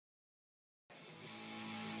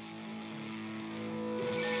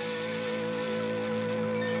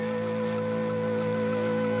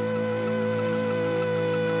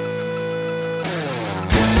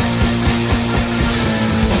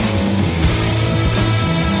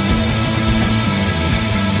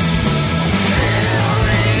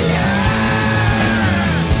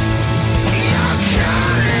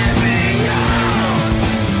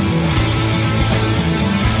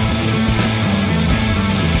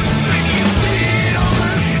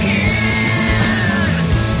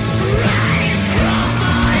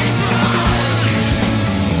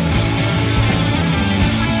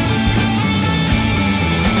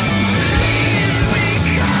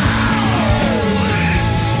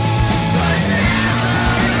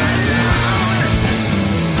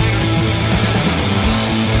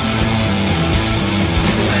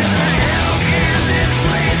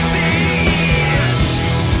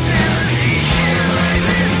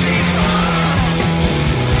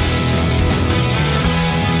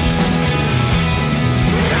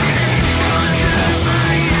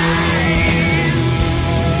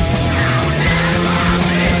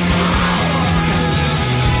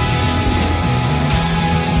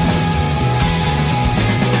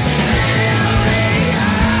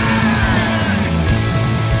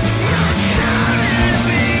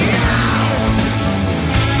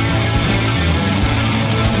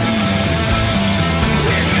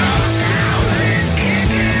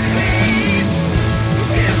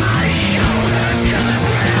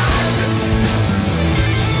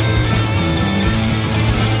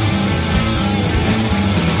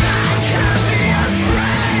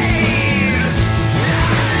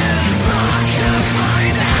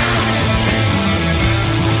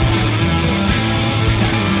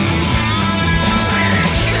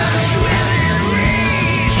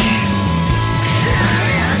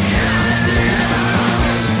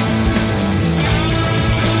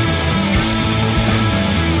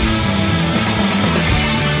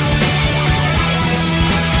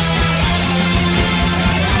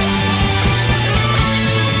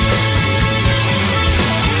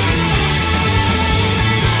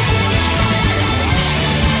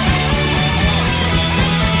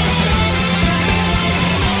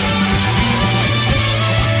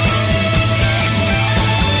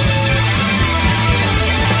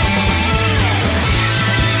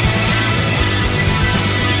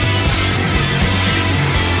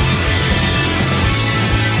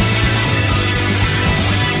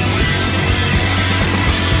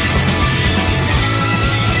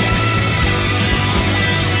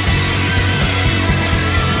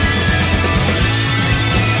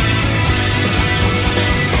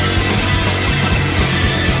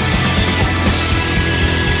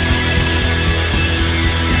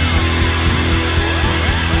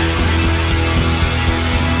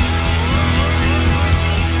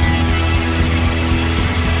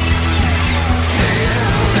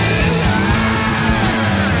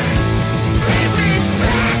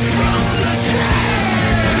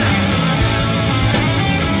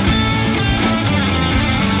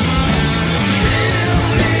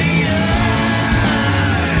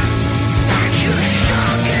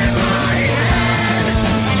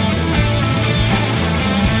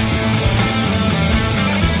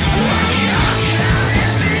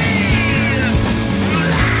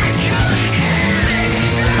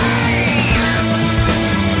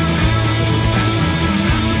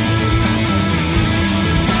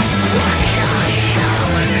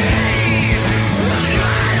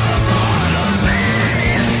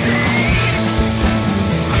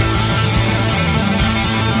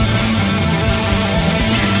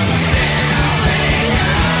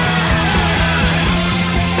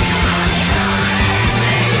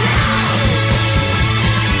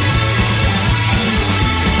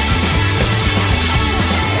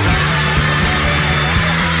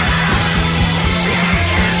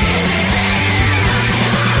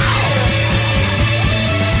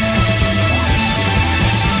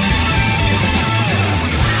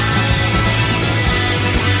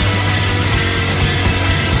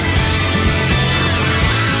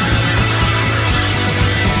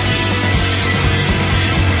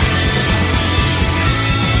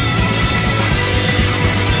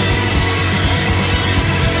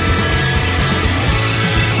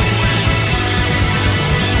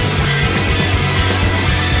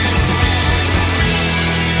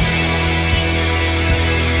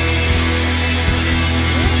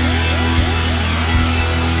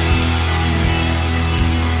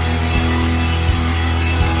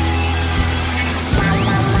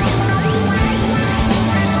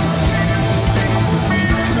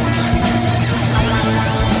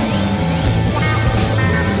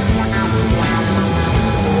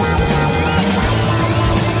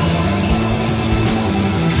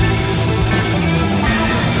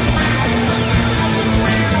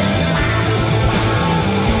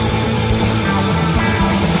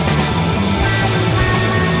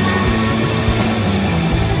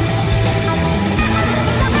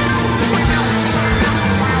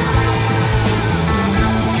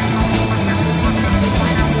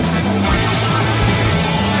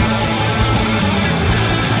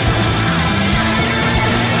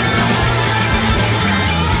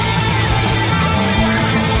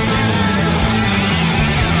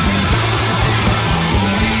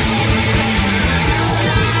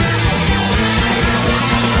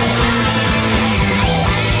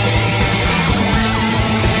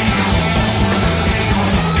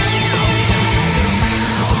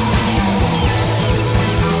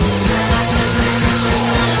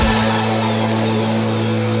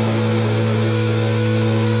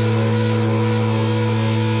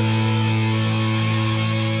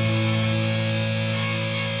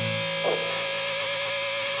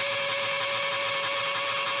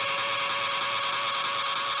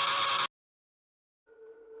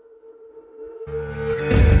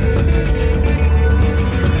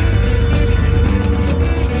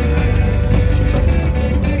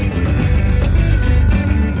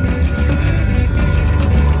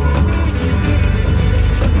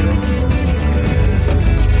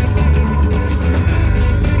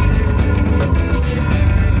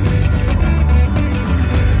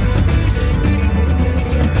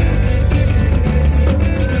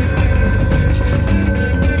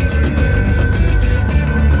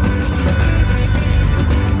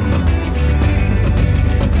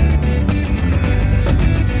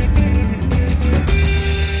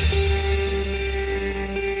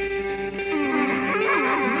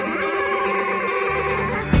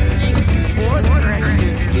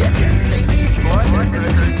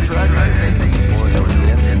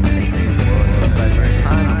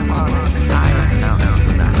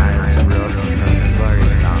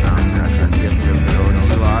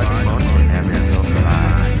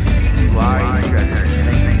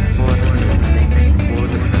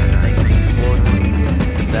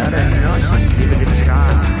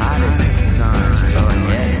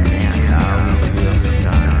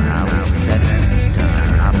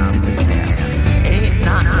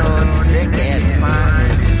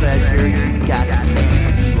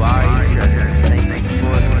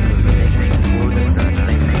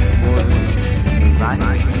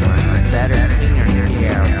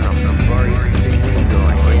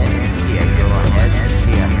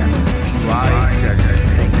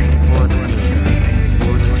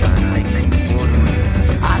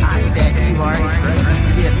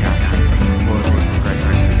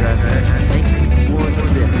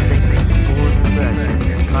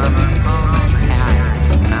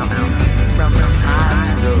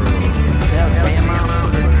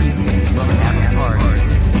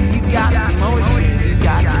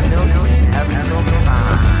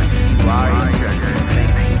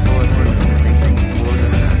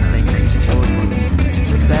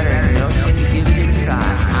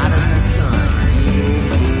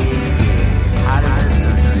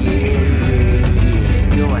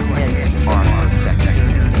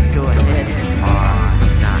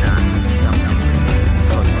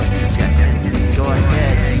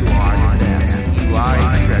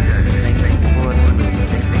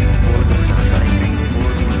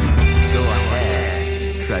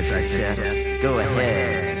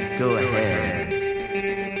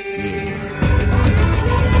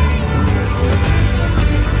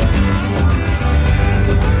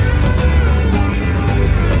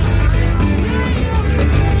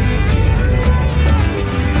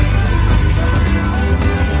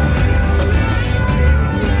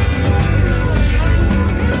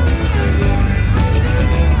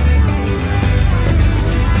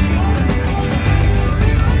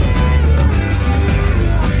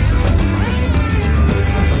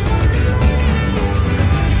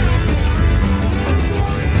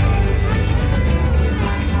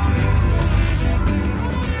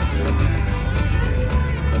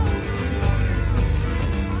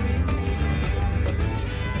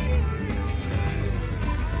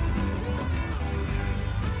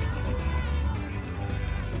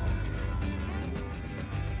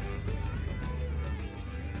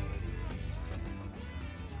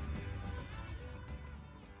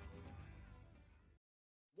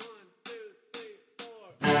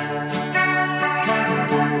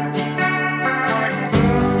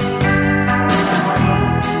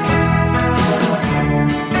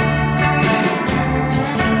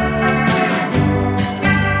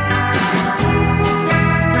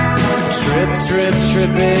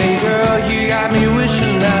 Tripping girl, you got me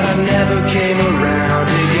wishing that I never came around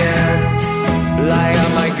again. Like I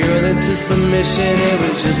might girl into submission, it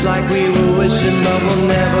was just like we were wishing, but we'll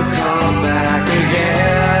never come back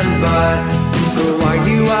again. But why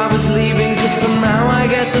you I was leaving, cause somehow I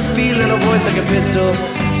get the feeling, a voice like a pistol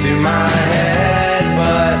to my head.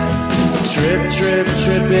 But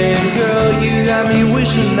tripping girl, you got me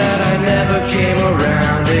wishing that I never came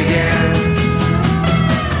around again.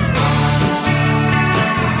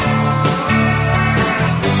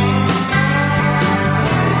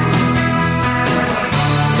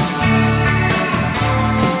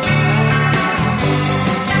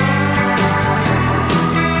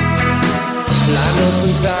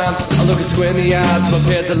 Sometimes I look a square in the eyes, but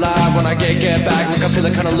appear to lie when I get back. Like I feel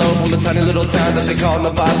like kinda low from a tiny little town that they call in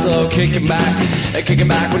the vibe. So kicking back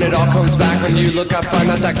when it all comes back. When you look, I find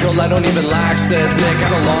out that girl I don't even like. Says Nick, I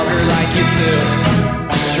no longer like you too.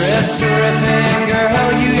 Tripping girl,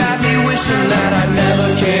 you got me wishing that I never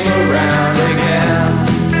came around again.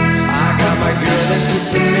 I got my girl into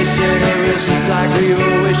submission, it was just like we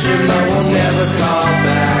were wishing, but we'll never call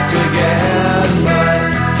back again. But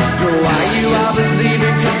why you always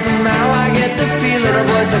leaving, cause somehow I get the feeling of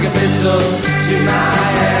words like a pistol to my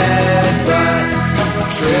head. But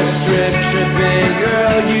tripping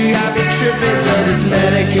girl, you got me tripping till this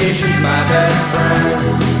medication's my best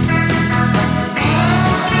friend.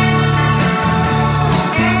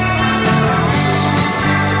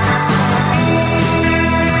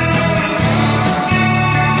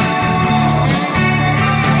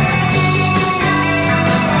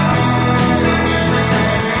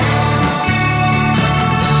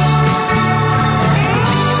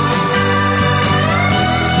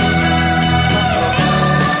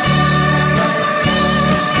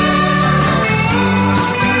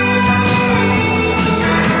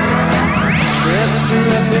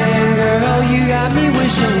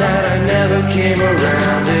 That I never came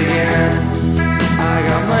around again. I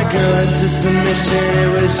got my girl into submission, it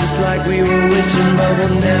was just like we were witching, but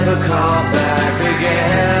we'll never call back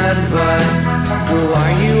again. But why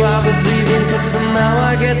you always leaving, cause somehow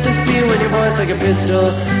I get the feel when your voice like a pistol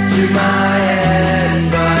to my head.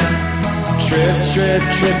 But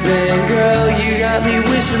tripping girl, you got me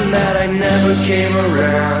wishing that I never came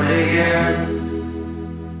around again.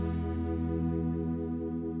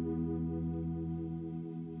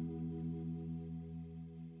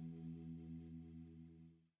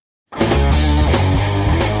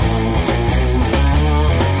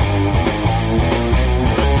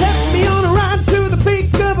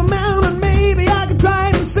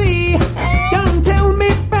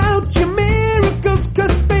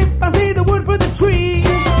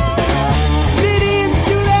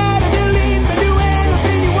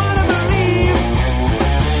 Believe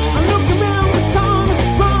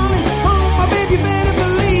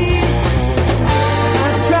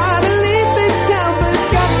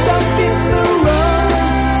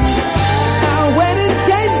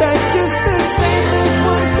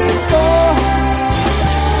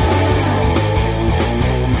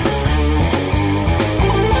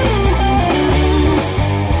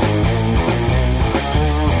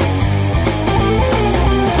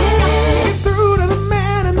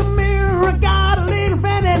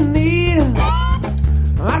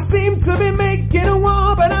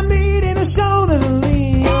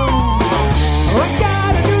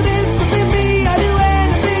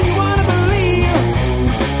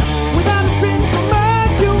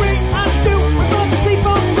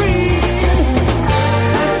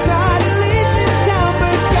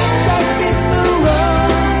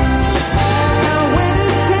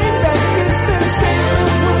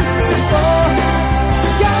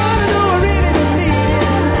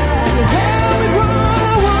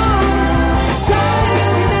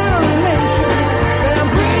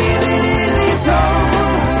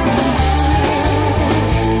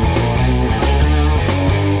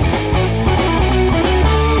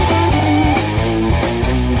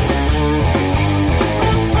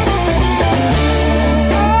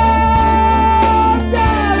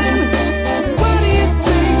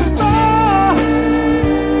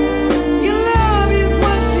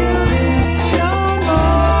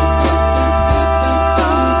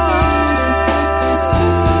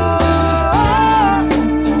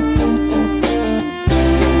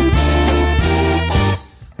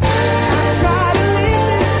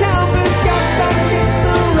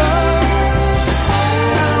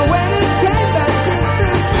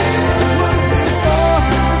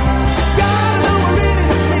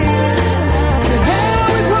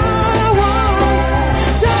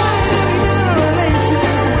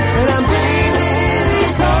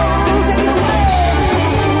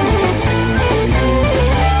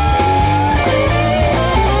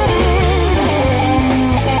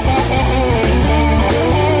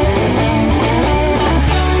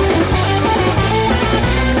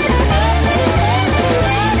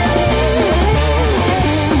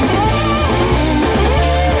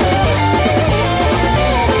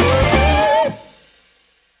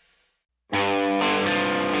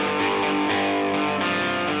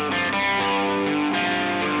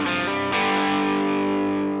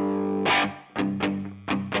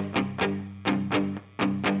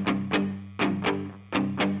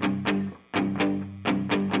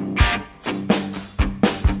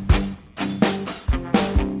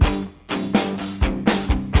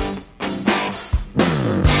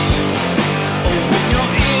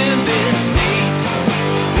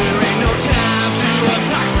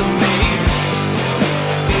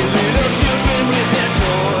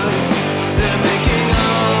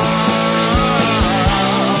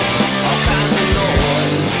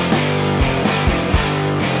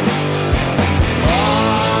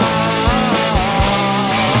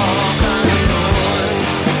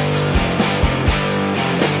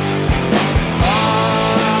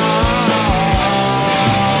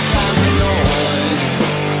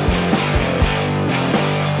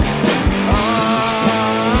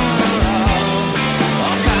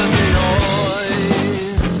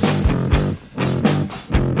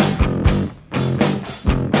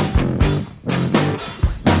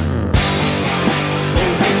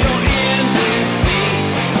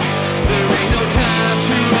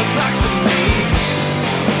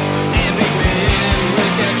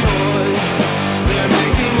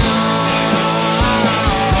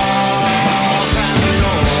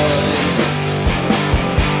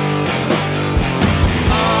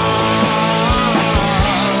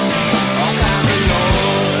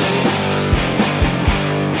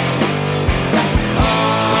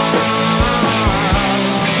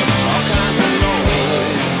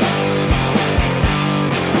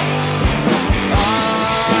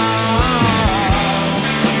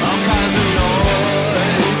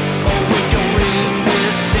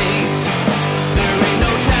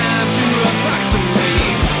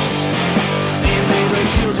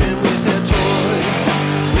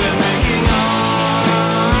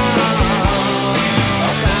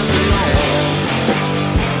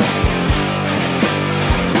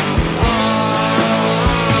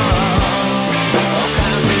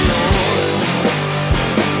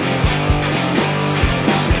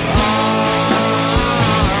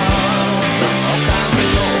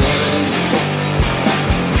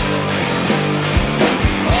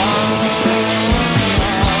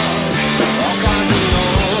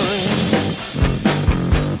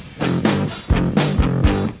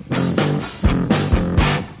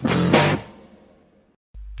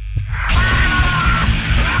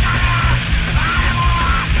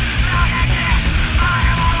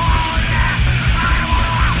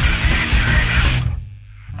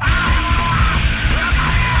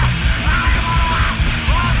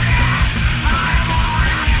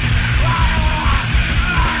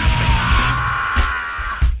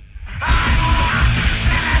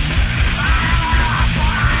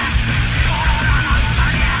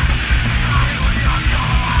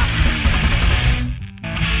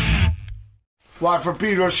Watt from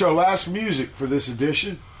Pedro Show. Last music for this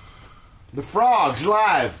edition. The Frogs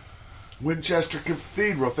live. Winchester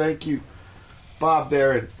Cathedral. Thank you, Bob,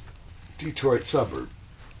 there in Detroit suburb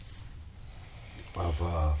of,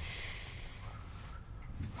 I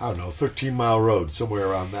don't know, 13 Mile Road, somewhere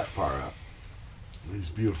around that far out. He's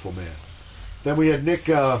a beautiful man. Then we had Nick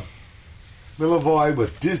Milivoy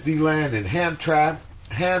with Disneyland and Hamtramck.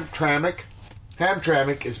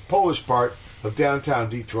 Hamtramck is Polish part of downtown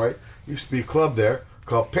Detroit. Used to be a club there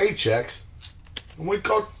called Paychecks. And we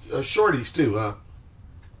call Shorties too, huh?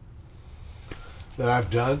 That I've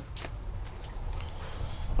done.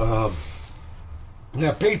 Yeah,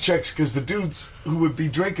 Paychecks, because the dudes who would be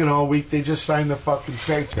drinking all week, they just signed the fucking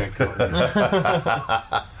paycheck.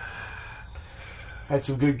 Had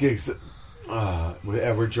some good gigs with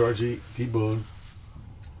Edward, Georgie, T-Boone.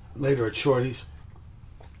 Later at Shorty's.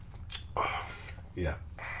 Yeah.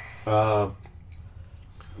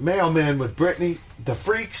 Mailman with Brittany. The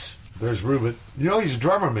Freaks. There's Ruben. You know he's a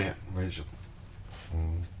drummer, man. Rachel.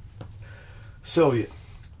 Sylvia.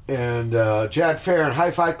 And Jad Fair and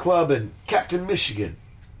Hi-Fi Club and Captain Michigan.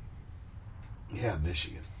 Yeah,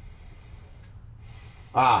 Michigan.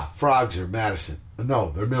 Frogs are Madison.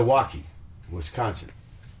 No, they're Milwaukee, Wisconsin.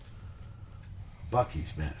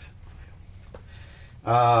 Bucky's Madison.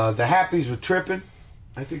 The Happies with Trippin'.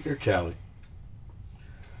 I think they're Cali.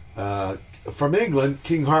 From England,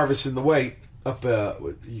 King Harvest in the Wait. Up, I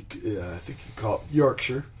think you call it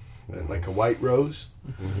Yorkshire. Like a white rose.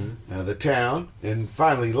 Mm-hmm. The Town. And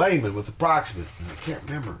finally, Layman with Approximate. I can't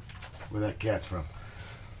remember where that cat's from.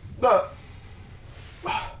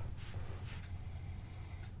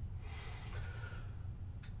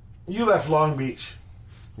 You left Long Beach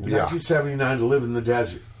in 1979 to live in the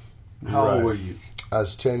desert. How old were you? I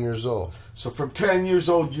was 10 years old. So from 10 years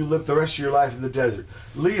old, you lived the rest of your life in the desert.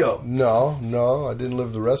 Leo. No, I didn't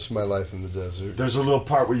live the rest of my life in the desert. There's a little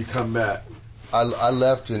part where you come back. I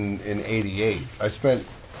left in 88. I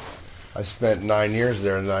spent 9 years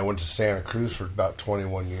there, and then I went to Santa Cruz for about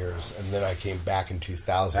 21 years, and then I came back in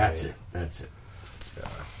 2008. That's it. Yeah.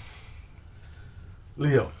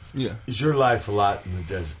 Leo. Yeah. Is your life a lot in the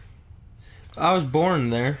desert? I was born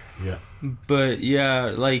there. Yeah. But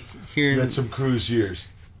yeah, like here. You had some cruise years.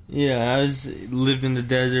 Yeah, lived in the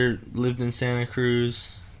desert, lived in Santa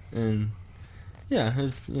Cruz, and yeah,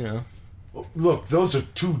 you know. Look, those are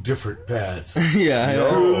two different paths. Yeah.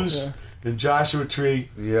 Cruz and Joshua Tree.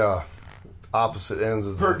 Yeah. Opposite ends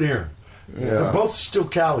of Pert near. Yeah. They're both still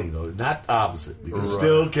Cali, though. Not opposite. Because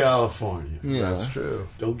still California. Yeah. That's true.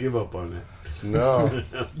 Don't give up on that. No.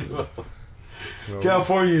 No.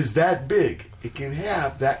 California is that big. It can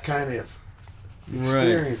have that kind of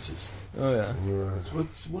experiences. Right. Oh, yeah.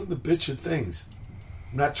 It's one of the bitchin' things.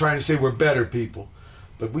 I'm not trying to say we're better people,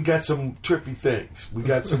 but we got some trippy things. We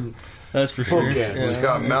got some... That's for sure. Yeah. We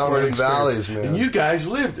got mountains and valleys, man. And you guys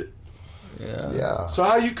lived it. Yeah. So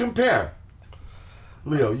how you compare?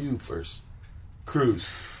 Leo, you first. Cruz,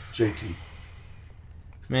 JT.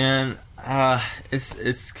 Man,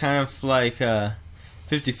 it's kind of like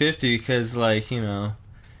 50-50 because, like, you know,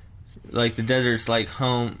 like the desert's like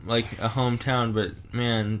home, like a hometown, but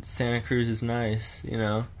man, Santa Cruz is nice, you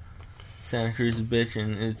know. Santa Cruz is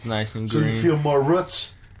bitchin'. It's nice and green. So you feel more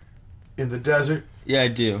roots in the desert? Yeah, I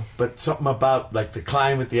do. But something about, like, the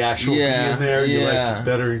climate, the actual being there, you like it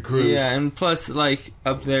better in Cruz. Yeah, and plus, like,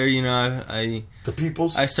 up there, you know, the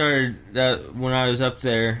peoples? I started, when I was up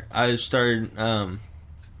there, I started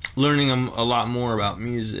learning a lot more about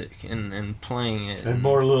music and playing it. And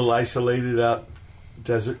more a little isolated out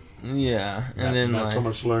desert? Yeah. And then not like, so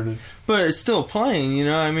much learning. But it's still playing, you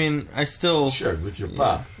know, I mean, I still... Sure, with your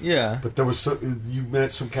pop. Yeah. But there was you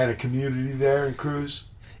met some kind of community there in Cruz?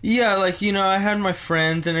 Yeah, like, you know, I had my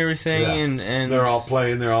friends and everything, and they're all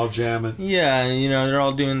playing, they're all jamming. Yeah, you know, they're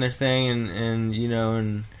all doing their thing, and you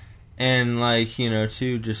know, and like, you know,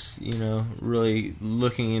 too, just, you know, really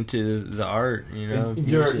looking into the art, you know.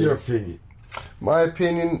 Your opinion? My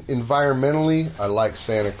opinion, environmentally, I like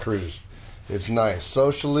Santa Cruz. It's nice.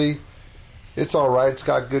 Socially, it's all right. It's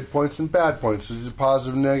got good points and bad points. It's a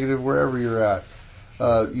positive, negative, wherever you're at.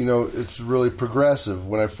 You know, it's really progressive.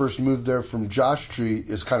 When I first moved there from Josh Tree,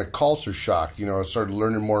 it's kind of culture shock. You know, I started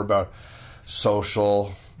learning more about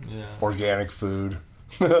social, organic food,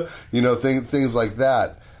 you know, things like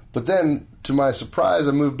that. But then, to my surprise,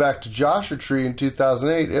 I moved back to Joshua Tree in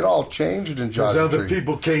 2008. It all changed in Joshua Tree. Because other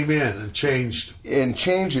people came in and changed. And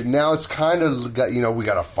changed it. Now it's kind of got, you know, we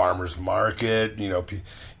got a farmer's market. You know,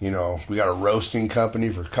 we got a roasting company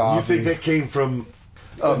for coffee. You think that came from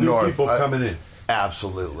up new north? People coming in.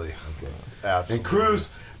 Absolutely. Okay. Absolutely. And Cruz,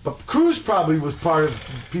 but Cruz probably was part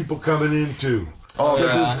of people coming in too. Oh,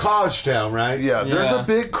 because yeah. it's college town, right? Yeah, there's a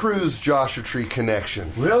big Cruise Joshua Tree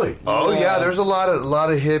connection. Really? Oh yeah, there's a lot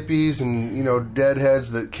of hippies and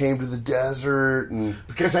deadheads that came to the desert and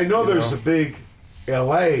because I know there's a big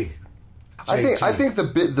L.A. I think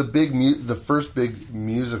the first big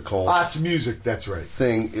musical. It's music. That's right.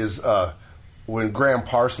 Thing is when Graham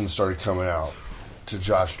Parsons started coming out to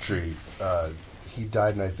Joshua Tree. He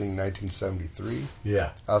died in I think 1973. Yeah,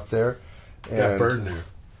 out there. Got burned there.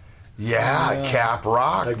 Yeah, Cap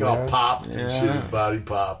Rock. They got popped and shit. His body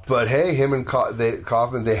popped. But hey, him and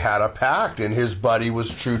Kaufman, they had a pact, and his buddy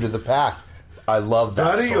was true to the pact. I love that.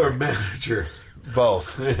 Buddy story. or manager?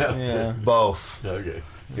 Both. Yeah. Both. Okay.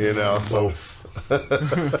 Both.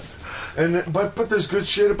 But there's good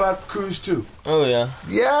shit about Cruise too. Oh yeah.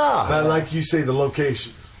 Yeah. But like you say, the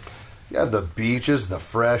location. Yeah, the beaches, the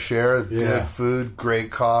fresh air, good food,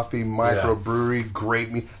 great coffee, microbrewery,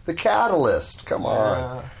 great meat. The Catalyst, come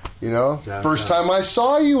on. First time I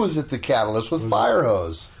saw you was at the Catalyst with Fire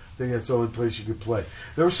Hose. I think that's the only place you could play.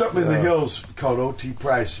 There was something in the hills called O.T.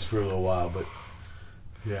 Prices for a little while, but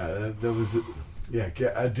that was it. Yeah,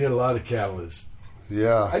 I did a lot of Catalyst.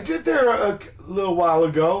 Yeah. I did there a little while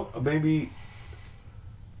ago, maybe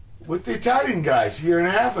with the Italian guys a year and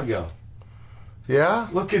a half ago. Yeah?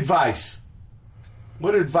 Look, advice.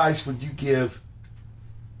 What advice would you give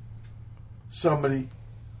somebody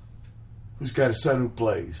who's got a son who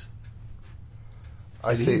plays?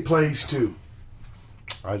 He plays too.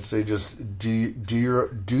 I'd say just do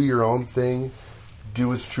your own thing. Do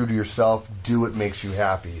what's true to yourself. Do what makes you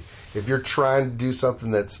happy. If you're trying to do something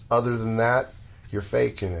that's other than that, you're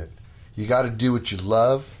faking it. You got to do what you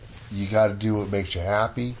love. You got to do what makes you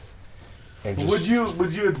happy. And would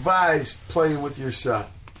you advise playing with your son?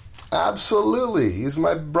 Absolutely. He's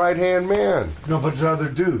my right hand man. No, but to other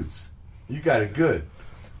dudes, you got it good.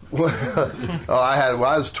 I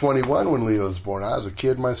was 21 when Leo was born. I was a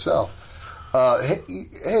kid myself.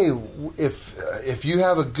 Hey, if you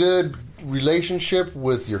have a good relationship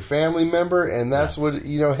with your family member, and that's what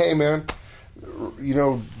hey man,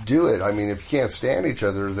 do it. I mean, if you can't stand each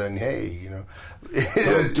other, then hey,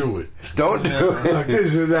 don't do it. Don't do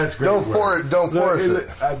it. That's great. Don't force it.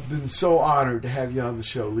 I've been so honored to have you on the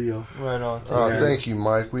show, Leo. Right on. Thank you,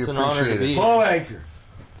 Mike. We appreciate it. Paul Anchor.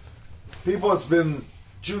 People, it's been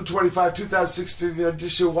June 25, 2016,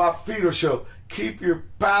 edition of Pedro Show. Keep your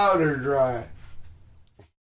powder dry.